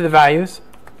subscribe to the values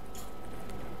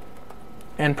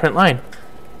and print line.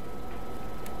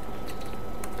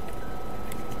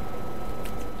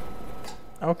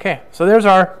 Okay, so there's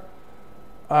our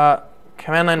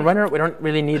command line runner. We don't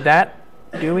really need that,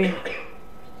 do we?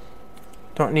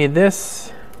 Don't need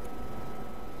this.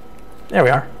 There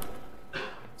we are.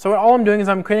 So all I'm doing is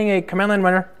I'm creating a command line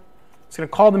runner. It's going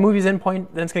to call the movies endpoint,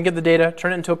 then it's going to get the data,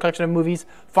 turn it into a collection of movies,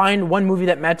 find one movie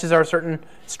that matches our certain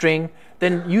string,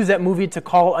 then use that movie to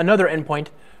call another endpoint,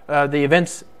 the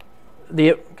events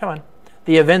endpoint,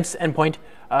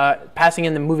 passing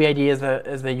in the movie ID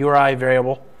as the URI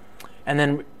variable, and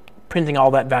then printing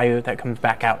all that value that comes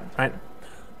back out, right?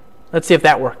 Let's see if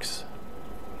that works.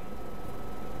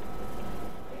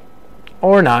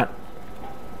 Or not.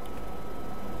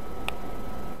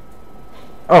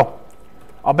 Oh,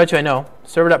 I'll bet you I know.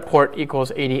 Server.port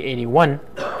equals 8081.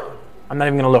 I'm not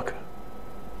even going to look.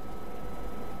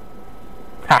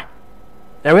 Ha!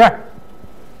 There we are.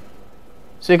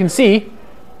 So you can see,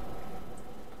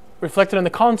 reflected on the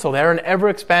console there, an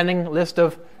ever-expanding list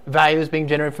of values being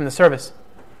generated from the service.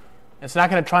 It's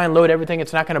not going to try and load everything.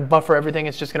 It's not going to buffer everything.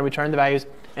 It's just going to return the values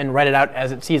and write it out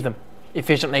as it sees them,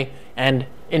 efficiently and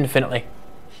infinitely.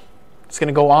 It's going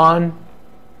to go on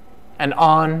and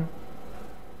on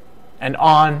and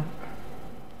on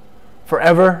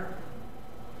forever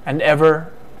and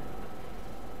ever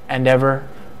and ever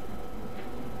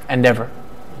and ever.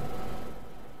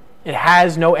 It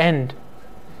has no end.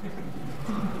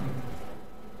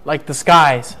 Like the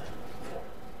skies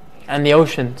and the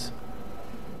oceans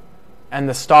and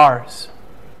the stars.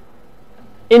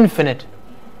 Infinite.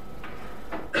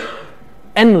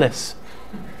 Endless.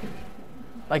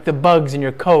 Like the bugs in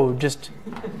your code, just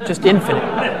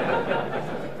infinite.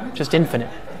 Just infinite.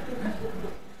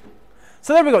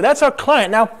 So there we go. That's our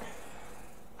client. Now,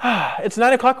 it's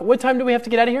 9 o'clock. What time do we have to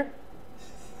get out of here?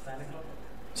 9 o'clock.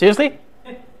 Seriously?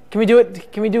 Can we do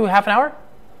it? Can we do half an hour?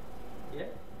 Yeah.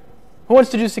 Who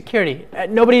wants to do security?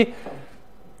 Nobody.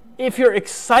 If you're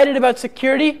excited about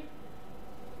security,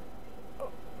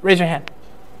 raise your hand.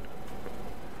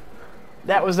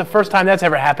 That was the first time that's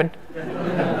ever happened.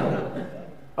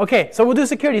 Okay, so we'll do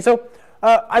security. So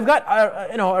I've got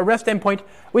a REST endpoint.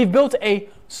 We've built a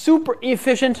super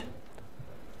efficient.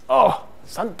 Oh,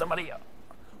 Santa Maria!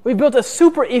 We've built a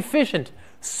super efficient,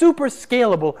 super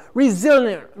scalable,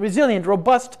 resilient,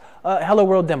 robust Hello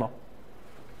World demo.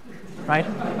 Right?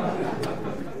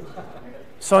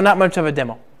 So not much of a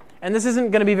demo. And this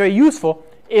isn't going to be very useful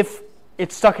if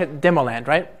it's stuck at demo land,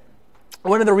 right?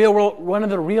 One of the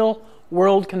real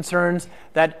world concerns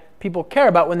that people care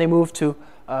about when they move to,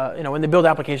 when they build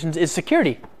applications is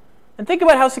security. And think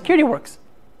about how security works.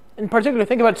 In particular,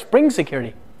 think about Spring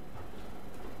security.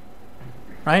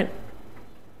 Right?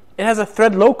 It has a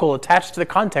thread local attached to the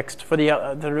context for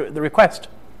the request.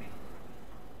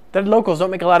 Thread locals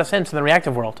don't make a lot of sense in the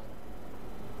reactive world.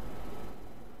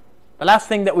 The last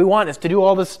thing that we want is to do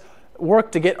all this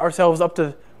work to get ourselves up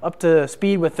to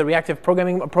speed with the reactive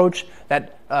programming approach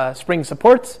that Spring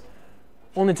supports,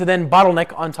 only to then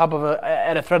bottleneck on top of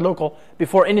at a thread local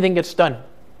before anything gets done.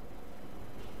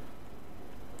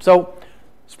 So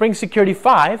Spring Security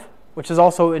 5, which is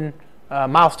also in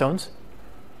milestones,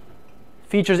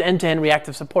 features end-to-end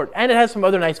reactive support, and it has some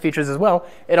other nice features as well.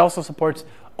 It also supports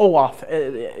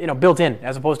OAuth, built in,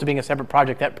 as opposed to being a separate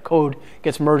project. That code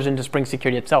gets merged into Spring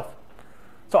Security itself.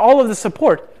 So all of the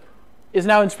support is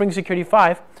now in Spring Security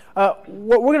 5. What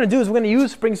we're going to do is we're going to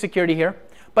use Spring Security here,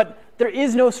 but there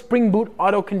is no Spring Boot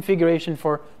auto configuration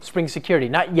for Spring Security,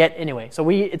 not yet anyway. So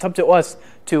it's up to us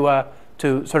to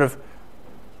sort of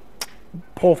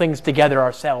pull things together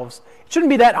ourselves. It shouldn't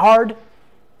be that hard.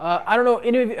 I don't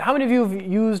know, how many of you have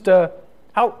used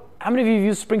how many of you have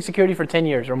used Spring Security for 10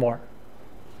 years or more?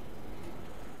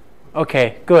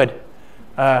 Okay, good.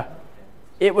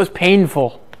 It was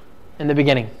painful in the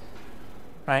beginning,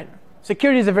 right?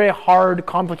 Security is a very hard,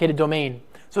 complicated domain.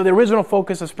 So the original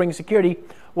focus of Spring Security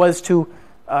was to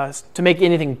make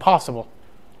anything possible.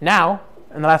 Now,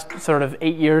 in the last sort of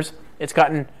 8 years, it's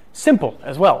gotten simple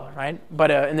as well, right? But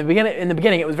in the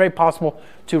beginning, it was very possible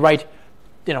to write,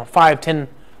 5, 10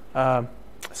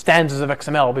 stanzas of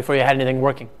XML before you had anything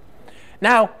working.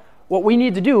 Now, what we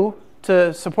need to do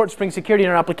to support Spring Security in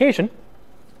our application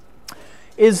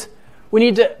is we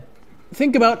need to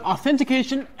think about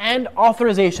authentication and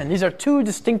authorization. These are two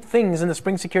distinct things in the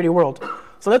Spring Security world.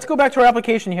 So let's go back to our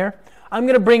application here. I'm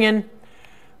going to bring in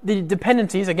the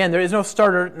dependencies. Again, there is no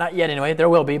starter, not yet anyway. There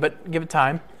will be, but give it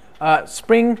time.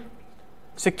 Spring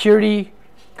Security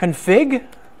config,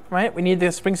 right? We need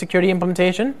the Spring Security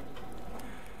implementation.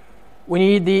 We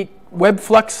need the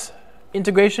WebFlux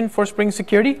integration for Spring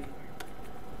Security.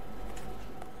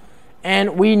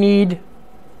 And we need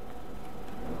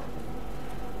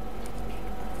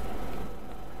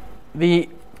the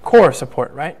core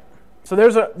support, right? So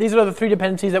these are the three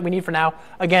dependencies that we need for now.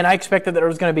 Again, I expected that there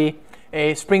was going to be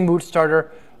a Spring Boot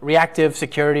starter, Reactive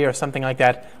security, or something like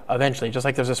that eventually, just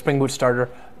like there's a Spring Boot starter,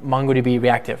 MongoDB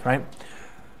Reactive, right?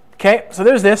 Okay, so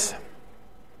there's this.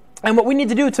 And what we need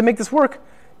to do to make this work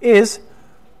is,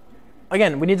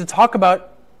 again, we need to talk about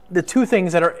the two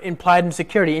things that are implied in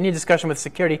security. Any discussion with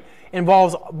security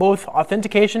involves both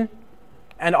authentication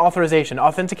and authorization.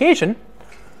 Authentication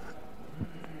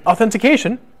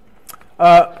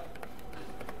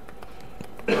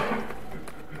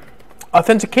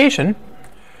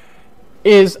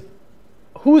is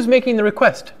who's making the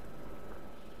request.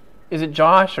 Is it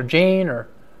Josh or Jane or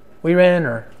Weiren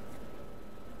or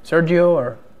Sergio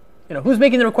or who's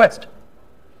making the request?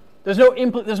 There's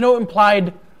no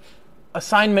implied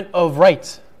assignment of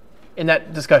rights in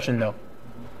that discussion, though.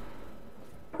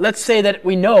 Let's say that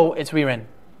we know it's Weiren.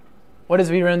 What is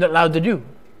Weiren allowed to do?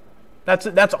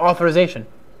 That's authorization.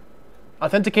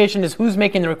 Authentication is who's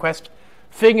making the request.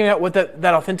 Figuring out what that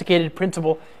authenticated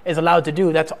principal is allowed to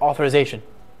do, that's authorization,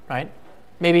 right?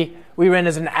 Maybe Weiren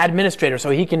is an administrator, so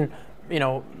he can,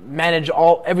 manage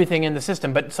everything in the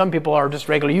system, but some people are just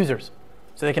regular users,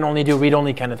 so they can only do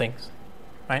read-only kind of things,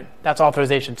 right? That's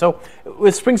authorization. So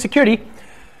with Spring Security,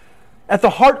 at the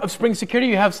heart of Spring Security,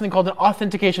 you have something called an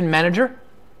authentication manager.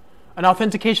 An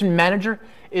authentication manager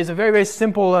is a very, very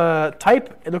simple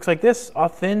type. It looks like this,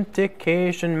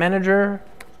 authentication manager.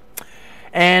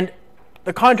 And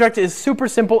the contract is super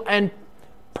simple and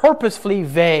purposefully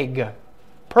vague,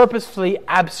 purposefully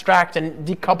abstract and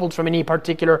decoupled from any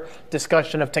particular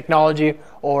discussion of technology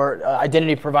or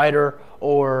identity provider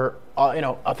or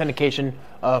authentication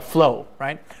flow,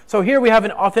 right? So here we have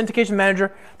an authentication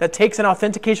manager that takes an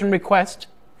authentication request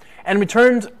and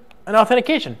returns an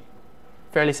authentication.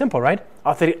 Fairly simple, right?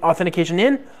 Authentication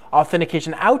in,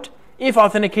 authentication out. If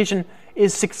authentication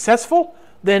is successful,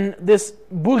 then this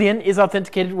Boolean is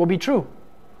authenticated will be true.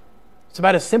 It's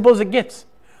about as simple as it gets.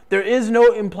 There is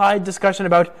no implied discussion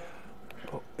about,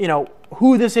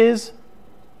 who this is.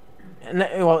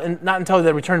 And not until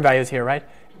the return value is here, right?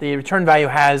 The return value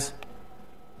has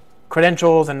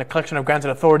credentials and a collection of granted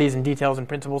authorities and details and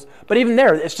principles. But even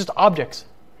there, it's just objects.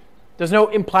 There's no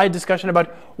implied discussion about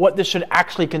what this should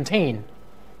actually contain.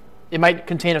 It might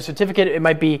contain a certificate. It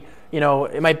might be,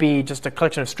 it might be just a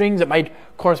collection of strings. It might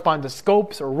correspond to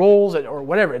scopes or roles or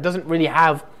whatever. It doesn't really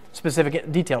have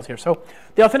specific details here. So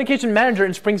the authentication manager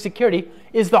in Spring Security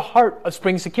is the heart of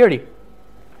Spring Security.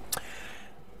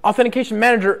 authentication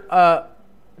manager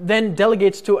then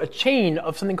delegates to a chain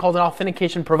of something called an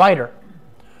authentication provider.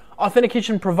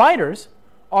 Authentication providers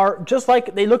are just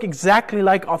like, they look exactly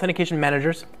like authentication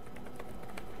managers,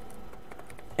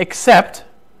 except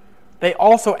they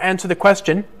also answer the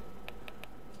question,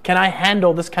 can I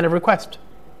handle this kind of request?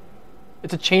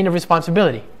 It's a chain of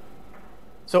responsibility.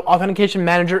 So authentication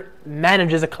manager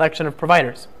manages a collection of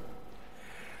providers.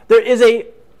 There's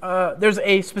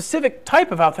a specific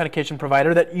type of authentication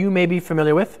provider that you may be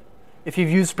familiar with if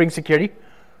you've used Spring Security,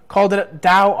 called a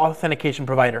DAO authentication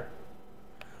provider.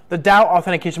 The DAO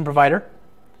authentication provider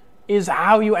is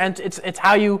how you it's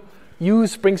how you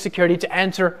use Spring Security to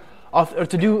answer or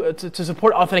to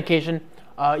support authentication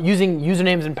using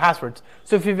usernames and passwords.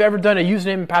 So if you've ever done a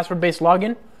username and password based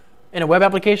login in a web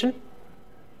application,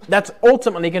 that's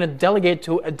ultimately going to delegate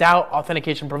to a DAO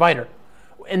authentication provider.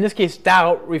 In this case,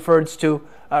 DAO refers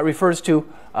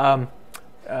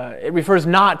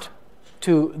not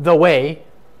to the way.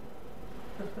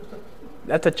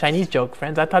 That's a Chinese joke,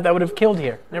 friends. I thought that would have killed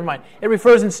here. Never mind. It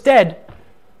refers instead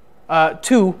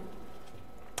to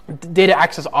data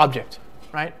access object,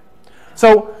 right?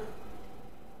 So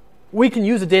we can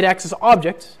use a data access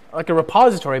object, like a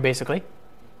repository basically,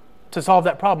 to solve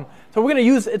that problem. So we're going to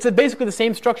use, it's basically the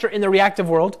same structure in the reactive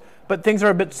world, but things are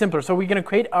a bit simpler. So we're going to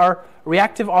create our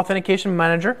reactive authentication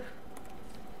manager.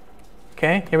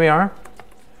 Okay, here we are.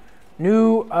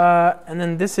 New, and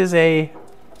then this is a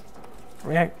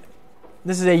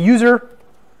user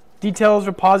details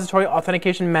repository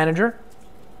authentication manager.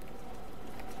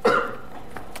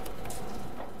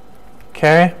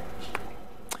 Okay.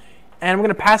 And we're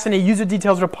going to pass in a user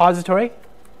details repository.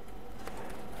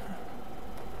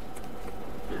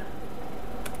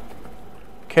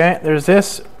 Okay, there's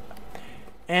this.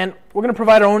 And we're going to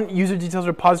provide our own user details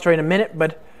repository in a minute,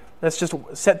 but let's just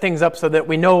set things up so that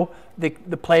we know the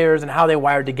players and how they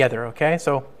wire together, okay?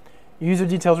 So user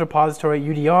details repository,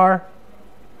 UDR.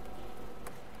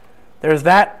 There's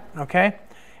that, okay?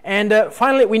 And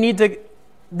finally, we need to,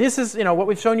 this is, what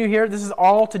we've shown you here, this is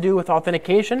all to do with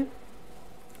authentication.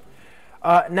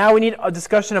 Now we need a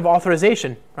discussion of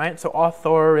authorization, right? So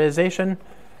authorization.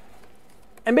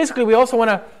 And basically, we also want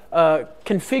to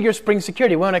configure Spring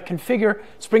Security. We want to configure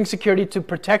Spring Security to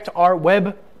protect our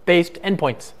web-based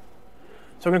endpoints.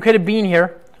 So we're going to create a bean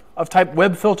here of type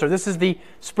web filter. This is the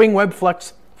Spring Web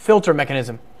Flux filter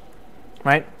mechanism,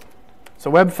 right? So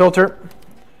web filter,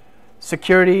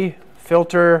 security,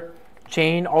 filter,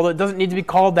 chain, although it doesn't need to be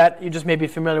called that. You just may be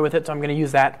familiar with it, so I'm going to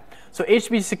use that. So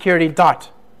HTTP security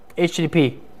dot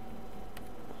HTTP.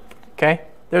 Okay,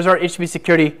 there's our HTTP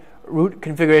security root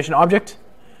configuration object.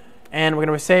 And we're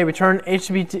going to say return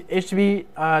HTTP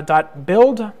dot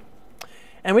build.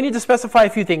 And we need to specify a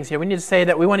few things here. We need to say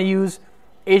that we want to use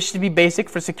HTTP basic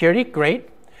for security. Great.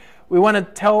 We want to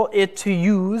tell it to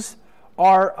use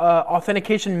our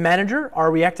authentication manager,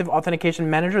 our reactive authentication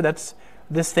manager. That's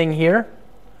this thing here.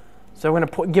 So we're going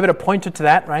to give it a pointer to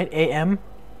that, right? AM.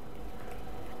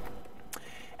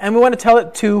 And we want to tell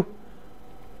it to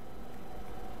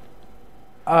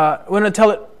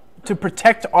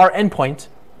protect our endpoint,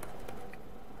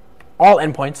 all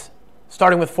endpoints,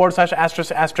 starting with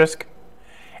 / ****.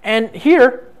 And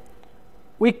here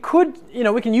we could,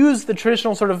 we can use the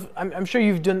traditional sort of, I'm sure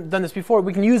you've done this before,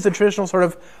 we can use the traditional sort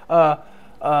of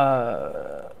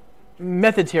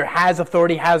methods here, has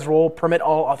authority, has role, permit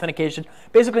all, authentication.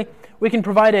 Basically, we can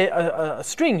provide a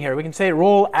string here. We can say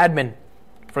role admin,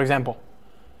 for example.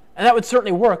 And that would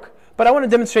certainly work. But I want to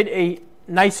demonstrate a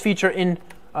nice feature in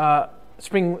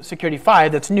Spring Security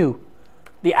 5 that's new,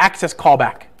 the access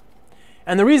callback.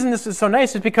 And the reason this is so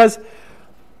nice is because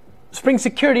Spring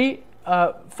Security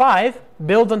 5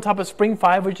 builds on top of Spring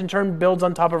 5, which in turn builds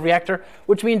on top of Reactor,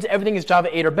 which means everything is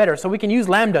Java 8 or better. So we can use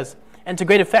lambdas, and to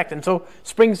great effect. And so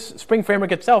Spring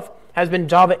Framework itself has been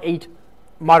Java 8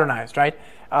 modernized, right?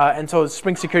 And so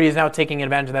Spring Security is now taking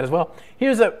advantage of that as well.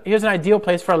 Here's an ideal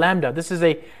place for a lambda. This is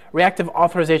a reactive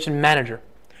authorization manager.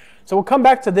 So we'll come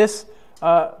back to this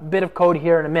bit of code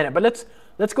here in a minute. But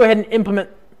let's go ahead and implement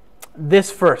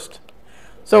this first.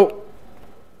 So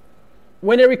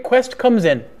when a request comes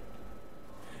in,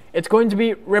 it's going to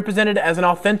be represented as an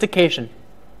authentication.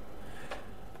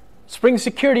 Spring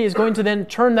Security is going to then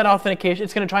turn that authentication.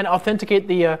 It's going to try and authenticate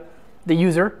the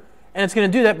user. And it's going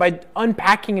to do that by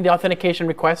unpacking the authentication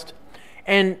request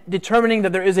and determining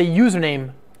that there is a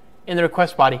username in the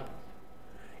request body.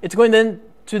 It's going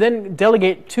to then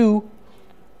delegate to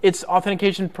its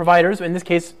authentication providers. In this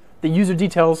case, the user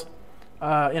details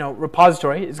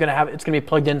repository is going to be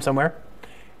plugged in somewhere.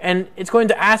 And it's going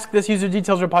to ask this user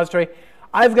details repository,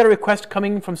 I've got a request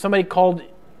coming from somebody called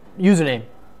username.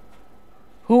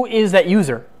 Who is that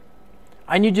user?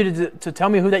 I need you to tell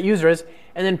me who that user is,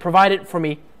 and then provide it for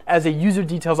me as a user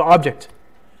details object.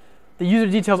 The user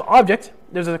details object,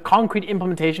 there's a concrete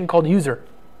implementation called user,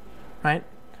 right?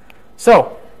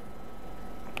 So,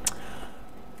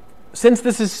 since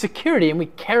this is security and we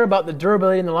care about the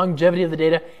durability and the longevity of the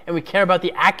data and we care about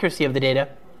the accuracy of the data,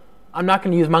 I'm not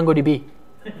going to use MongoDB.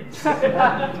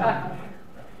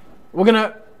 We're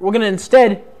gonna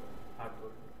instead,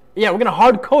 we're gonna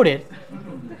hard code it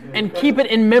and keep it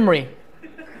in memory,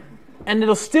 and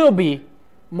it'll still be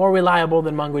more reliable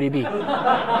than MongoDB.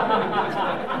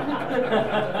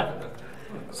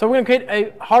 So we're going to create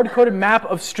a hard-coded map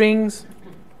of strings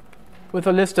with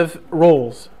a list of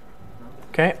roles.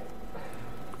 Okay.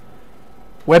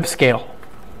 Web scale.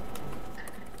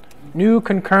 New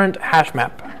concurrent hash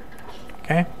map.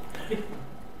 Okay.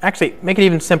 Actually, make it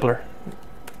even simpler.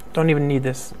 Don't even need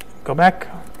this. Go back.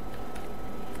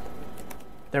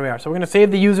 There we are. So we're going to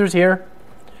save the users here.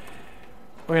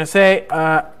 We're going to say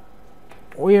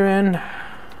we're in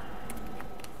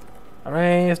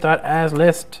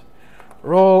arrays.asList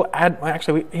role add. Well,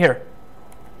 actually, here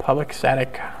public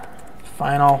static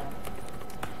final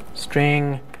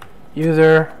string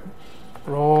user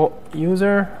role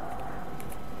user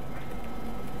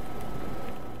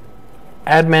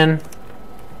admin.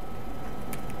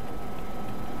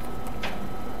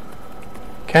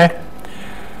 Okay.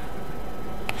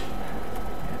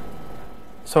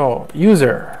 So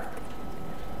user.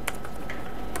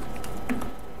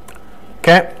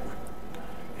 Okay.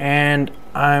 And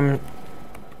I'm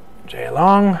J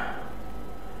Long.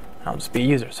 I'll just be a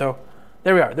user. So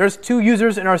there we are. There's 2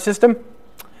 users in our system.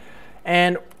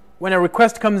 And when a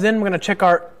request comes in, we're going to check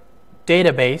our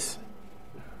database.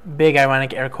 Big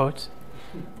ironic air quotes.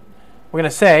 We're going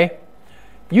to say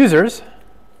users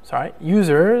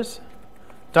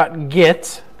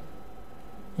dot.get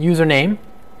username.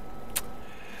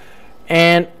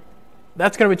 And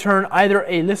that's going to return either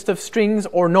a list of strings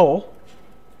or null.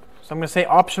 So I'm going to say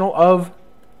optional of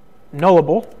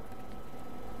nullable.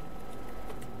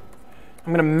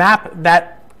 I'm going to map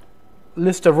that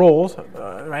list of roles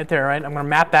right there, right? I'm going to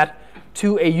map that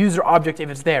to a user object if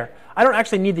it's there. I don't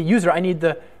actually need the user. I need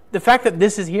the fact that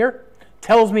this is here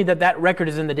tells me that that record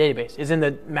is in the database, is in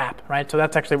the map, right? So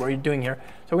that's actually what we're doing here.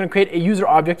 So we're going to create a user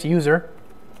object, user,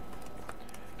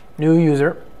 new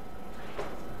user.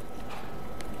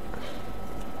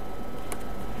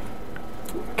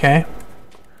 Okay.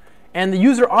 And the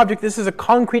user object, this is a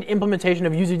concrete implementation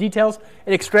of user details.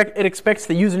 It expects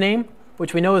the username,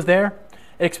 which we know is there.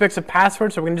 It expects a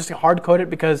password, so we're going to just hard code it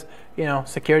because,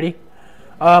 security.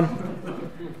 And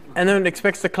then it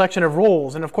expects the collection of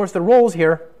roles. And of course, the roles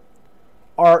here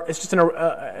are, it's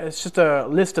just a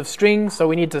list of strings, so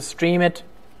we need to stream it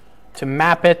to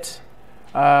map it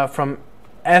from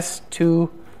S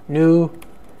to new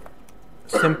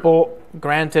simple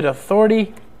granted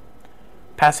authority,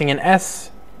 passing in S.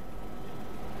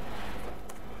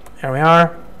 There we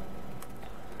are.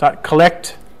 Dot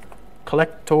collect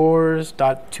collectors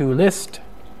dot to list.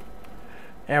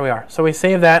 There we are. So we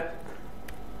save that.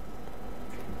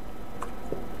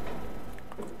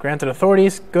 Granted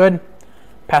authorities, good.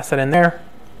 Pass that in there.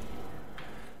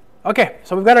 Okay,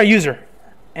 so we've got our user,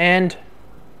 and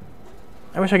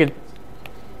I wish I could.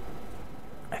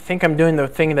 I think I'm doing the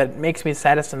thing that makes me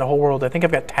saddest in the whole world. I think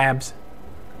I've got tabs.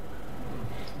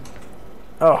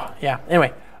 Oh yeah.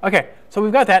 Anyway, okay. So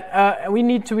we've got that, and we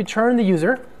need to return the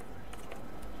user.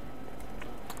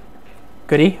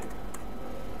 Goody.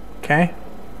 Okay.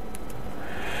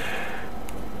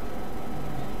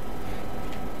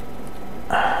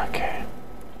 Okay.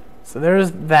 So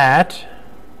there's that.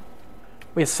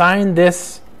 We assign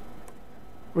this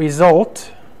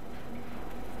result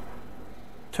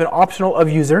to an optional of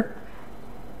user,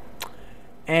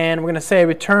 and we're going to say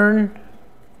return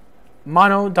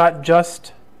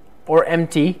mono.just or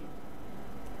empty.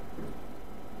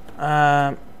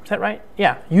 Is that right?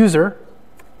 Yeah. User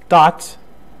dot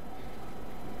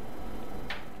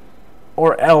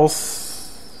or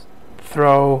else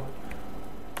throw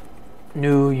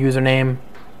new username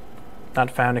not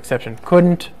found exception.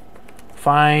 Couldn't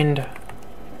find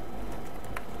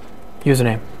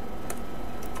username.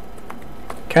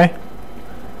 Okay.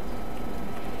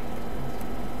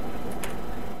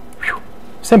 Whew.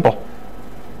 Simple.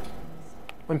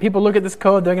 When people look at this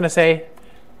code, they're going to say,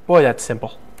 boy, that's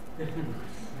simple.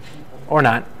 Or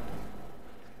not.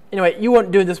 Anyway, you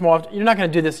won't do this more often. You're not going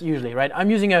to do this usually, right? I'm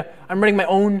running my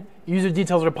own user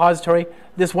details repository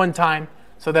this one time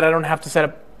so that I don't have to set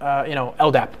up,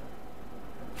 LDAP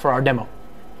for our demo.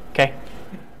 Okay.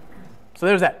 So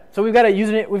there's that. So we've got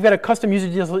a custom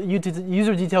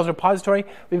user details repository.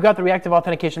 We've got the Reactive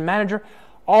Authentication Manager.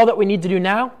 All that we need to do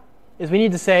now is we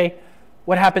need to say,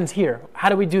 what happens here? How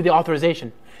do we do the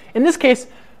authorization? In this case,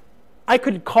 I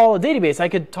could call a database. I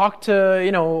could talk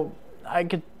to, I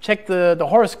could check the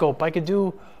horoscope. I could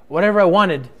do whatever I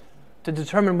wanted to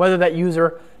determine whether that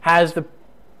user has the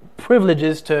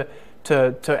privileges to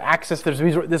access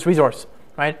this resource,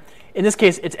 right? In this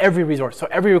case, it's every resource. So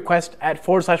every request at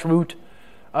 /root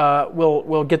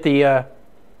will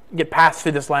get passed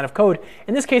through this line of code.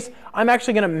 In this case, I'm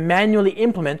actually going to manually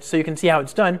implement, so you can see how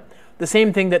it's done, the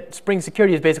same thing that Spring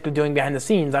Security is basically doing behind the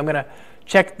scenes. I'm going to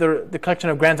check the collection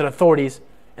of granted authorities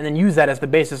and then use that as the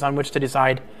basis on which to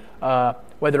decide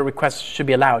whether a request should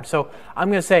be allowed. So I'm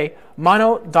going to say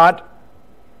mono.map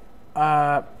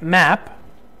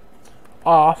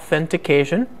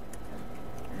authentication.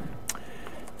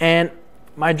 And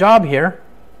my job here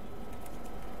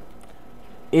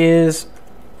is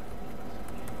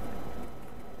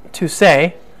to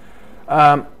say,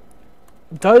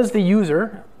 does the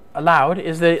user allowed,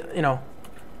 is the,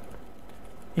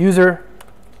 user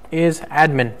is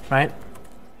admin, right?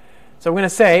 So we're going to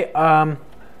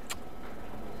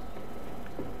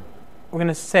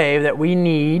say that we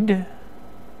need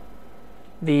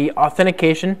the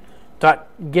authentication dot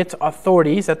get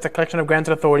authorities, that's a collection of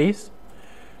granted authorities,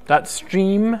 dot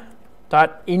stream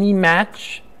dot any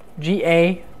match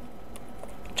ga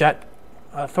dot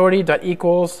authority dot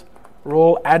equals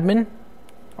role admin,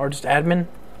 or just admin.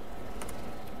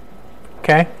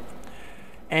 Okay,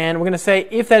 and we're going to say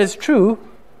if that is true,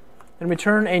 then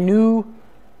return a new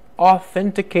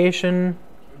authorization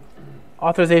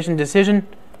decision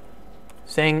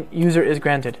saying user is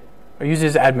granted or user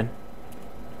is admin.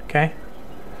 Okay,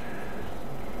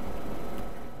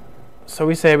 so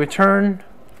we say return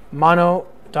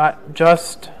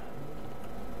mono.just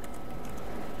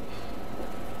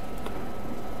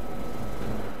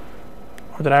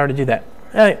or did I already do that?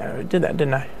 I already did that,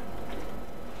 didn't I?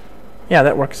 Yeah,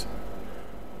 that works.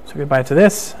 So goodbye to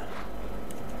this.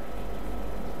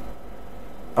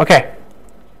 Okay,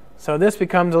 so this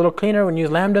becomes a little cleaner when you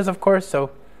use lambdas, of course,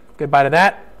 so goodbye to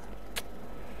that.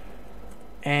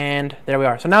 And there we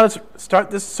are. So now let's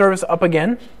start this service up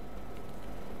again.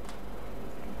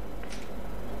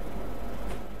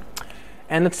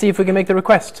 And let's see if we can make the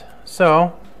request.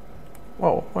 So,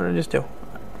 whoa, what did I just do?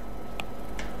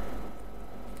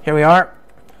 Here we are.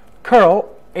 Curl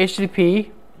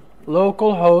HTTP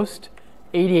localhost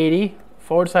 8080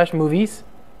 /movies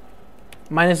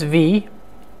 -v.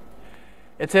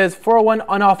 It says 401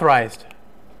 unauthorized.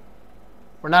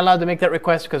 We're not allowed to make that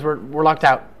request because we're locked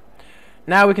out.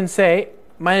 Now we can say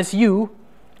 -u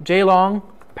JLong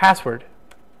password.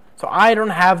 So I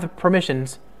don't have the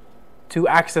permissions to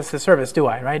access the service, do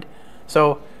I, right?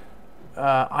 So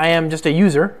I am just a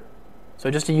user,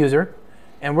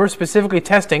 and we're specifically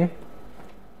testing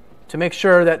to make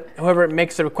sure that whoever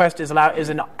makes the request is an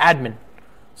admin.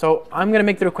 So I'm going to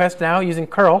make the request now using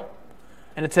curl,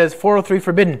 and it says 403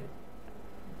 forbidden,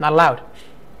 not allowed.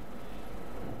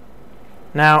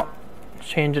 Now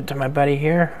change it to my buddy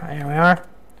here. Here we are,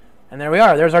 and there we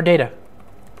are. There's our data,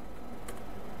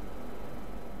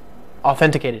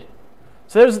 authenticated.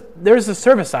 So there's the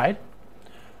server side,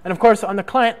 and of course on the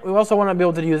client we also want to be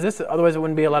able to use this. Otherwise, it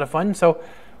wouldn't be a lot of fun. So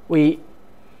we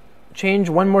change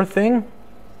one more thing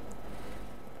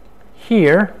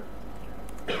here,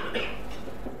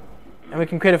 and we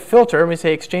can create a filter. And we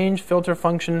say exchange filter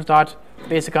functions dot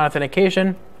basic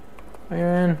authentication,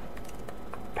 and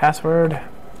password,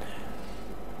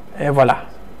 and voila.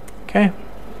 Okay.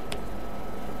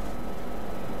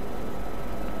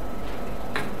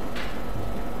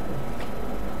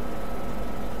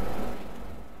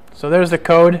 So there's the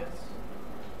code.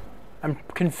 I'm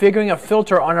configuring a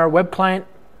filter on our web client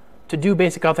to do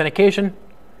basic authentication,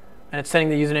 and it's sending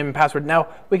the username and password. Now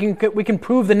we can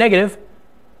prove the negative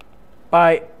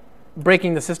by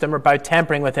breaking the system or by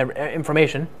tampering with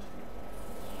information.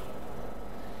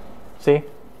 See,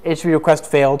 HTTP request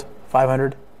failed,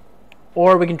 500.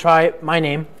 Or we can try my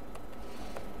name,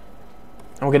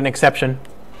 and we'll get an exception,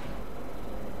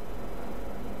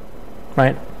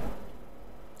 right?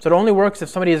 So it only works if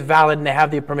somebody is valid and they have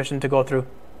the permission to go through.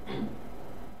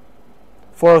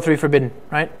 403 forbidden,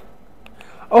 right?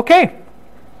 Okay.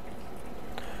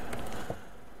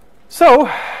 So,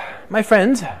 my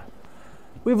friends,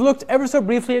 we've looked ever so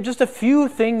briefly at just a few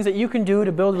things that you can do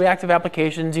to build reactive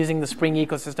applications using the Spring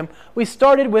ecosystem. We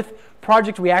started with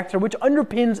Project Reactor, which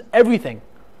underpins everything,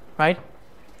 right?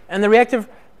 And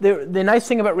the nice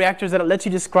thing about Reactor is that it lets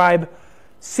you describe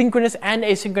synchronous and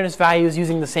asynchronous values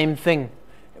using the same thing.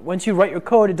 Once you write your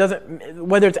code, it doesn't,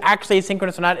 whether it's actually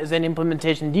asynchronous or not is an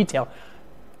implementation detail.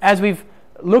 As we've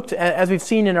looked at, as we've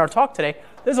seen in our talk today,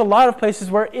 there's a lot of places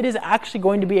where it is actually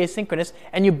going to be asynchronous,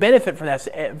 and you benefit from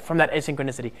that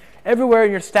asynchronicity. Everywhere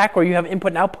in your stack where you have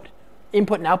input and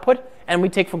output, and we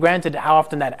take for granted how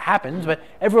often that happens, but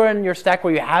everywhere in your stack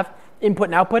where you have input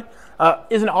and output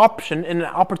is an option and an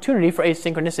opportunity for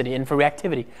asynchronicity and for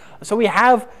reactivity. So we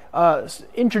have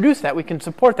introduced that. We can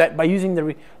support that by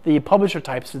using the publisher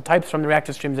types, the types from the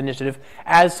Reactive Streams initiative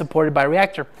as supported by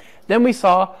Reactor. Then we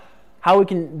saw how we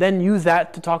can then use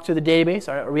that to talk to the database,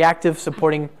 a Reactive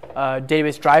supporting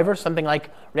database drivers, something like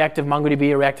Reactive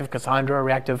MongoDB or Reactive Cassandra or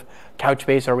Reactive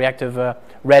Couchbase or Reactive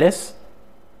Redis.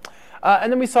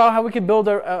 And then we saw how we could build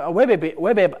a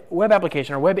web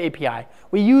application or web API.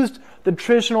 We used the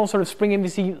traditional sort of Spring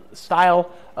MVC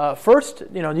style first,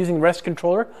 using REST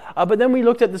controller. But then we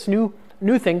looked at this new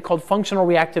thing called functional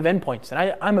reactive endpoints,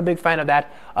 and I'm a big fan of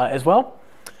that as well.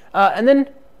 And then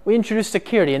we introduced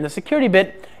security, and the security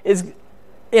bit is,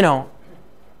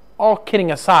 all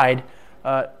kidding aside,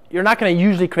 you're not going to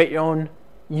usually create your own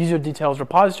user details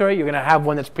repository. You're going to have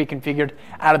one that's pre-configured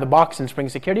out of the box in Spring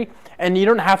Security, and you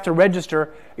don't have to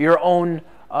register your own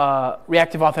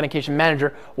reactive authentication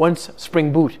manager once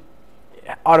Spring Boot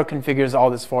auto-configures all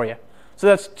this for you. So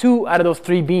that's 2 out of those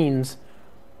 3 beans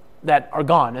that are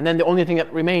gone, and then the only thing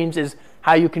that remains is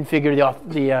how you configure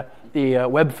the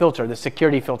web filter, the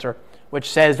security filter, which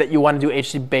says that you want to do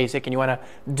HTTP basic and you want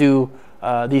to do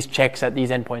these checks at these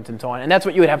endpoints and so on, and that's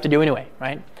what you would have to do anyway,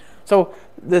 right? So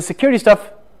the security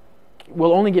stuff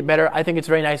will only get better. I think it's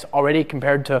very nice already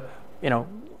compared to,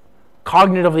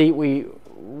 cognitively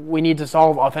we need to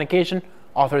solve authentication,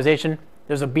 authorization.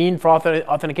 There's a bean for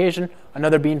authentication,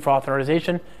 another bean for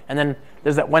authorization, and then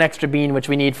there's that one extra bean which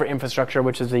we need for infrastructure,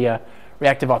 which is the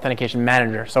Reactive Authentication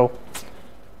Manager. So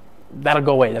that'll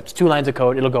go away. That's 2 lines of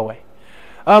code. It'll go away.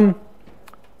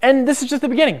 And this is just the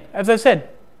beginning, as I said.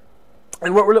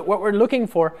 And what we're looking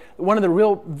for, one of the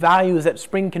real values that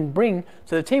Spring can bring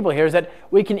to the table here is that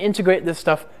we can integrate this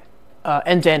stuff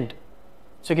end to end.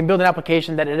 So you can build an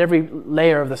application that at every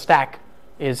layer of the stack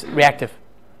is reactive.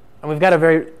 And we've got a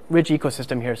very rich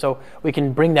ecosystem here, so we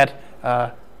can bring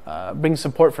that, bring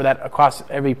support for that across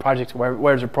every project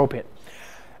where it's appropriate.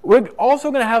 We're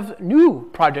also going to have new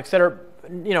projects that are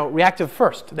reactive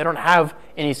first. They don't have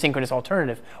any synchronous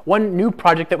alternative. One new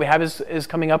project that we have is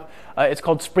coming up. It's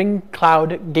called Spring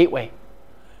Cloud Gateway.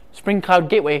 Spring Cloud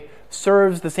Gateway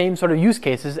serves the same sort of use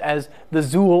cases as the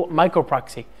Zool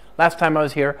microproxy. Last time I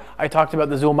was here, I talked about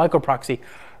the Zool microproxy.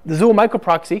 The Zool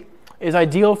microproxy is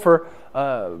ideal for,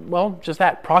 just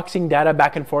that, proxying data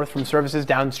back and forth from services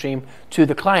downstream to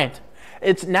the client.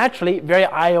 It's naturally very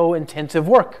I/O intensive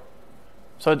work.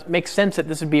 So it makes sense that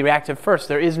this would be reactive first.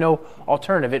 There is no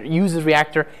alternative. It uses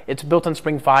Reactor. It's built on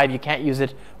Spring 5. You can't use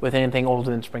it with anything older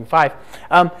than Spring 5.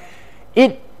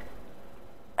 It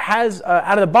has,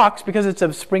 out of the box, because it's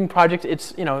a Spring project,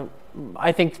 it's,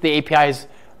 I think the API is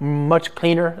much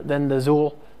cleaner than the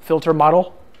Zool filter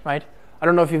model, right? I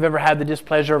don't know if you've ever had the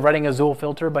displeasure of writing a Zool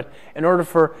filter, but in order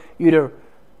for you to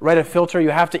write a filter,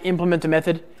 you have to implement a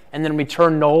method and then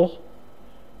return null.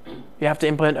 You have to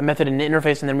implement a method in the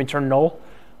interface and then return null.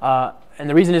 And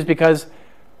the reason is because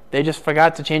they just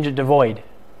forgot to change it to void.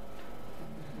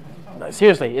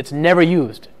 Seriously, it's never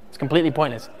used. It's completely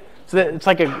pointless. So it's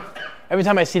like every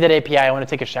time I see that API, I want to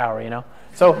take a shower,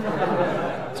 So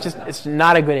it's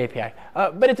not a good API.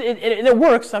 But it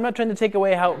works. I'm not trying to take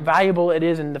away how valuable it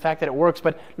is and the fact that it works,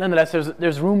 but nonetheless,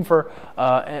 there's room for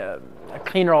a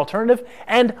cleaner alternative.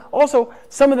 And also,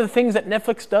 some of the things that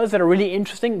Netflix does that are really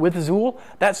interesting with Zool,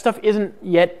 that stuff isn't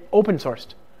yet open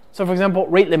sourced. So for example,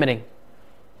 rate limiting.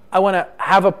 I want to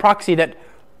have a proxy that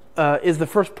is the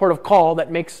first port of call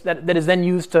that is then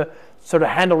used to sort of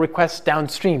handle requests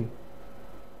downstream,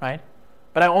 right?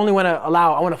 But I only want to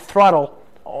I want to throttle,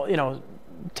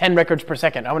 10 records per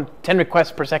second. I want 10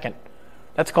 requests per second.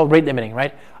 That's called rate limiting,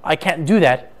 right? I can't do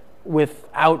that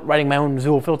without writing my own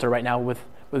Zool filter right now with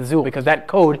Zool, because that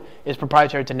code is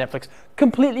proprietary to Netflix.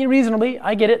 Completely reasonably,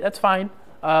 I get it, that's fine.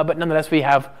 But nonetheless, we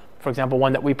have, for example,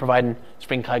 one that we provide in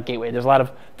Spring Cloud Gateway. There's a lot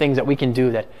of things that we can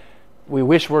do that we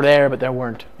wish were there, but there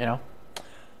weren't,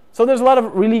 So there's a lot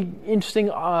of really interesting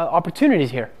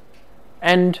opportunities here.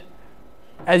 And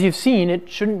as you've seen, it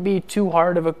shouldn't be too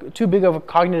big of a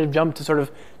cognitive jump to sort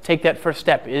of take that first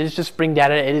step. It is just Spring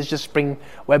Data. It is just Spring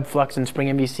Web Flux and Spring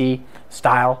MVC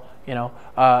style,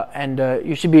 and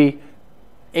you should be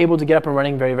able to get up and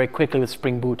running very, very quickly with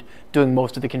Spring Boot, doing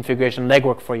most of the configuration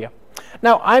legwork for you.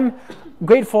 Now, I'm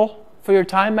grateful for your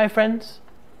time, my friends.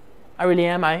 I really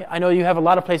am. I know you have a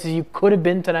lot of places you could have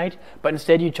been tonight, but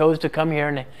instead you chose to come here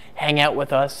and hang out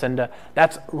with us, and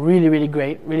that's really, really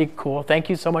great, really cool. Thank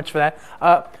you so much for that.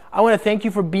 I want to thank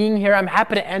you for being here. I'm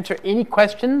happy to answer any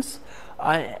questions.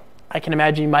 I can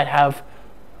imagine you might have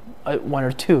one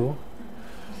or two.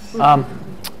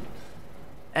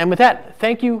 And with that,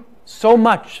 thank you so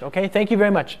much. Okay, thank you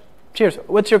very much. Cheers.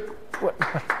 What's your...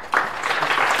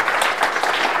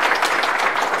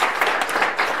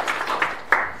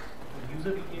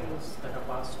 User details that are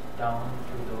passed down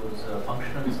to those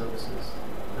functional services.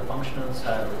 The functionals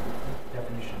have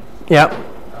definition. Yeah. Do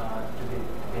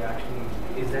they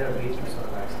actually, is there a way to sort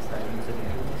of access that user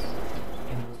details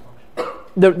in those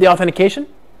functions? The authentication?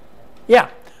 Yeah.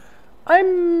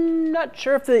 I'm not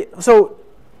sure if so,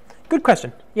 good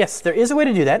question. Yes, there is a way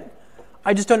to do that.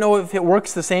 I just don't know if it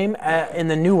works the same in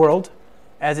the new world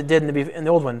as it did in the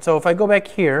old one. So if I go back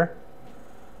here,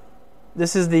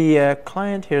 this is the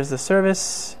client, here's the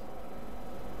service.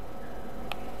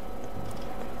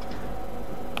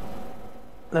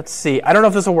 Let's see. I don't know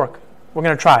if this will work. We're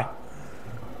going to try.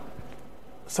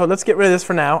 So let's get rid of this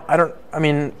for now.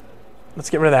 Let's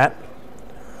get rid of that.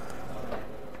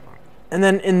 And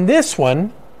then in this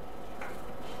one,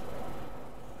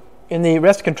 in the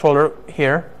REST controller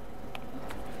here,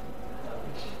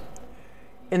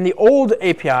 in the old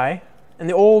API, in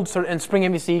the old in Spring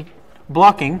MVC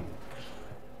blocking,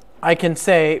 I can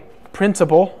say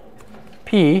principal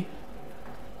P.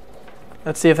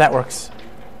 Let's see if that works.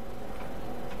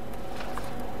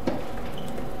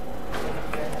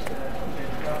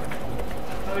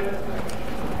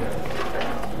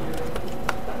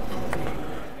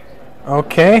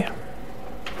 Okay.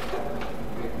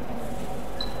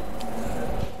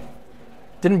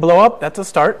 Didn't blow up. That's a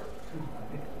start.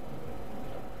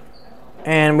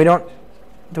 And we don't...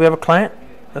 Do we have a client?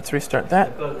 Let's restart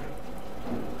that.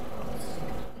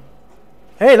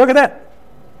 Hey, look at that.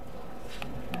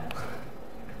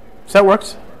 So that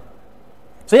works.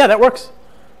 So yeah, that works.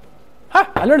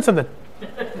 Ha! I learned something.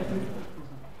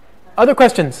 Other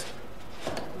questions?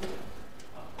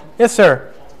 Yes, sir.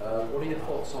 What are your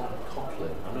thoughts on Kotlin?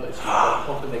 I noticed you've got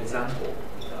a Kotlin example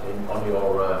on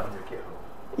your GitHub.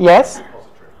 Yes. Repository.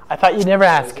 I thought you'd never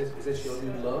ask. So is this your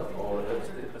new love, or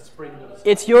a Spring?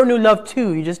 It's your new love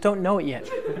too. You just don't know it yet.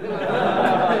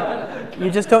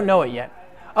 You just don't know it yet.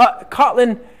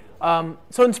 Kotlin.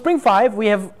 So in Spring 5, we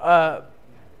have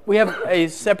a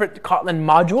separate Kotlin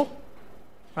module,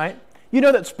 right? You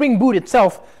know that Spring Boot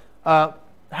itself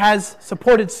has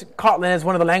supported Kotlin as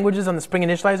one of the languages on the Spring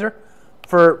Initializer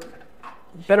for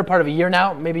better part of a year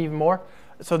now, maybe even more.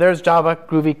 So there's Java,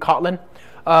 Groovy, Kotlin.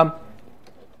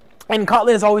 And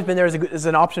Kotlin has always been there as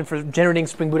an option for generating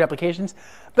Spring Boot applications.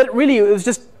 But really, it was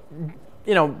just,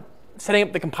 setting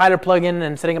up the compiler plugin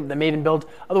and setting up the Maven build.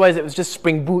 Otherwise, it was just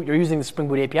Spring Boot. You're using the Spring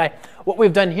Boot API. What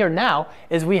we've done here now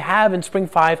is we have in Spring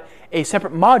 5 a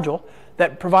separate module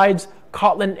that provides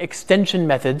Kotlin extension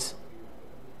methods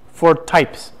for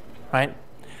types, right?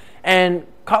 And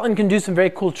Kotlin can do some very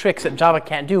cool tricks that Java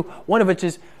can't do, one of which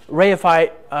is reify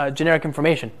generic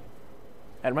information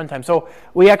at runtime. So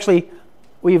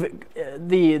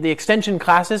the extension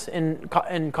classes in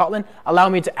Kotlin allow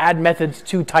me to add methods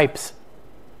to types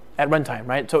at runtime,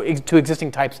 right? So to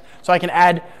existing types. So I can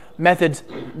add methods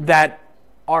that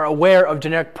are aware of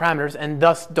generic parameters and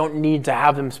thus don't need to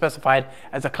have them specified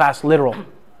as a class literal.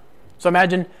 So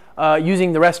imagine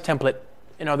using the REST template.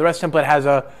 The REST template has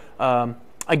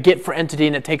a get for entity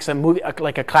and it takes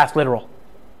like a class literal.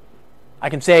 I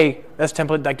can say REST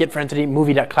template.get for entity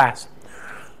movie.class.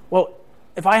 Well,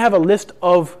 if I have a list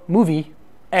of movie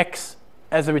X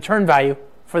as the return value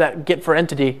for that get for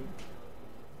entity,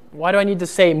 why do I need to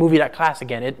say movie.class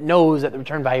again? It knows that the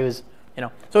return value is,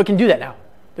 so it can do that now.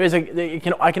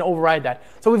 I can override that.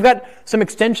 So we've got some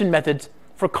extension methods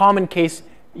for common case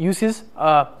uses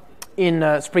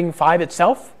in Spring 5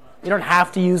 itself. You don't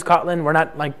have to use Kotlin. We're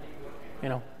not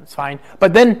it's fine.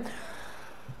 But then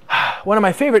one of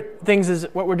my favorite things is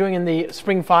what we're doing in the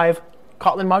Spring 5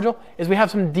 Kotlin module is we have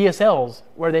some DSLs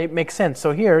where they make sense.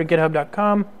 So here,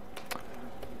 github.com,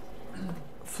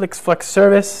 Flex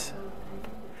service.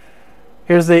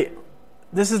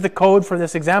 This is the code for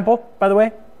this example, by the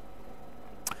way.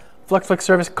 Flex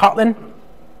service Kotlin,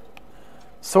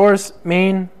 source,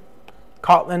 main,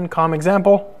 Kotlin, com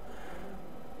example.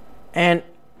 And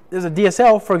there's a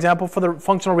DSL, for example, for the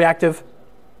functional reactive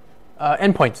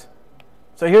endpoints.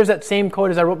 So here's that same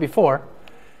code as I wrote before.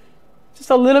 Just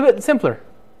a little bit simpler.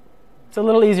 It's a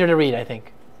little easier to read, I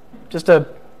think. Just a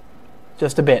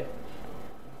bit.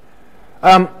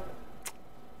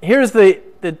 Here's the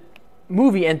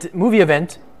movie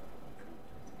event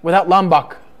without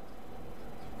Lombok.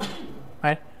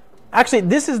 actually,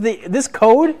 this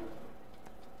code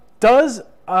does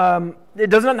it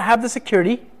does not have the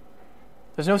security.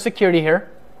 There's no security here.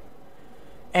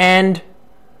 And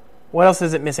what else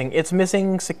is it missing? It's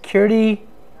missing security.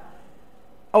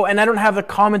 Oh, and I don't have the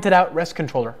commented out REST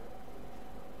controller.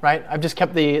 Right? I've just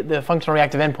kept the functional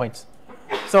reactive endpoints.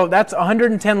 So that's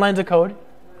 110 lines of code.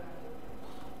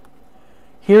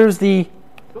 Here's the,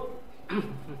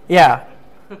 yeah.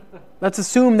 Let's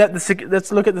assume that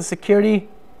let's look at the security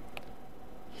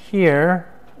here.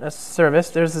 That's service.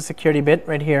 There's the security bit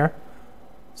right here.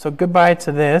 So goodbye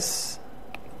to this.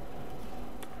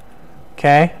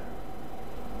 Okay.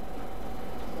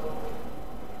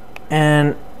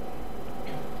 And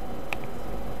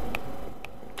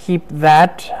keep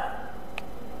that.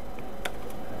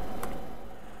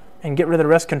 And get rid of the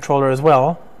REST controller as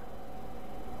well.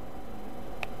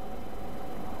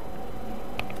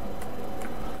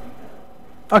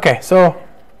 Okay, so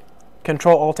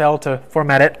Control-Alt-L to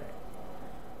format it.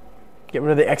 Get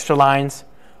rid of the extra lines.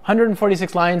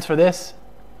 146 lines for this.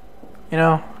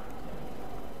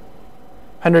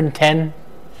 110.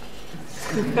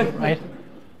 Right?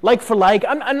 Like for like.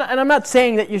 And I'm not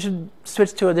saying that you should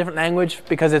switch to a different language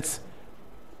because it's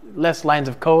less lines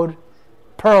of code.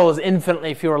 Perl is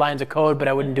infinitely fewer lines of code, but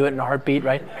I wouldn't do it in a heartbeat,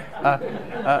 right?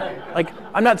 Like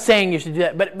I'm not saying you should do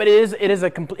that, but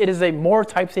it is a more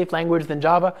type-safe language than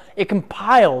Java. It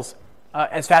compiles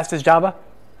as fast as Java.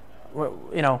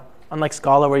 Unlike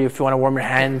Scala, where if you want to warm your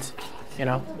hands,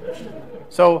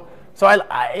 So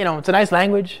I it's a nice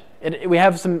language. We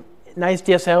have some nice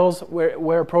DSLs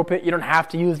where appropriate. You don't have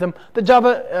to use them. The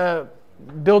Java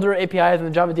builder APIs and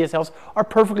the Java DSLs are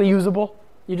perfectly usable.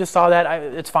 You just saw that.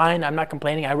 It's fine. I'm not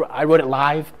complaining. I wrote it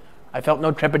live. I felt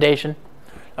no trepidation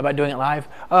about doing it live.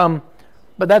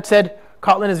 But that said,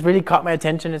 Kotlin has really caught my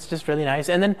attention. It's just really nice.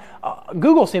 And then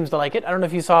Google seems to like it. I don't know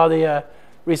if you saw the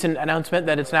recent announcement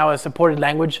that it's now a supported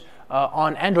language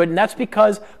on Android. And that's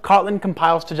because Kotlin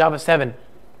compiles to Java 7,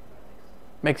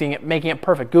 making it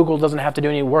perfect. Google doesn't have to do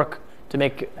any work to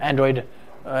make Android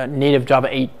native Java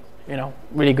 8.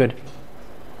 Really good.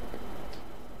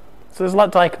 So there's a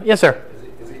lot to like. Yes, sir.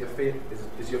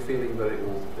 Is your feeling that it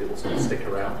will sort of stick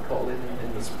around, Kotlin,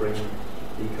 in the Spring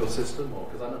ecosystem, or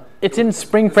because I know it's in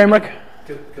Spring framework?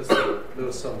 Because there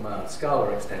was some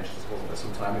Scala extensions, wasn't there,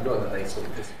 some time ago, and then they sort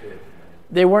of disappeared.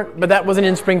 They weren't, but that wasn't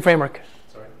in Spring framework.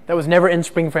 Sorry? That was never in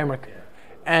Spring framework. Yeah.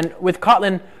 And with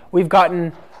Kotlin, we've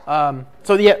gotten the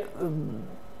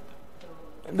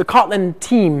Kotlin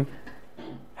team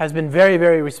has been very,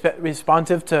 very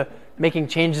responsive to making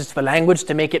changes to the language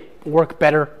to make it work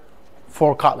better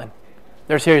for Kotlin.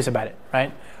 They're serious about it,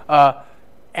 right?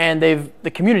 And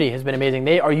the community has been amazing.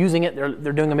 They are using it.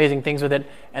 They're doing amazing things with it,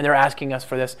 and they're asking us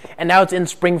for this. And now it's in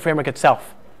Spring Framework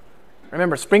itself.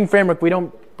 Remember, Spring Framework, we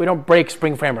don't break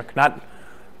Spring Framework. Not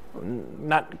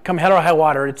come hell or high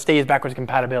water. It stays backwards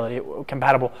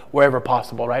compatible wherever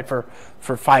possible, right? For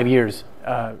 5 years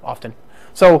often.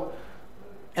 So,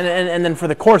 and then for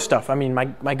the core stuff, I mean,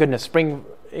 my goodness, Spring.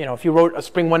 If you wrote a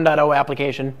Spring 1.0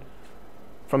 application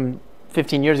from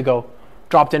 15 years ago,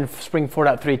 dropped in Spring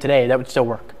 4.3 today, that would still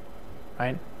work,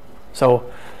 right?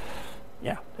 So,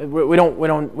 yeah, we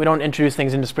don't introduce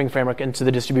things into Spring Framework into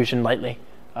the distribution lightly.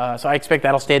 So I expect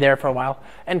that'll stay there for a while.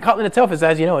 And Kotlin itself is,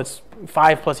 as you know, it's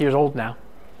 5+ years old now.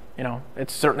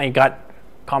 It's certainly got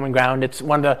common ground. It's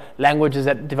one of the languages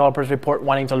that developers report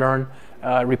wanting to learn.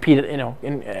 Repeat it,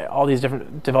 in all these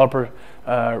different developer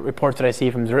reports that I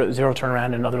see from Zero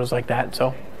Turnaround and others like that.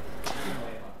 So,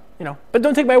 but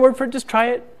don't take my word for it. Just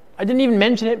try it. I didn't even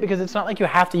mention it because it's not like you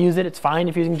have to use it. It's fine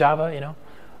if you're using Java.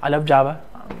 I love Java,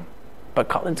 but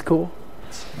Kotlin's cool.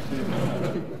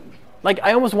 Like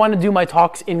I almost want to do my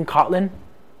talks in Kotlin.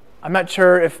 I'm not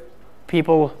sure if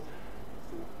people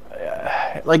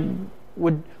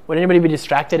would anybody be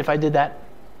distracted if I did that?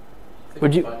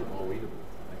 Would you? Find it more readable,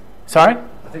 Sorry?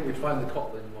 I think we'd find the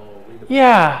Kotlin more readable.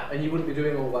 Yeah. And you wouldn't be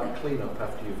doing all that cleanup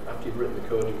after you've written the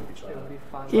code. You would be trying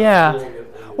to. Yeah.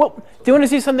 Well, do you want to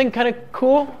see something kind of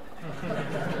cool?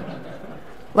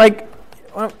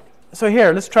 So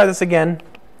here, let's try this again.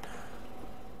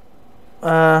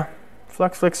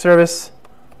 FluxFlix service,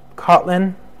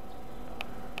 Kotlin,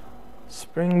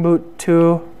 Spring Boot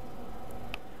 2,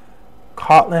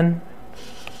 Kotlin.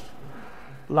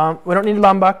 We don't need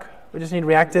Lombok. We just need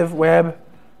Reactive Web,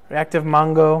 Reactive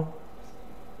Mongo,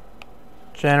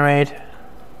 generate,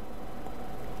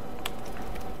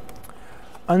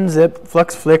 unzip,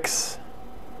 FluxFlix,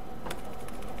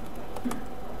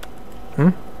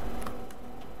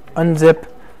 unzip,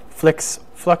 Flux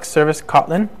service,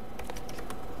 Kotlin.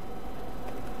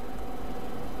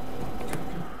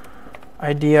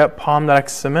 IDEA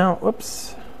pom.xml,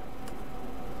 whoops.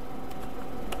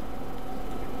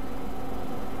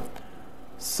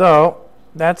 So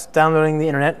that's downloading the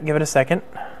internet. Give it a second.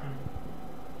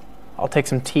 I'll take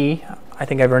some tea. I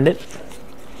think I've earned it.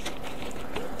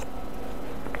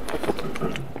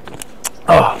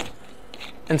 Oh,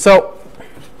 and so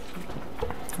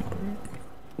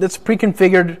this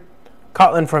pre-configured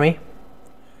Kotlin for me,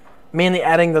 mainly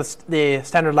adding the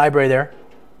standard library there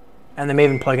and the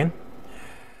Maven plugin.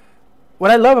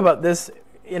 What I love about this,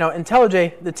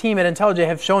 IntelliJ, the team at IntelliJ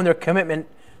have shown their commitment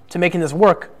to making this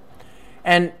work.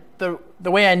 And the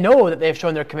way I know that they've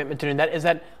shown their commitment to doing that is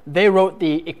that they wrote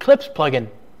the Eclipse plugin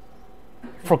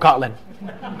for Kotlin.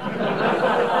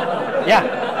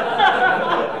 Yeah.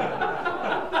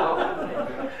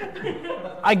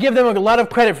 I give them a lot of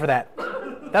credit for that.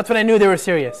 That's when I knew they were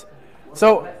serious.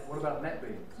 So, What about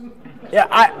Netty-based? yeah,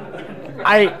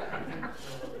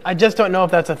 I just don't know if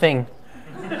that's a thing.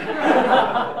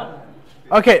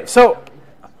 Okay, so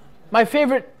my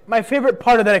favorite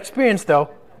part of that experience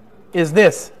though is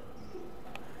this.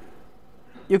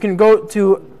 You can go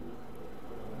to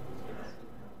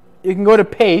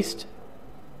paste,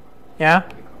 yeah,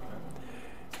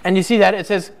 and you see that it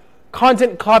says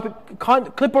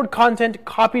clipboard content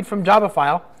copied from Java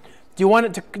file. Do you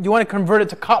want to convert it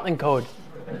to Kotlin code?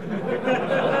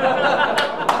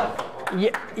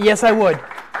 Yes, I would.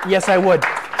 Yes, I would.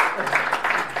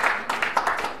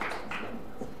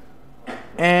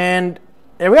 And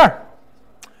there we are.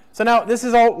 So now this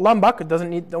is all Lombok. We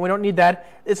don't need that.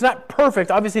 It's not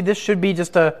perfect. Obviously, this should be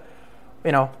just a,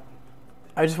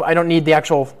 I don't need the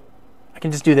actual. I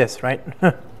can just do this, right?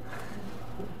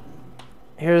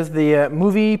 Here's the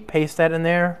movie. Paste that in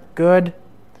there. Good.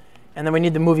 And then we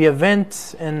need the movie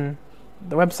event in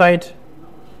the website.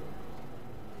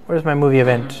 Where's my movie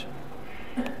event?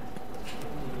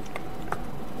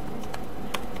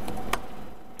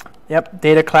 Yep,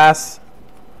 data class.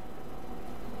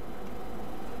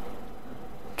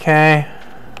 Okay.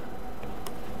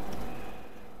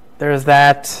 There's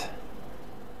that.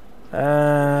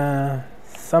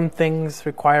 Some things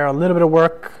require a little bit of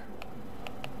work.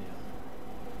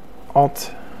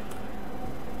 Alt.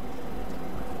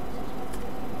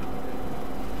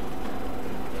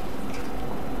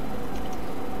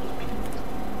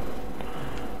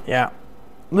 Yeah,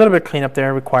 a little bit of cleanup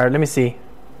there required. Let me see.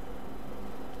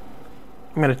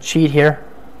 I'm going to cheat here.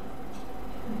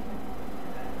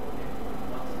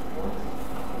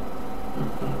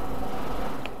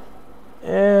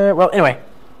 Well, anyway,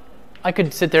 I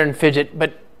could sit there and fidget,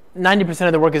 but 90%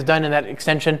 of the work is done in that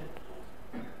extension.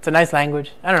 It's a nice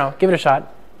language. I don't know. Give it a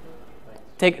shot.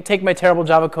 Take my terrible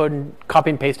Java code and copy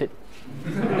and paste it.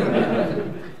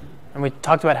 And we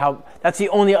talked about how that's the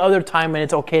only other time when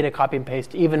it's okay to copy and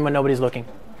paste, even when nobody's looking.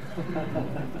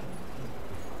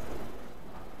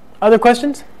 Other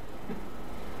questions?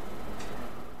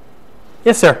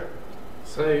 Yes, sir.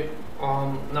 So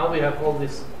now we have all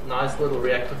this nice little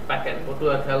reactive backend. What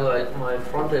do I tell my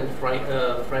front-end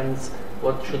friends?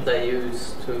 What should they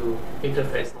use to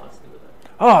interface nicely with it?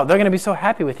 Oh, they're going to be so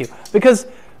happy with you because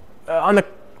on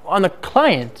the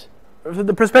client,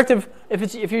 the perspective,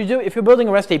 if you're building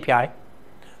a REST API,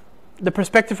 the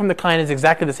perspective from the client is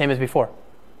exactly the same as before.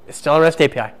 It's still a REST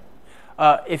API.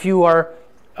 If you are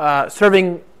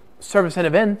serving service and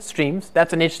event streams,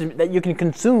 that's an HTML that you can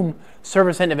consume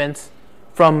service and events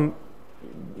from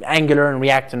Angular and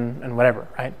React and whatever,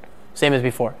 right? Same as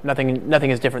before. Nothing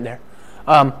is different there.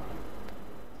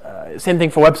 Same thing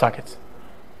for WebSockets.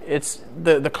 It's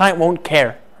the client won't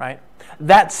care, right?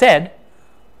 That said,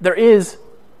 there is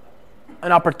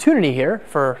an opportunity here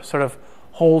for sort of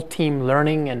whole team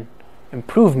learning and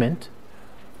improvement.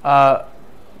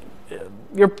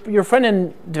 Your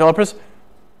front-end developers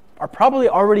are probably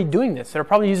already doing this. They're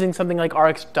probably using something like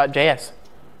rx.js,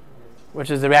 which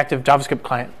is the reactive JavaScript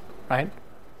client, right?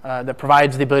 That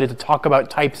provides the ability to talk about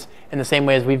types in the same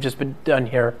way as we've just been done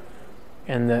here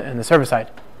in the server side.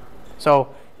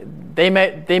 So they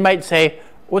might say,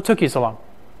 "What took you so long?"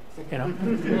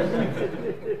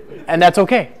 And that's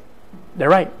okay. They're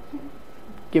right.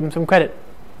 Give them some credit.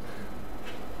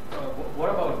 What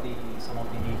about some of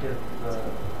the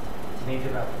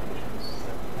native applications?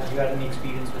 Have you had any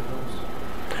experience with those,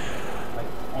 like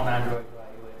on Android or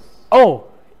iOS? Oh,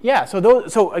 yeah.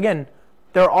 So again,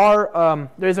 there's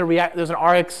an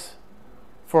RX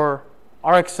for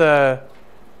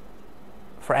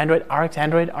Android,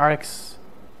 RX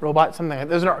Robot, something like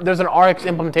that. There's an RX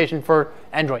implementation for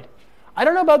Android. I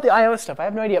don't know about the iOS stuff. I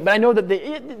have no idea, but I know that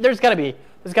there's got to be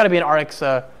an RX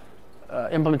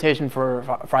implementation for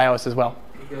iOS as well.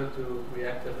 If you go to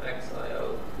Reactive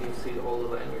XIO, you see all the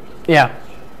languages. Yeah.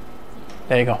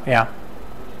 There you go. Yeah.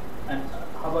 And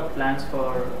how about plans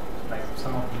for like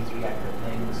some of these reactive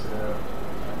things,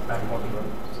 back porting one.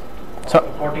 So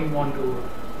Porting one to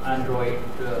Android,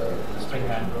 Spring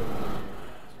Android.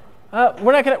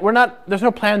 There's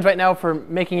no plans right now for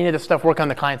making any of this stuff work on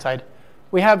the client side.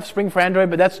 We have Spring for Android,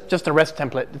 but that's just a REST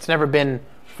template. It's never been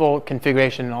full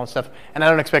configuration and all this stuff. And I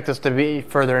don't expect us to be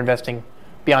further investing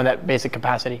beyond that basic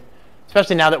capacity,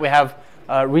 especially now that we have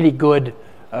really good,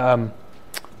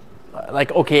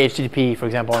 like OK HTTP, for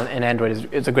example, in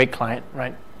Android is a great client,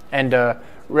 right? And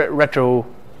Retro,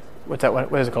 what's that?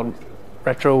 What is it called?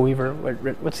 Retro Weaver.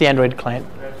 What's the Android client?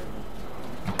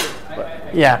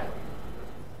 Yeah.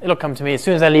 It'll come to me as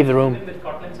soon as I leave the room. Even with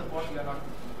Kotlin support, you're not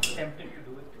tempted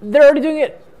to do it. They're already doing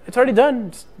it. It's already done.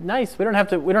 It's nice. We don't have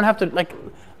to like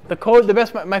the code.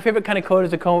 My favorite kind of code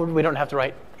is the code we don't have to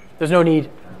write. There's no need.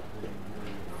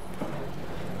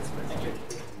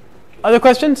 Other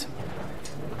questions?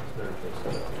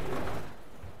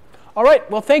 All right.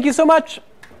 Well, thank you so much.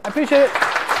 I appreciate it.